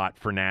great spot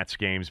for Nats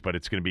games, but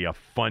it's going to be a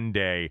fun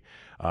day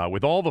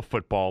with all the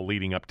football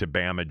leading up to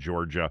Bama,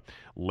 Georgia,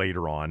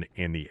 later on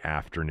in the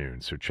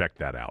afternoon. So check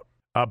that out.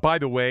 By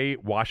the way,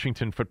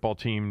 Washington football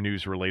team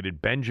news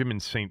related, Benjamin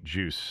St.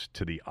 Juste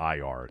to the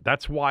IR.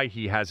 That's why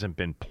he hasn't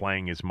been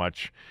playing as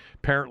much.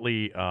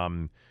 Apparently,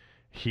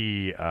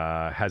 he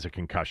has a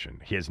concussion.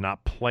 He has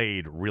not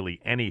played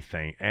really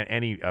anything,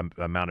 any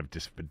amount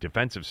of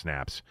defensive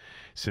snaps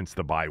since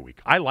the bye week.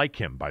 I like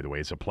him, by the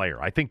way, as a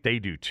player. I think they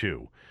do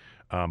too.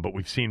 But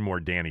we've seen more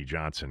Danny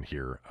Johnson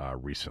here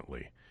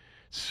recently.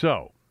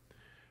 So,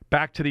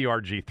 back to the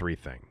RG3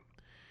 thing.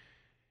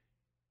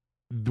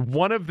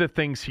 One of the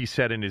things he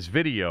said in his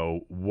video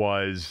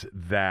was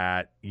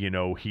that, you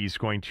know, he's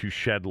going to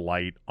shed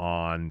light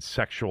on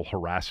sexual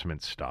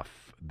harassment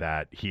stuff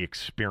that he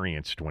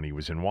experienced when he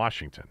was in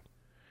Washington.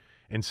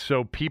 And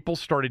so people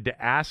started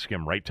to ask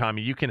him, right,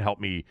 Tommy, you can help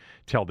me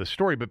tell this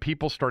story, but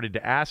people started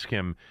to ask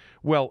him,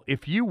 well,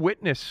 if you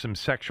witnessed some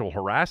sexual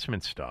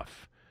harassment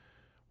stuff,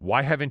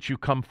 why haven't you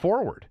come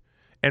forward?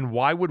 And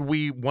why would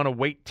we want to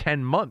wait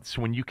 10 months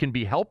when you can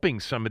be helping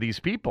some of these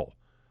people,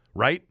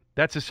 right?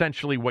 That's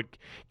essentially what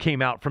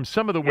came out from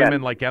some of the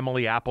women like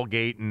Emily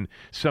Applegate and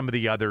some of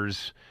the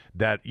others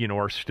that, you know,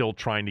 are still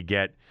trying to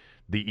get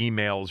the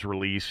emails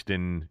released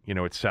and, you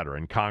know, et cetera,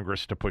 and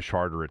Congress to push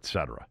harder, et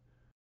cetera.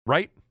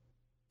 Right?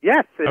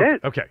 Yes, it is.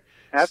 Okay.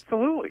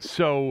 Absolutely.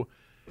 So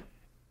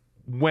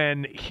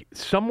when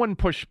someone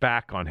pushed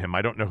back on him,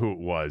 I don't know who it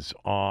was,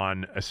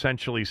 on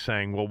essentially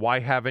saying, well, why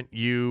haven't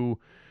you...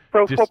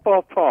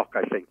 Football Talk,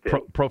 I think, did.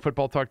 Pro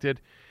Football Talk did?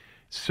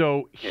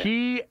 So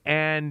he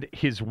and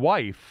his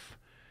wife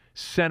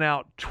sent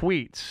out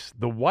tweets,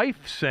 the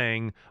wife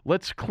saying,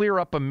 let's clear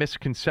up a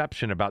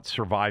misconception about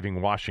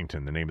surviving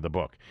Washington, the name of the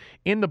book.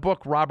 In the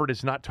book, Robert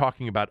is not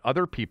talking about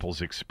other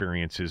people's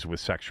experiences with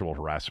sexual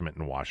harassment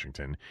in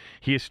Washington.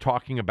 He is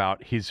talking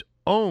about his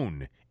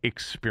own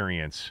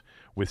experience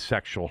with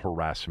sexual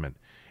harassment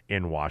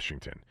in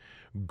Washington.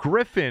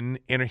 Griffin,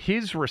 in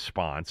his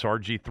response,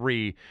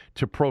 RG3,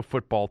 to Pro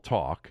Football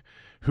Talk,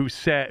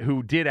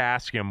 who did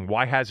ask him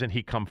why hasn't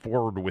he come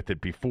forward with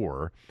it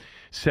before,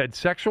 said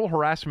sexual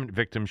harassment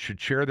victims should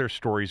share their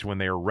stories when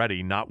they are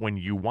ready, not when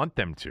you want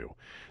them to.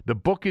 The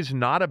book is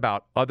not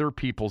about other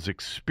people's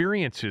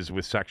experiences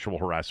with sexual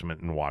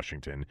harassment in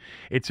Washington.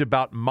 It's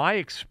about my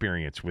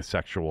experience with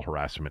sexual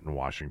harassment in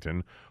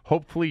Washington.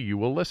 Hopefully you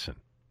will listen.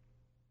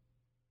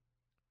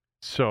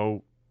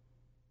 So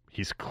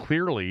he's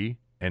clearly,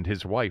 and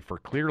his wife are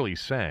clearly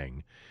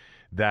saying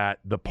that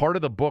the part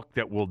of the book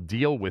that will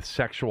deal with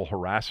sexual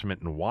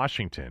harassment in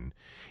Washington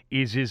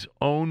is his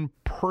own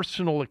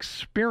personal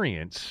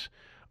experience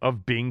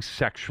of being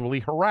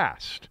sexually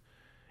harassed.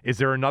 Is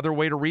there another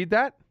way to read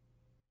that?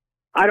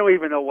 I don't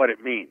even know what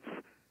it means.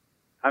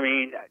 I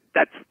mean,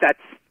 that's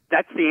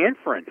the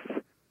inference.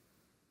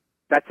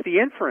 That's the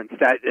inference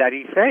that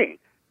he's saying.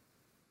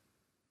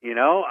 You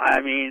know, I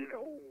mean,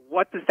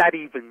 what does that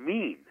even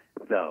mean,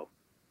 though?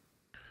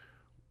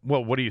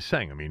 Well, what are you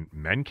saying? I mean,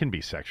 men can be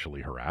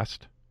sexually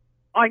harassed.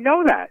 I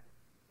know that,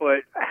 but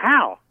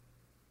how?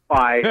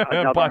 By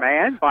another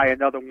man? By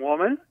another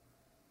woman?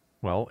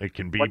 Well, it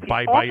can be What's he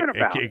by talking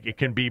about? It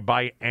can be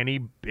by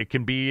any. It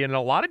can be in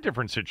a lot of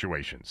different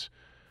situations.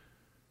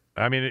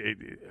 I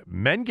mean,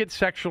 men get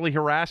sexually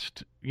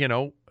harassed, you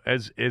know,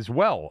 as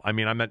well. I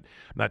mean, I'm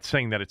not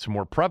saying that it's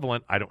more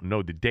prevalent. I don't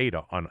know the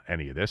data on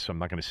any of this. So I'm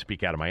not going to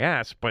speak out of my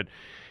ass. But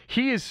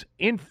he is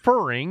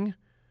implying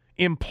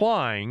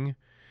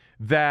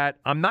that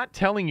I'm not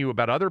telling you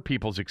about other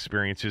people's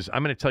experiences.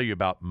 I'm going to tell you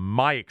about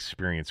my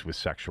experience with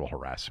sexual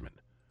harassment.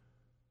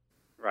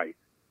 Right.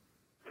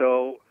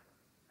 So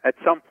at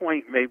some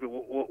point, maybe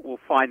we'll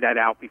find that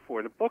out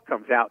before the book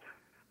comes out.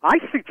 I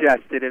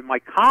suggested in my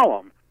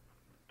column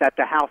that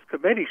the House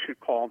committee should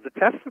call him to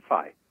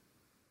testify.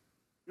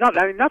 No,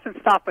 I mean, nothing's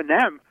stopping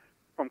them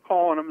from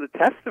calling him to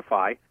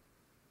testify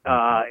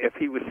if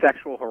he was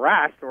sexual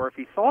harassed or if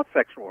he saw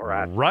sexual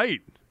harassment.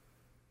 Right.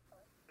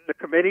 The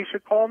committee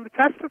should call him to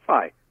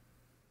testify.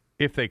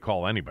 If they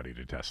call anybody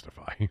to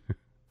testify.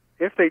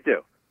 If they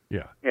do.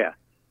 Yeah. Yeah.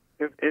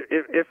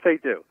 If they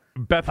do.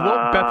 Beth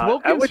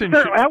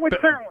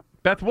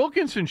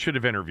Wilkinson should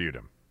have interviewed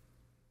him.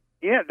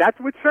 Yeah,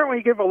 that would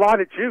certainly give a lot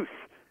of juice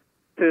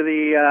to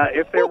the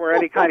if there were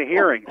any kind of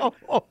hearings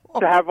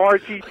to have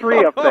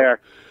RG3 up there,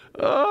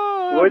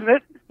 wouldn't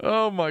it?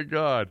 Oh my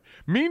God!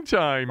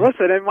 Meantime,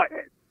 listen,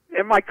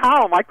 in my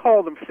column, I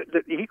called him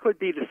that he could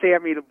be the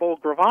Sammy the Bull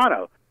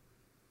Gravano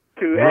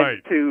to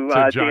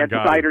Dan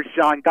Snyder's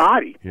John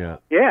Gotti. Yeah,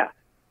 yeah.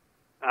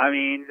 I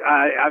mean,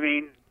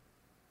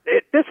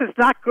 this is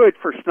not good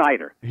for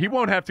Snyder. He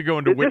won't have to go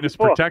into witness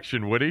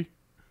protection, would he?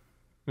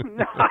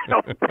 No, I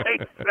don't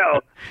think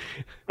so.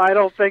 I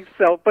don't think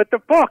so. But the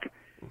book,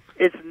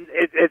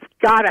 it's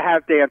got to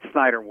have Dan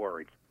Snyder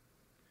worried.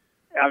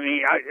 I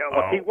mean,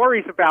 he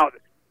worries about.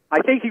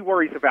 I think he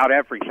worries about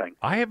everything.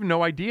 I have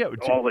no idea.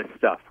 All this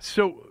stuff.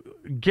 So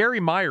Gary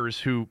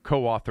Myers, who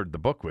co-authored the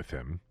book with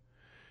him,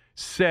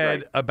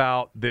 said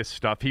about this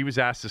stuff. He was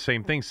asked the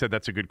same thing. Said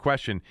that's a good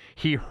question.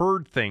 He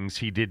heard things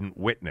he didn't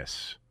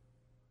witness.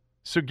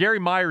 So Gary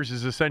Myers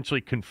is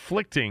essentially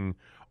conflicting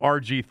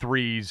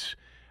RG3's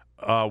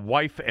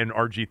wife and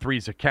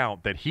RG3's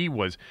account that he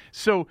was.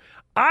 So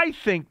I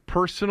think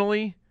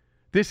personally,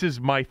 this is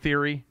my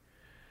theory.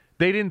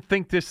 They didn't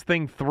think this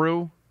thing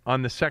through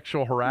on the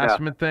sexual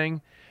harassment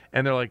thing.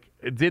 And they're like,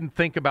 didn't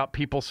think about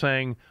people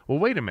saying, well,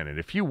 wait a minute.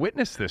 If you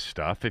witnessed this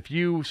stuff, if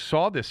you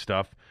saw this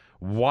stuff,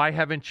 why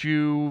haven't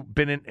you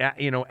been an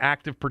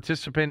active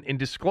participant in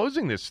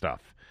disclosing this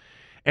stuff?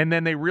 And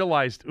then they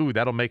realized, ooh,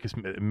 that'll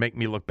make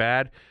me look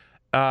bad.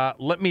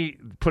 Let me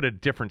put a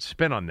different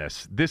spin on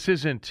this. This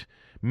isn't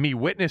me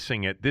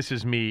witnessing it. This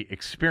is me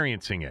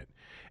experiencing it.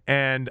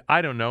 And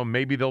I don't know,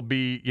 maybe there'll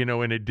be, in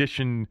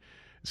addition,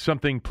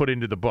 something put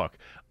into the book.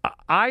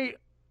 Oh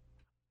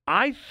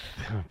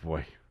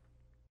boy.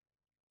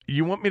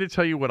 You want me to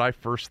tell you what I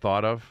first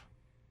thought of?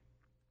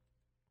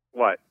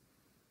 What?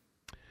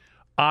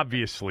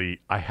 Obviously,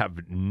 I have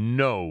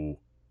no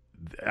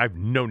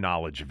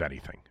knowledge of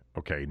anything.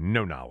 Okay,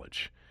 no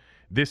knowledge.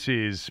 This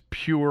is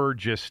pure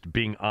just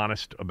being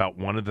honest about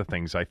one of the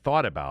things I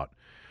thought about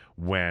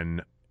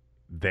when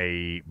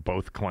they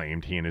both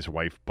claimed, he and his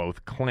wife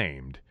both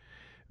claimed,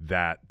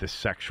 that the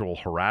sexual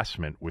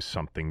harassment was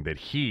something that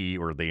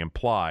they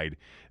implied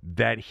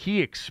that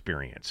he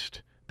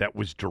experienced that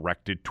was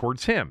directed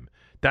towards him.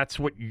 I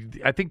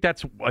think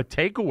that's a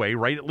takeaway,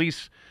 right? At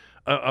least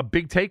a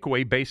big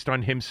takeaway based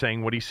on him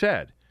saying what he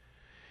said.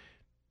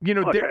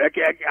 Look,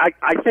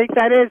 I think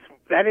that is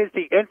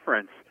the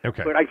inference.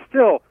 Okay. But I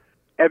still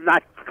am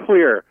not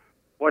clear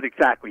what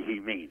exactly he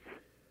means.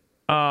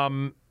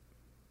 Oh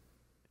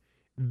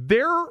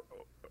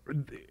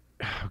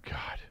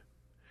God.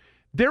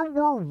 There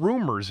were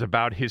rumors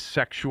about his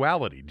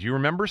sexuality. Do you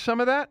remember some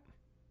of that?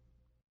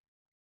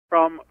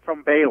 From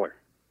Baylor.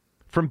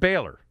 From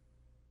Baylor.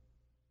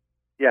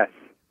 Yes.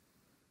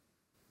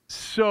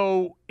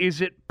 So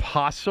is it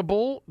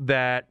possible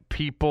that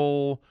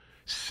people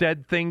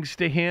said things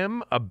to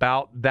him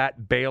about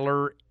that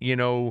Baylor,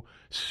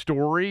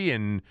 story?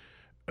 And,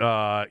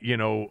 I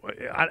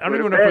don't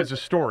even know if it was a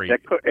story.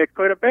 It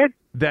could have been.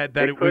 That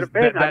it it could was have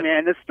been. that,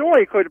 the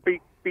story could be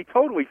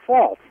totally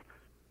false.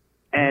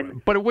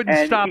 But it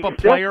wouldn't stop a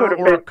player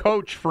or a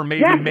coach from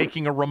maybe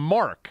making a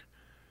remark.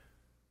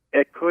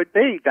 It could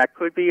be. That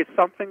could be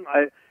something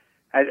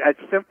as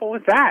simple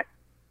as that.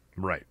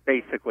 Right.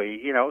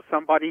 Basically,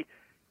 somebody,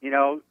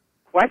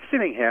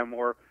 questioning him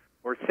or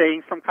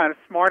saying some kind of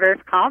smart-ass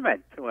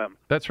comment to him.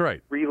 That's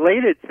right.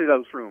 Related to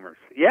those rumors.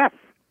 Yes.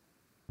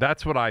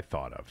 That's what I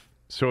thought of.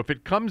 So if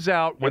it comes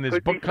out, when this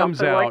book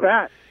comes out,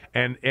 like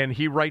and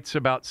he writes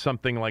about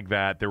something like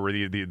that, there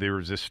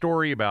was a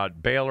story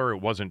about Baylor, it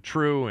wasn't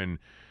true, and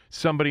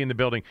somebody in the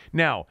building.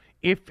 Now,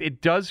 if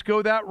it does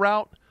go that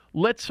route,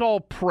 let's all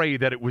pray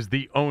that it was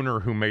the owner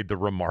who made the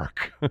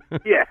remark.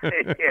 Yeah.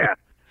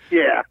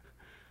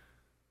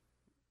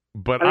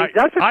 But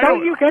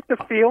don't you get the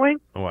feeling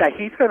what? that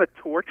he's going to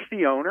torch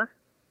the owner?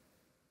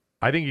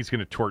 I think he's going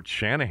to torch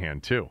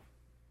Shanahan too.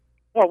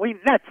 Well,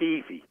 that's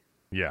easy.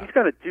 Yeah, he's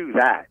going to do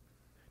that.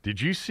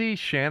 Did you see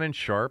Shannon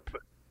Sharp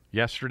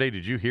yesterday?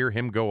 Did you hear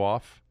him go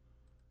off?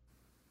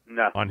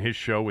 No. On his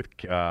show with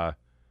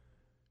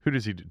who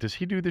does he do? Does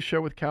he do the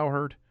show with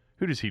Cowherd?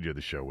 Who does he do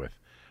the show with?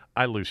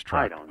 I lose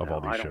track of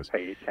all these shows.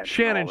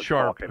 Shannon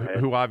Sharp,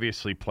 who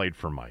obviously played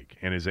for Mike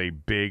and is a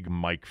big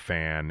Mike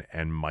fan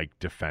and Mike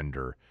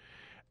defender.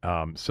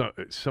 So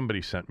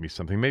somebody sent me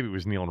something. Maybe it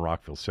was Neil in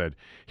Rockville said,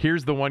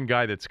 "Here's the one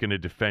guy that's going to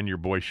defend your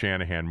boy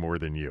Shanahan more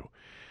than you."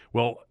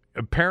 Well,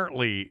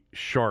 apparently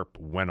Sharp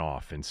went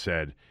off and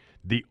said,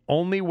 the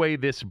only way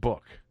this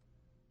book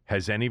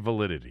has any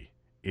validity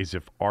is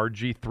if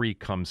RG3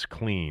 comes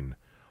clean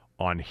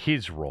on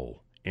his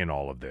role in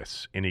all of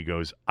this. And he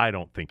goes, I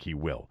don't think he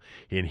will.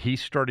 And he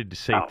started to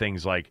say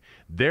things like,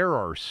 there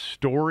are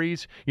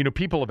stories.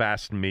 People have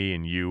asked me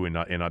and you and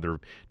other,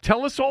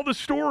 tell us all the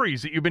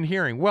stories that you've been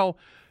hearing. Well,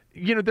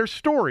 there's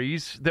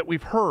stories that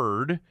we've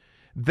heard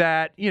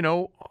that,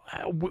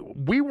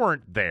 we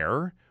weren't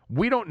there.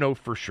 We don't know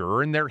for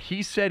sure. And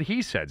he said,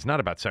 it's not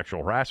about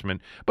sexual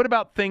harassment, but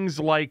about things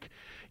like,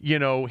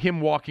 him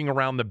walking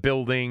around the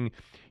building,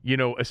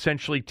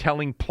 essentially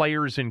telling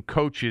players and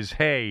coaches,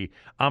 hey,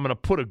 I'm going to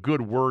put a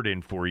good word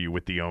in for you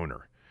with the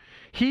owner.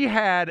 He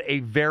had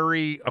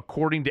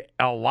according to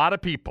a lot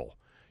of people,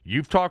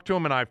 you've talked to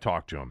him and I've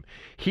talked to him,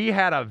 he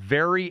had a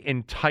very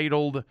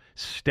entitled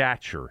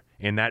stature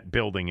in that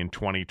building in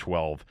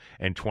 2012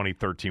 and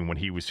 2013 when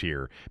he was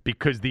here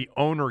because the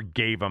owner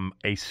gave him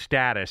a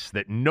status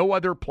that no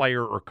other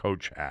player or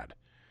coach had.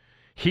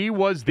 He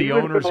was the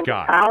owner's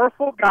guy.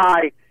 Powerful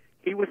guy.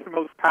 He was the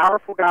most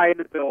powerful guy in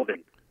the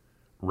building.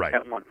 Right.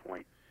 At one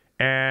point.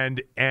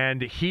 And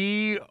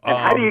he... And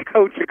how do you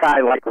coach a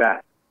guy like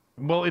that?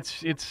 Well,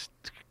 it's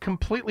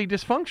completely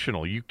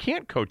dysfunctional. You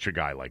can't coach a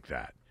guy like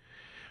that.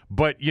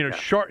 But,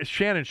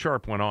 Shannon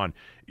Sharp went on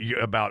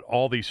about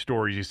all these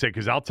stories. He said,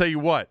 because I'll tell you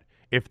what,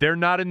 if they're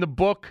not in the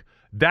book,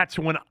 that's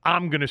when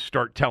I'm going to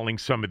start telling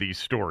some of these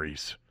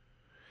stories.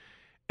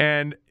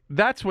 And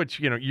that's what,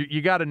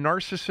 you got a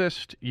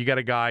narcissist, you got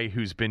a guy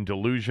who's been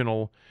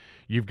delusional,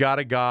 you've got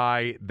a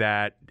guy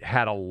that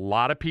had a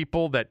lot of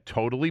people that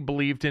totally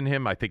believed in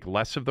him. I think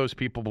less of those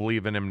people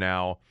believe in him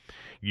now.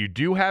 You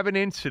do have an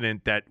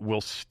incident that will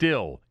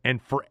still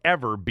and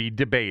forever be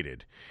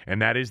debated,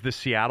 and that is the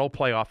Seattle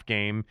playoff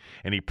game,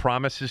 and he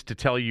promises to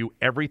tell you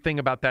everything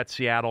about that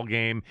Seattle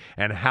game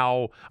and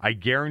how I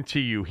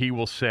guarantee you he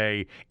will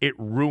say it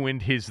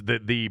ruined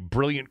the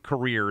brilliant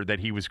career that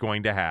he was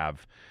going to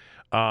have.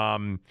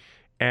 And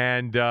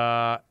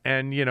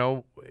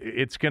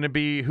it's going to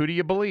be, who do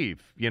you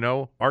believe?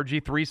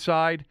 RG3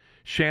 side,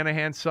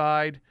 Shanahan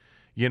side.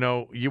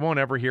 You won't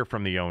ever hear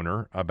from the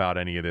owner about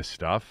any of this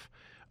stuff.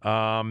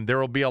 There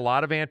will be a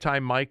lot of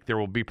anti-Mike. There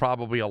will be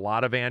probably a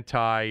lot of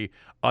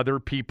anti-other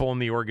people in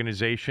the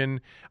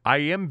organization. I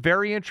am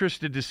very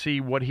interested to see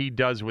what he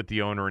does with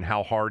the owner and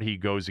how hard he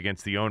goes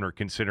against the owner,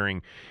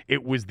 considering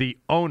it was the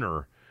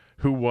owner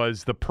who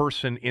was the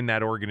person in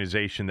that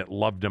organization that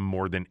loved him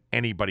more than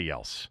anybody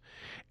else.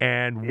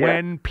 And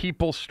when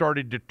people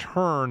started to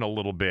turn a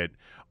little bit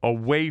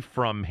away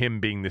from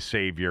him being the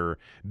savior,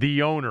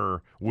 the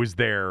owner was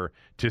there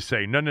to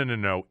say,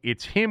 no,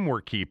 it's him we're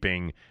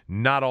keeping,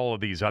 not all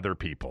of these other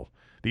people.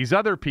 These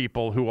other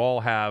people who all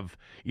have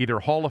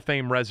either Hall of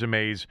Fame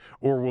resumes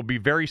or will be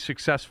very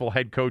successful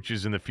head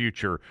coaches in the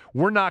future,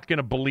 we're not going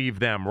to believe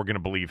them, we're going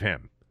to believe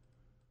him.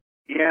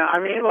 Yeah,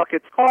 look,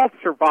 it's called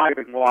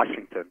Surviving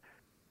Washington.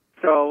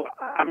 So,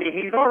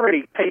 he's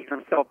already painted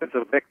himself as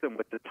a victim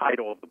with the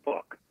title of the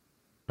book.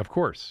 Of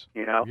course.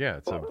 Yeah,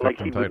 it's a victim like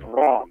he title. Was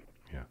wrong.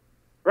 Yeah.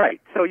 Right.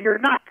 So you're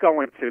not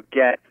going to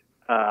get,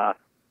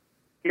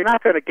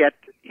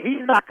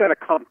 he's not going to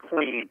come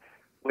clean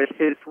with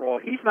his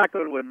role. He's not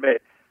going to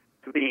admit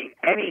to being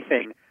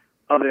anything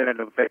other than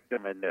a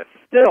victim in this.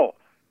 Still,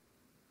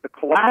 the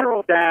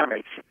collateral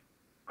damage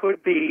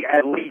could be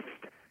at least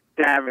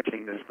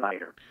damaging to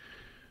Snyder.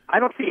 I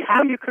don't see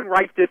how you can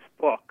write this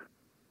book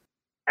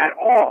at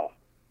all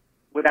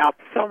without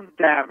some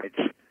damage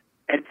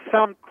and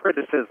some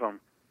criticism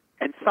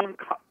and some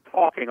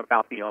talking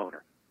about the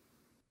owner.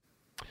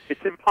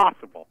 It's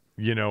impossible.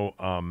 You know,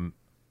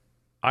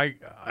 I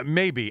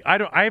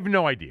have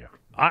no idea.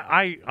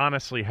 I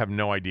honestly have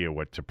no idea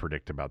what to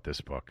predict about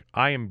this book.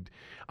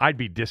 I'd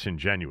be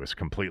disingenuous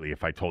completely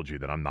if I told you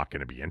that I'm not going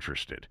to be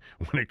interested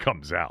when it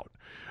comes out.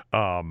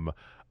 And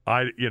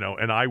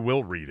I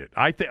will read it.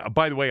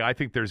 By the way, I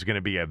think there's going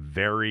to be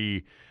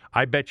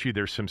I bet you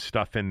there's some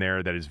stuff in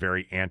there that is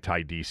very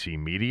anti-DC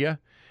media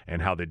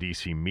and how the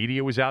DC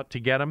media was out to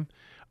get him.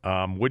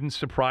 Wouldn't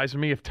surprise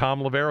me if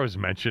Tom Lavero is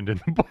mentioned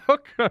in the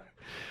book.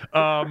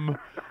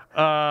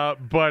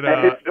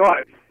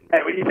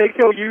 You think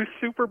he'll use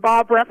Super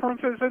Bob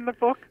references in the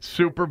book?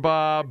 Super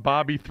Bob,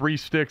 Bobby Three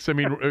Sticks. I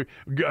mean,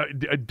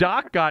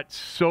 Doc got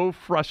so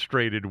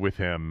frustrated with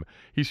him,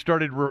 he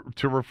started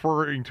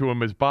referring to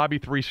him as Bobby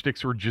Three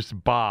Sticks or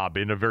just Bob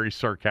in a very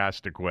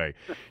sarcastic way.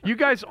 You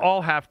guys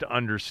all have to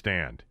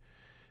understand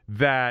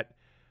that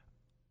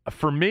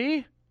for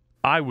me,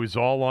 I was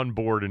all on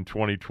board in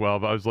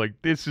 2012. I was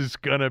like, this is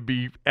going to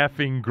be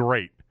effing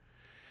great.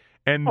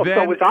 And then,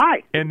 so was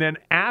I. And then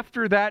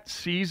after that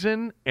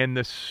season and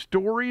the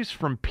stories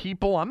from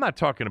people, I'm not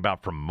talking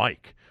about from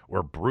Mike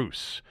or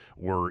Bruce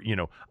or,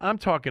 I'm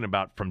talking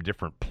about from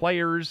different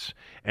players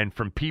and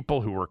from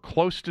people who were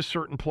close to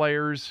certain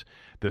players,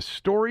 the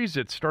stories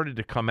that started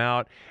to come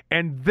out.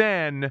 And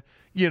then,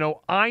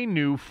 I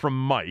knew from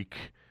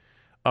Mike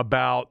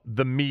about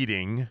the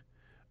meeting,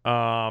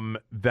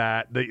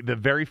 that the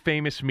very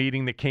famous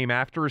meeting that came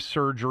after a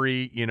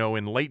surgery,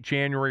 in late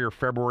January or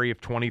February of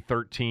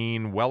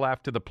 2013, well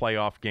after the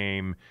playoff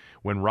game,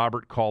 when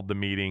Robert called the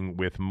meeting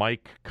with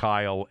Mike,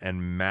 Kyle,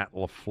 and Matt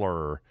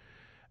LaFleur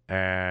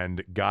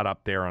and got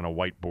up there on a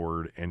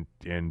whiteboard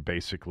and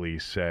basically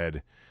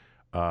said,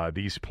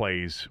 these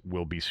plays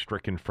will be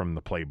stricken from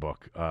the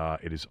playbook.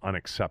 It is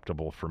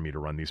unacceptable for me to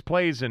run these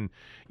plays. And,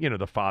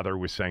 the father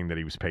was saying that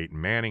he was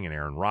Peyton Manning and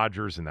Aaron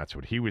Rodgers, and that's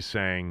what he was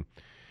saying.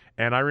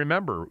 And I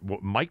remember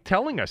Mike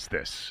telling us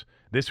this.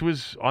 This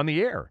was on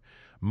the air.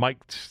 Mike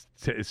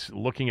is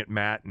looking at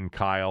Matt and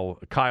Kyle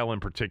in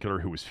particular,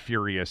 who was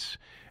furious.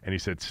 And he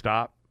said,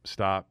 stop.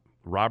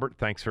 Robert,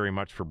 thanks very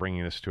much for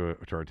bringing this to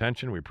our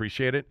attention. We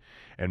appreciate it.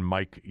 And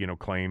Mike,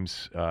 claimed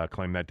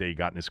that day he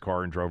got in his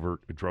car and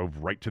drove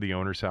right to the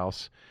owner's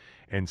house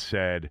and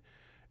said,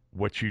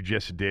 what you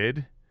just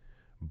did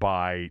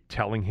by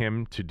telling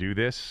him to do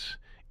this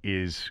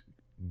is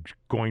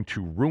going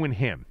to ruin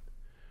him.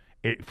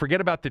 Forget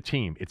about the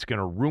team. It's going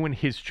to ruin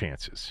his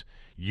chances.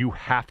 You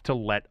have to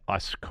let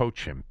us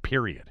coach him,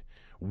 period.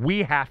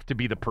 We have to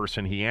be the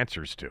person he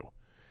answers to.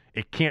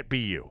 It can't be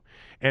you.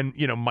 And,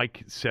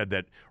 Mike said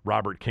that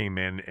Robert came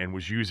in and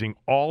was using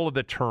all of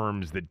the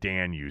terms that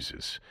Dan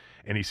uses.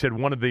 And he said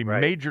one of the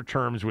major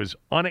terms was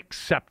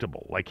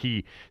unacceptable. Like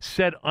he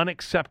said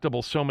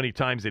unacceptable so many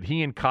times that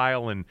he and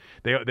Kyle, and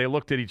they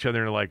looked at each other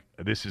and were like,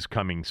 this is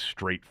coming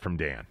straight from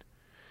Dan.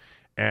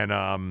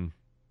 And,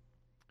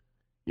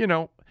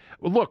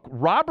 look,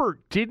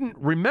 Robert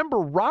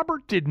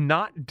did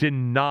not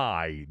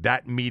deny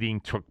that meeting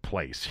took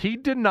place. He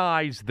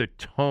denies the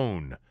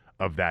tone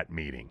of that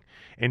meeting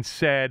and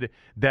said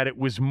that it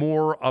was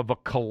more of a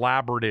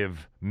collaborative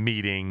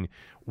meeting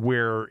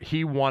where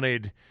he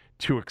wanted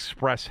to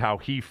express how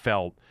he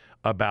felt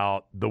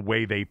about the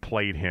way they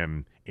played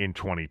him in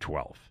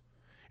 2012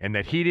 and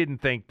that he didn't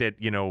think that,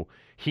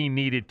 he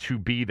needed to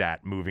be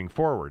that moving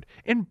forward.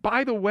 And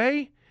by the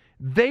way,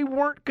 they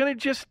weren't going to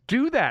just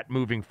do that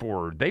moving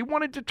forward. They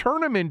wanted to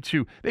turn him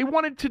they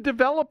wanted to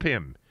develop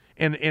him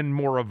in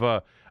more of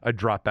a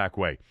drop-back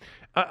way.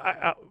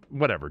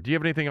 Whatever. Do you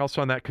have anything else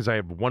on that? Because I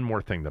have one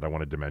more thing that I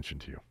wanted to mention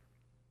to you.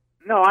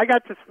 No, I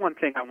got just one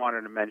thing I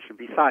wanted to mention.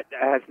 Besides, it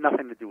has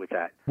nothing to do with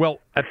that. Well,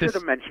 I should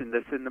have mentioned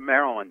this in the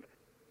Maryland.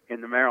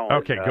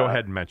 Okay, go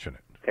ahead and mention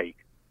it. Take.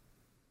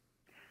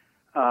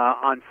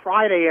 On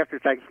Friday after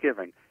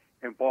Thanksgiving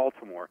in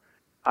Baltimore,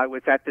 I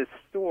was at this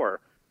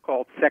store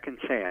called Second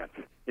Chance.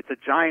 It's a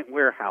giant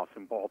warehouse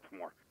in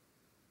Baltimore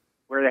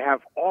where they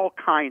have all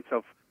kinds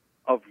of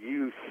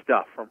used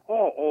stuff from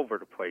all over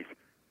the place.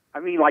 I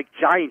mean, like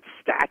giant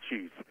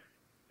statues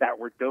that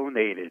were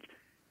donated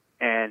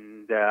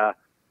and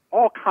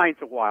all kinds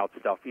of wild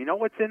stuff. You know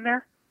what's in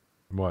there?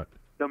 What?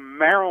 The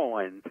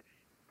Maryland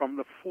from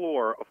the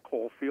floor of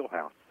Cole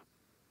Fieldhouse.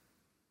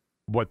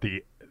 What,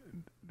 the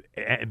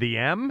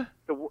M?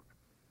 The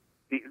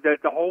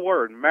whole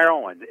word,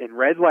 Maryland, in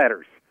red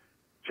letters.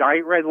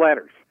 Giant red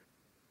letters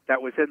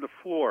that was in the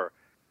floor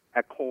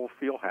at Cole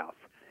Fieldhouse.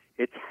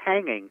 It's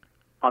hanging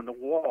on the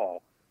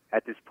wall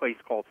at this place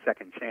called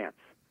Second Chance.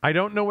 I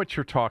don't know what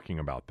you're talking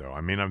about, though.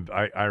 I mean,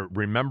 I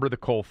remember the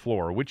Cole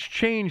floor, which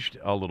changed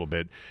a little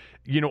bit.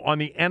 On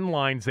the end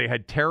lines, they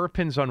had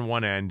Terrapins on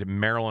one end,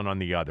 Maryland on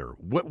the other.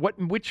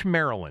 Which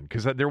Maryland?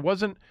 Because there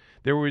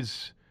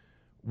was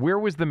Where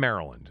was the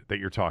Maryland that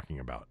you're talking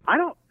about? I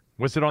don't.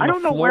 Was it on I the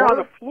don't floor? know where on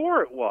the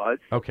floor it was.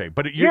 Okay,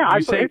 but you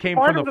say it came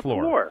part from of the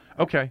floor.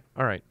 Okay,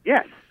 all right.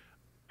 Yes.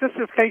 Just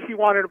in case you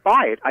wanted to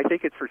buy it. I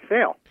think it's for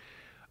sale.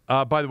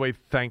 By the way,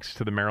 thanks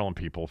to the Maryland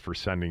people for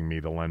sending me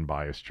the Len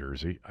Bias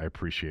jersey. I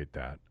appreciate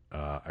that.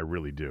 I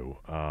really do.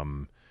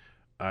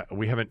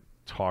 We haven't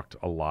talked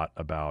a lot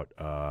about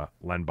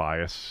Len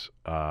Bias.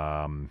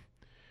 The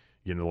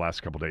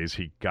last couple of days,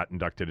 he got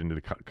inducted into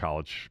the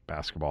College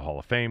Basketball Hall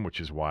of Fame, which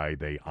is why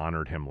they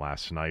honored him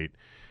last night.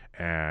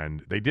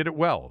 And they did it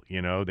well.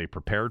 They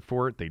prepared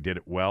for it. They did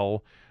it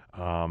well.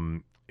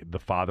 The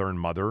father and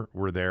mother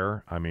were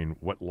there. I mean,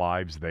 what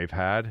lives they've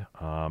had.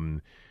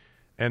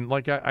 And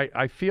like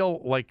I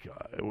feel like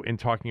in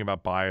talking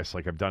about Bias,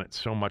 like I've done it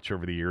so much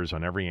over the years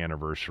on every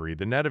anniversary.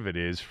 The net of it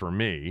is, for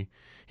me,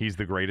 he's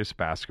the greatest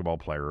basketball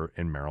player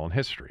in Maryland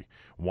history.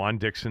 Juan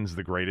Dixon's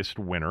the greatest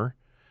winner,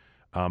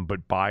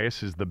 but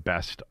Bias is the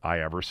best I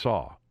ever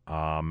saw.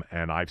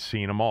 And I've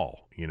seen them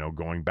all,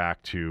 going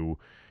back to,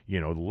 the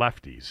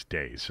lefties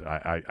days.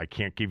 I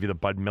can't give you the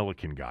Bud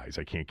Milliken guys.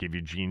 I can't give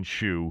you Gene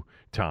Shue,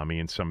 Tommy,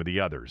 and some of the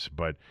others.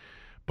 But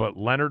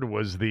Leonard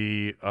was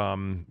the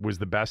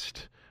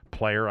best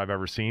player I've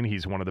ever seen.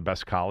 He's one of the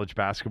best college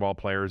basketball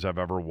players I've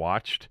ever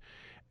watched.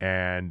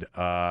 And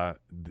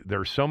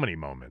there's so many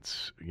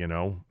moments,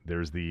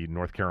 There's the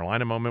North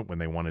Carolina moment when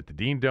they won at the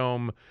Dean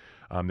Dome.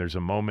 There's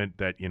a moment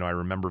that, I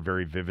remember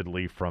very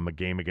vividly from a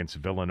game against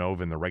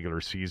Villanova in the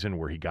regular season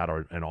where he got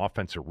an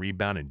offensive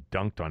rebound and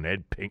dunked on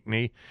Ed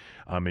Pinckney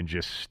and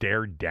just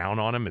stared down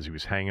on him as he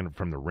was hanging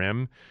from the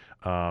rim.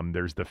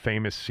 There's the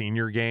famous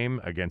senior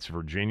game against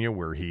Virginia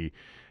where he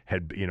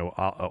had,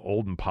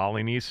 Olden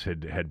Polynice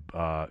had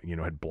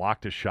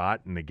blocked a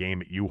shot in the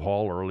game at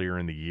U-Haul earlier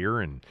in the year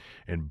and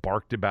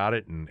barked about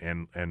it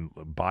and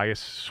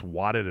Bias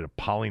swatted at a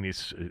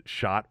Polynice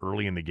shot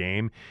early in the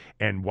game.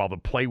 And while the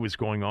play was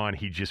going on,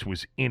 he just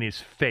was in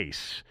his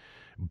face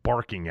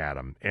barking at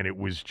him. And it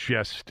was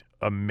just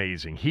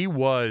amazing. He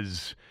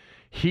was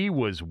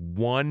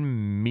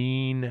one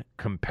mean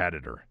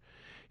competitor.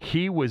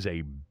 He was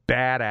a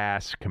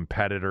badass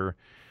competitor.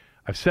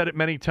 I've said it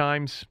many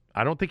times.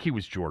 I don't think he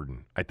was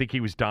Jordan. I think he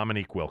was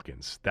Dominique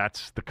Wilkins.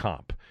 That's the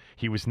comp.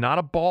 He was not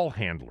a ball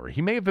handler.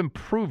 He may have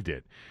improved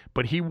it,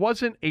 but he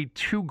wasn't a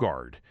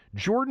two-guard.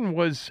 Jordan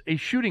was a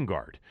shooting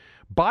guard.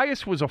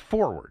 Bias was a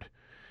forward.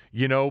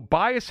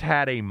 Bias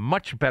had a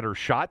much better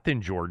shot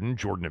than Jordan.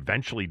 Jordan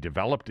eventually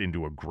developed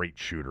into a great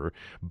shooter.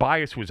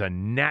 Bias was a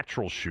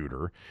natural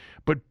shooter.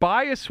 But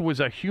Bias was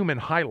a human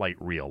highlight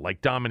reel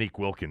like Dominique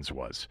Wilkins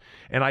was.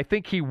 And I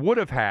think he would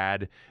have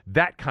had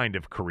that kind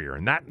of career.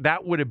 And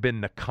that would have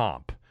been the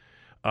comp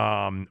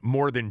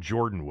more than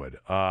Jordan would.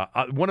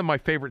 One of my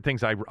favorite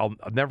things, I'll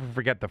never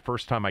forget the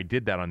first time I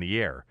did that on the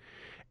air.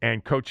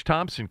 And Coach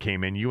Thompson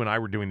came in. You and I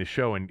were doing the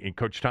show, and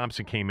Coach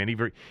Thompson came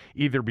in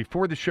either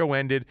before the show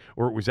ended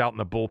or it was out in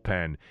the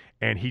bullpen.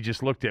 And he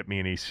just looked at me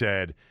and he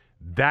said,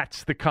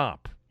 "That's the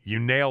comp. You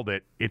nailed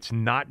it. It's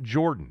not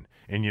Jordan."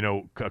 And,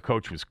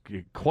 Coach was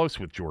close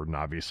with Jordan,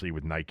 obviously,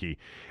 with Nike.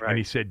 Right. And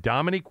he said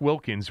Dominique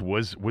Wilkins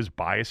was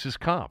Bias's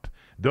comp.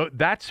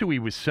 That's who he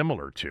was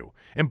similar to.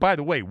 And by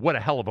the way, what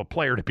a hell of a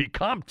player to be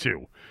comp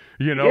to,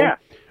 Yeah,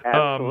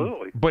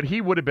 absolutely. But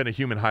he would have been a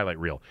human highlight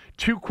reel.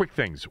 Two quick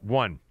things.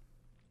 One,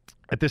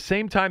 at the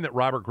same time that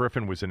Robert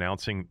Griffin was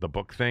announcing the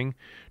book thing,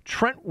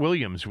 Trent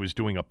Williams was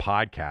doing a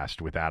podcast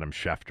with Adam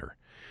Schefter.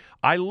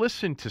 I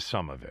listened to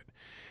some of it,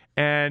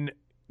 and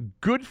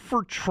good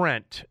for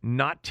Trent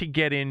not to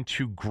get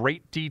into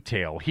great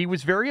detail. He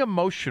was very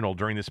emotional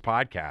during this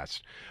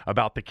podcast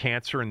about the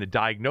cancer and the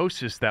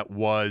diagnosis that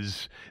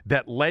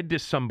led to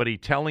somebody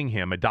telling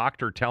him, a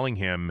doctor telling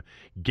him,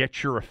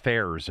 get your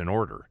affairs in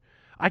order.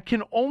 I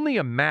can only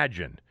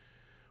imagine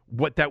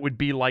what that would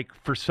be like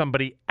for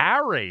somebody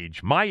our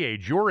age, my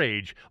age, your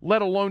age,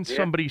 let alone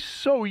somebody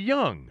so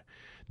young.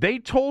 They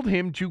told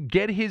him to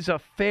get his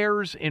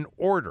affairs in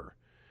order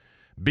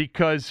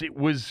because it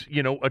was,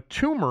 a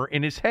tumor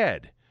in his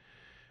head.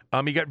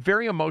 He got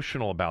very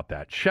emotional about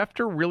that.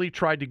 Schefter really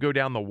tried to go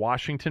down the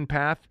Washington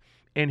path,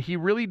 and he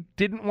really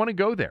didn't want to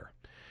go there.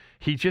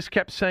 He just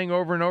kept saying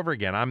over and over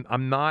again,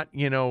 I'm not,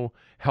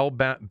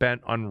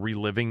 hell-bent on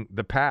reliving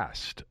the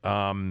past,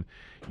 and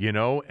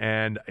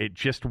it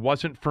just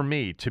wasn't for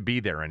me to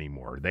be there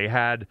anymore. They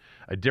had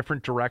a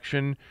different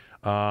direction,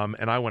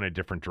 and I went a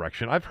different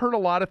direction. I've heard a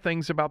lot of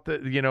things about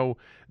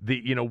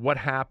what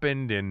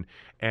happened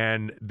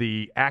and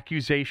the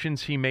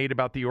accusations he made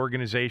about the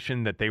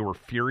organization that they were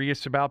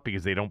furious about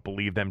because they don't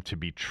believe them to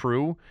be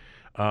true,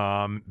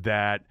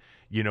 that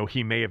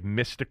he may have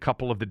missed a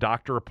couple of the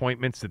doctor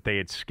appointments that they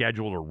had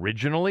scheduled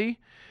originally.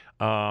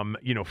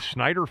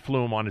 Snyder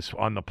flew him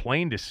on the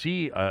plane to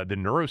see the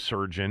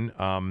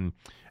neurosurgeon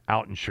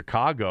out in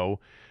Chicago.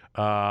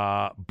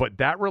 But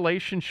that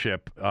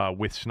relationship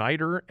with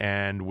Snyder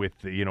and with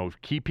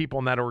key people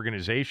in that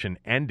organization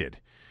ended,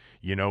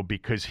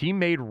 because he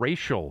made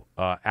racial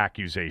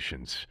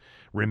accusations,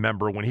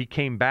 remember when he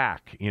came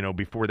back,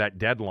 before that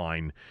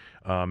deadline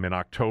in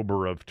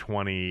October of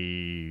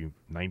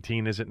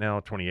 2019, is it now,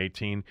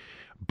 2018?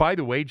 By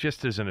the way,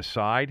 just as an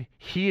aside,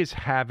 he is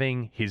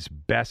having his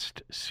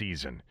best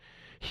season.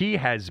 He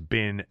has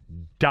been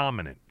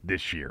dominant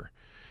this year.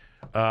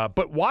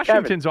 But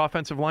Washington's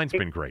offensive line's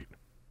been great.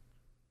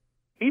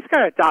 He's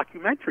got a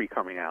documentary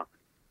coming out.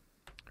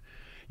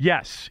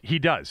 Yes, he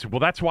does. Well,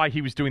 that's why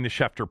he was doing the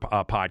Schefter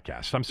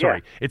podcast. I'm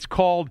sorry. Yeah. It's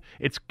called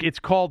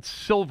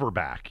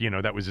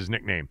Silverback. That was his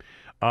nickname.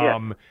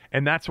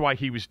 And that's why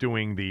he was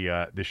doing the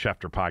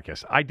Schefter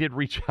podcast. I did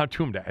reach out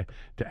to him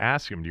to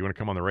ask him, do you want to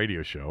come on the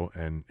radio show?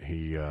 And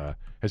he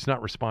has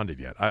not responded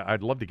yet.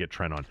 I'd love to get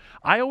Trent on.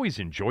 I always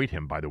enjoyed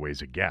him, by the way,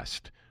 as a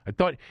guest.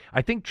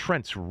 I think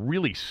Trent's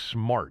really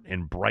smart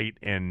and bright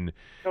and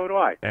so do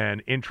I.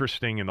 And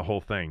interesting in the whole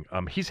thing.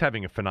 He's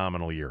having a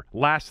phenomenal year.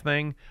 Last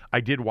thing,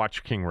 I did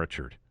watch King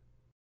Richard.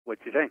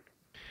 What'd you think?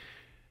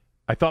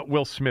 I thought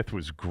Will Smith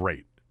was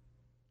great.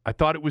 I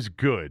thought it was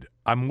good.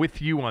 I'm with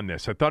you on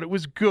this. I thought it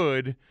was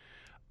good.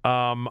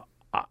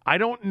 I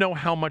don't know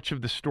how much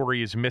of the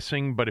story is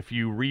missing, but if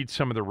you read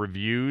some of the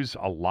reviews,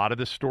 a lot of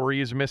the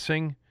story is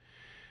missing.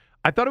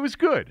 I thought it was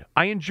good.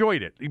 I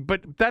enjoyed it.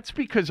 But that's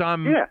because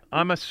I'm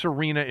a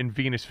Serena and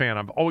Venus fan.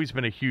 I've always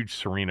been a huge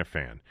Serena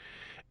fan.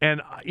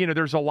 And,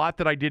 there's a lot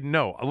that I didn't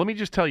know. Let me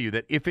just tell you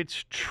that if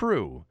it's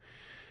true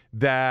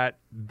that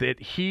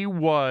he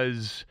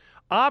was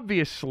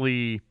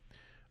obviously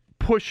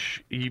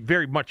he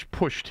very much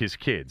pushed his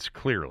kids,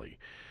 clearly.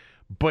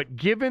 But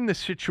given the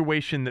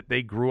situation that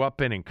they grew up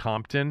in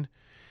Compton,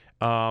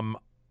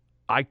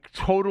 I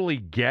totally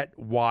get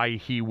why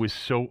he was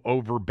so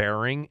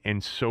overbearing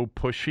and so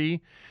pushy.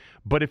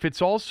 But if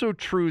it's also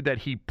true that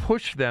he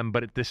pushed them,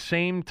 but at the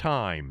same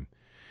time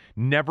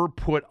never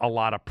put a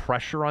lot of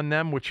pressure on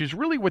them, which is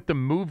really what the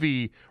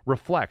movie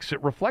reflects.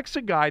 It reflects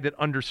a guy that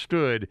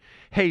understood,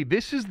 hey,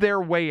 this is their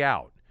way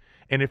out.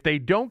 And if they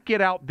don't get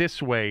out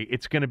this way,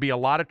 it's going to be a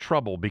lot of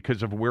trouble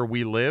because of where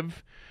we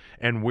live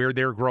and where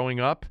they're growing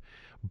up.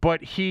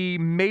 But he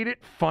made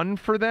it fun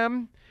for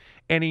them.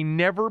 And he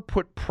never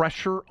put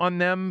pressure on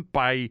them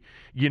by,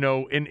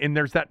 and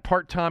there's that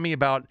part, Tommy,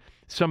 about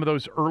some of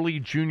those early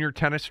junior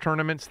tennis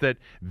tournaments that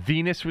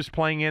Venus was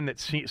playing in that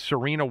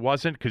Serena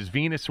wasn't, because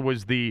Venus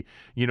was the,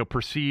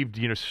 perceived,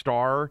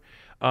 star.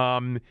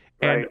 Right.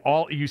 And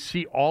you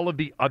see all of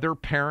the other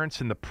parents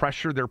and the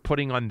pressure they're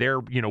putting on their,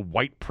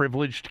 white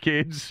privileged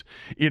kids,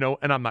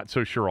 and I'm not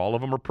so sure all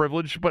of them are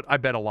privileged, but I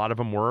bet a lot of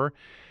them were.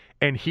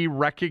 And he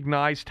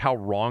recognized how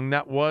wrong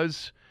that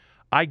was.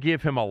 I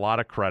give him a lot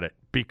of credit.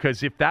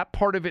 Because if that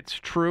part of it's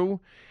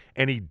true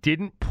and he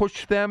didn't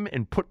push them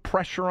and put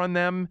pressure on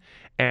them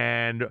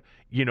and,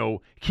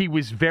 he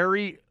was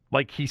very,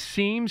 he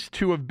seems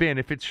to have been,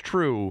 if it's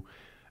true,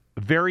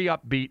 very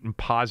upbeat and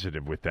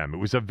positive with them. It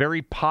was a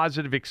very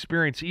positive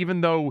experience,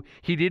 even though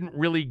he didn't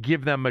really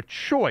give them a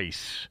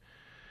choice.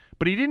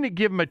 But he didn't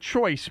give them a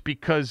choice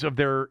because of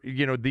their,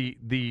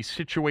 the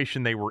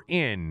situation they were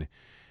in.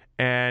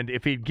 And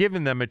if he'd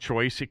given them a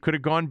choice, it could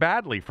have gone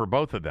badly for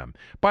both of them.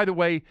 By the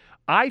way,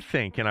 I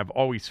think, and I've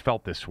always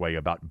felt this way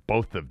about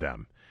both of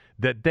them,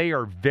 that they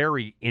are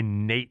very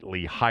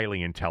innately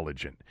highly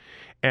intelligent.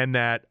 And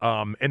that,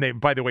 and they,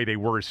 by the way, they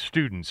were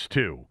students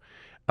too.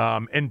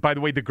 And by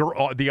the way,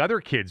 the other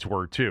kids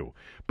were too.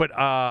 But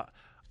I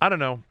don't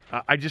know.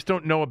 I just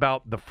don't know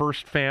about the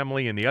first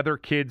family and the other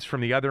kids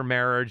from the other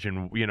marriage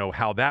and,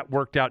 how that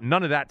worked out.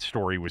 None of that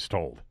story was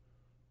told.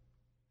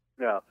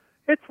 No,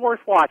 it's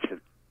worth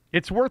watching.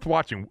 It's worth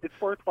watching. It's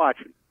worth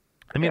watching.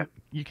 I mean,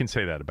 you can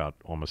say that about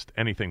almost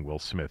anything Will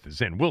Smith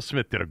is in. Will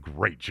Smith did a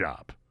great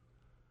job.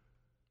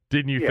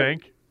 Didn't you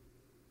think?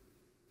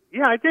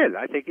 Yeah, I did.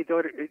 I think he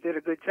did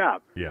a good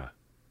job. Yeah.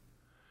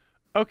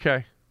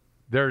 Okay.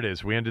 There it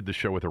is. We ended the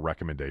show with a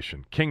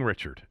recommendation. King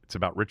Richard. It's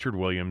about Richard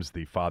Williams,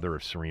 the father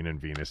of Serena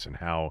and Venus, and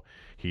how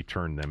he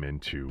turned them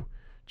into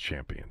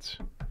champions.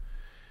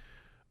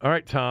 All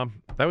right,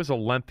 Tom, that was a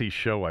lengthy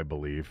show, I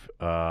believe,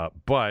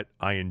 but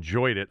I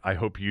enjoyed it. I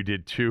hope you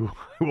did too.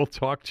 We'll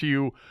talk to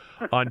you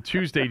on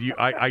Tuesday.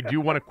 I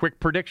do want a quick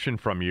prediction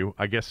from you.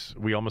 I guess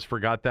we almost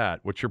forgot that.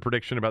 What's your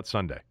prediction about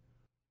Sunday?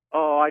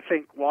 Oh, I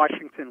think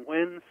Washington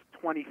wins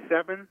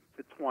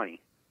 27-20.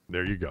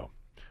 There you go.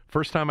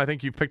 First time I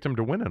think you've picked them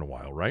to win in a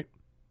while, right?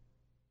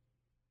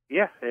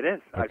 Yeah, it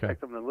is. Okay. I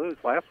picked them to lose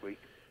last week.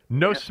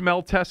 No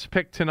smell test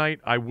pick tonight.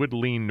 I would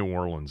lean New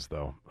Orleans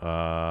though,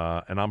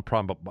 and I'm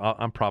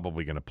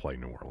probably going to play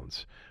New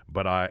Orleans,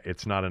 but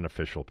it's not an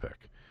official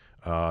pick.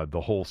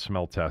 The whole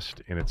smell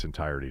test in its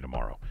entirety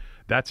tomorrow.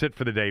 That's it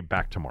for the day.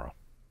 Back tomorrow.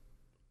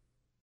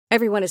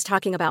 Everyone is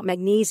talking about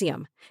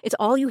magnesium. It's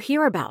all you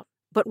hear about.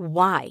 But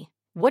why?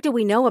 What do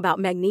we know about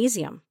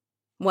magnesium?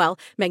 Well,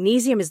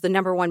 magnesium is the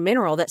number one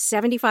mineral that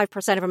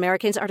 75% of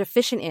Americans are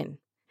deficient in.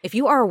 If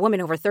you are a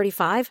woman over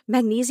 35,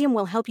 magnesium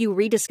will help you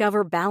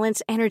rediscover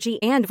balance, energy,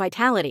 and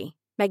vitality.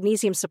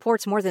 Magnesium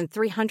supports more than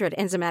 300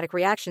 enzymatic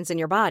reactions in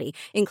your body,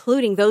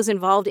 including those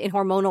involved in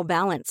hormonal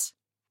balance.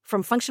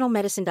 From functional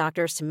medicine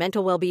doctors to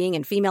mental well-being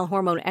and female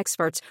hormone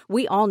experts,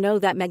 we all know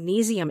that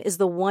magnesium is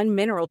the one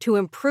mineral to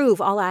improve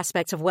all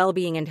aspects of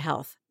well-being and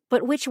health.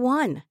 But which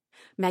one?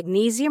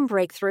 Magnesium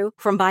Breakthrough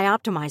from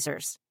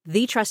Bioptimizers,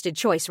 the trusted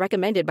choice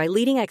recommended by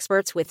leading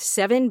experts with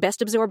 7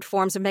 best-absorbed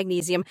forms of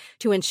magnesium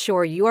to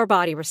ensure your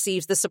body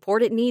receives the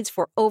support it needs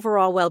for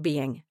overall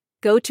well-being.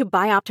 Go to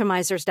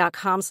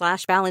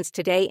bioptimizers.com/balance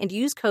today and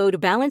use code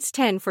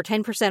BALANCE10 for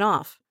 10%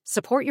 off.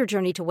 Support your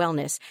journey to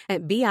wellness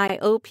at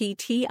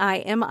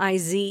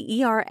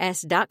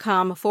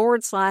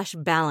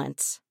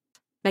bioptimizers.com/balance.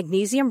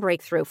 Magnesium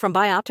Breakthrough from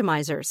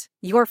Bioptimizers,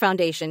 your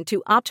foundation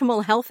to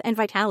optimal health and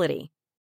vitality.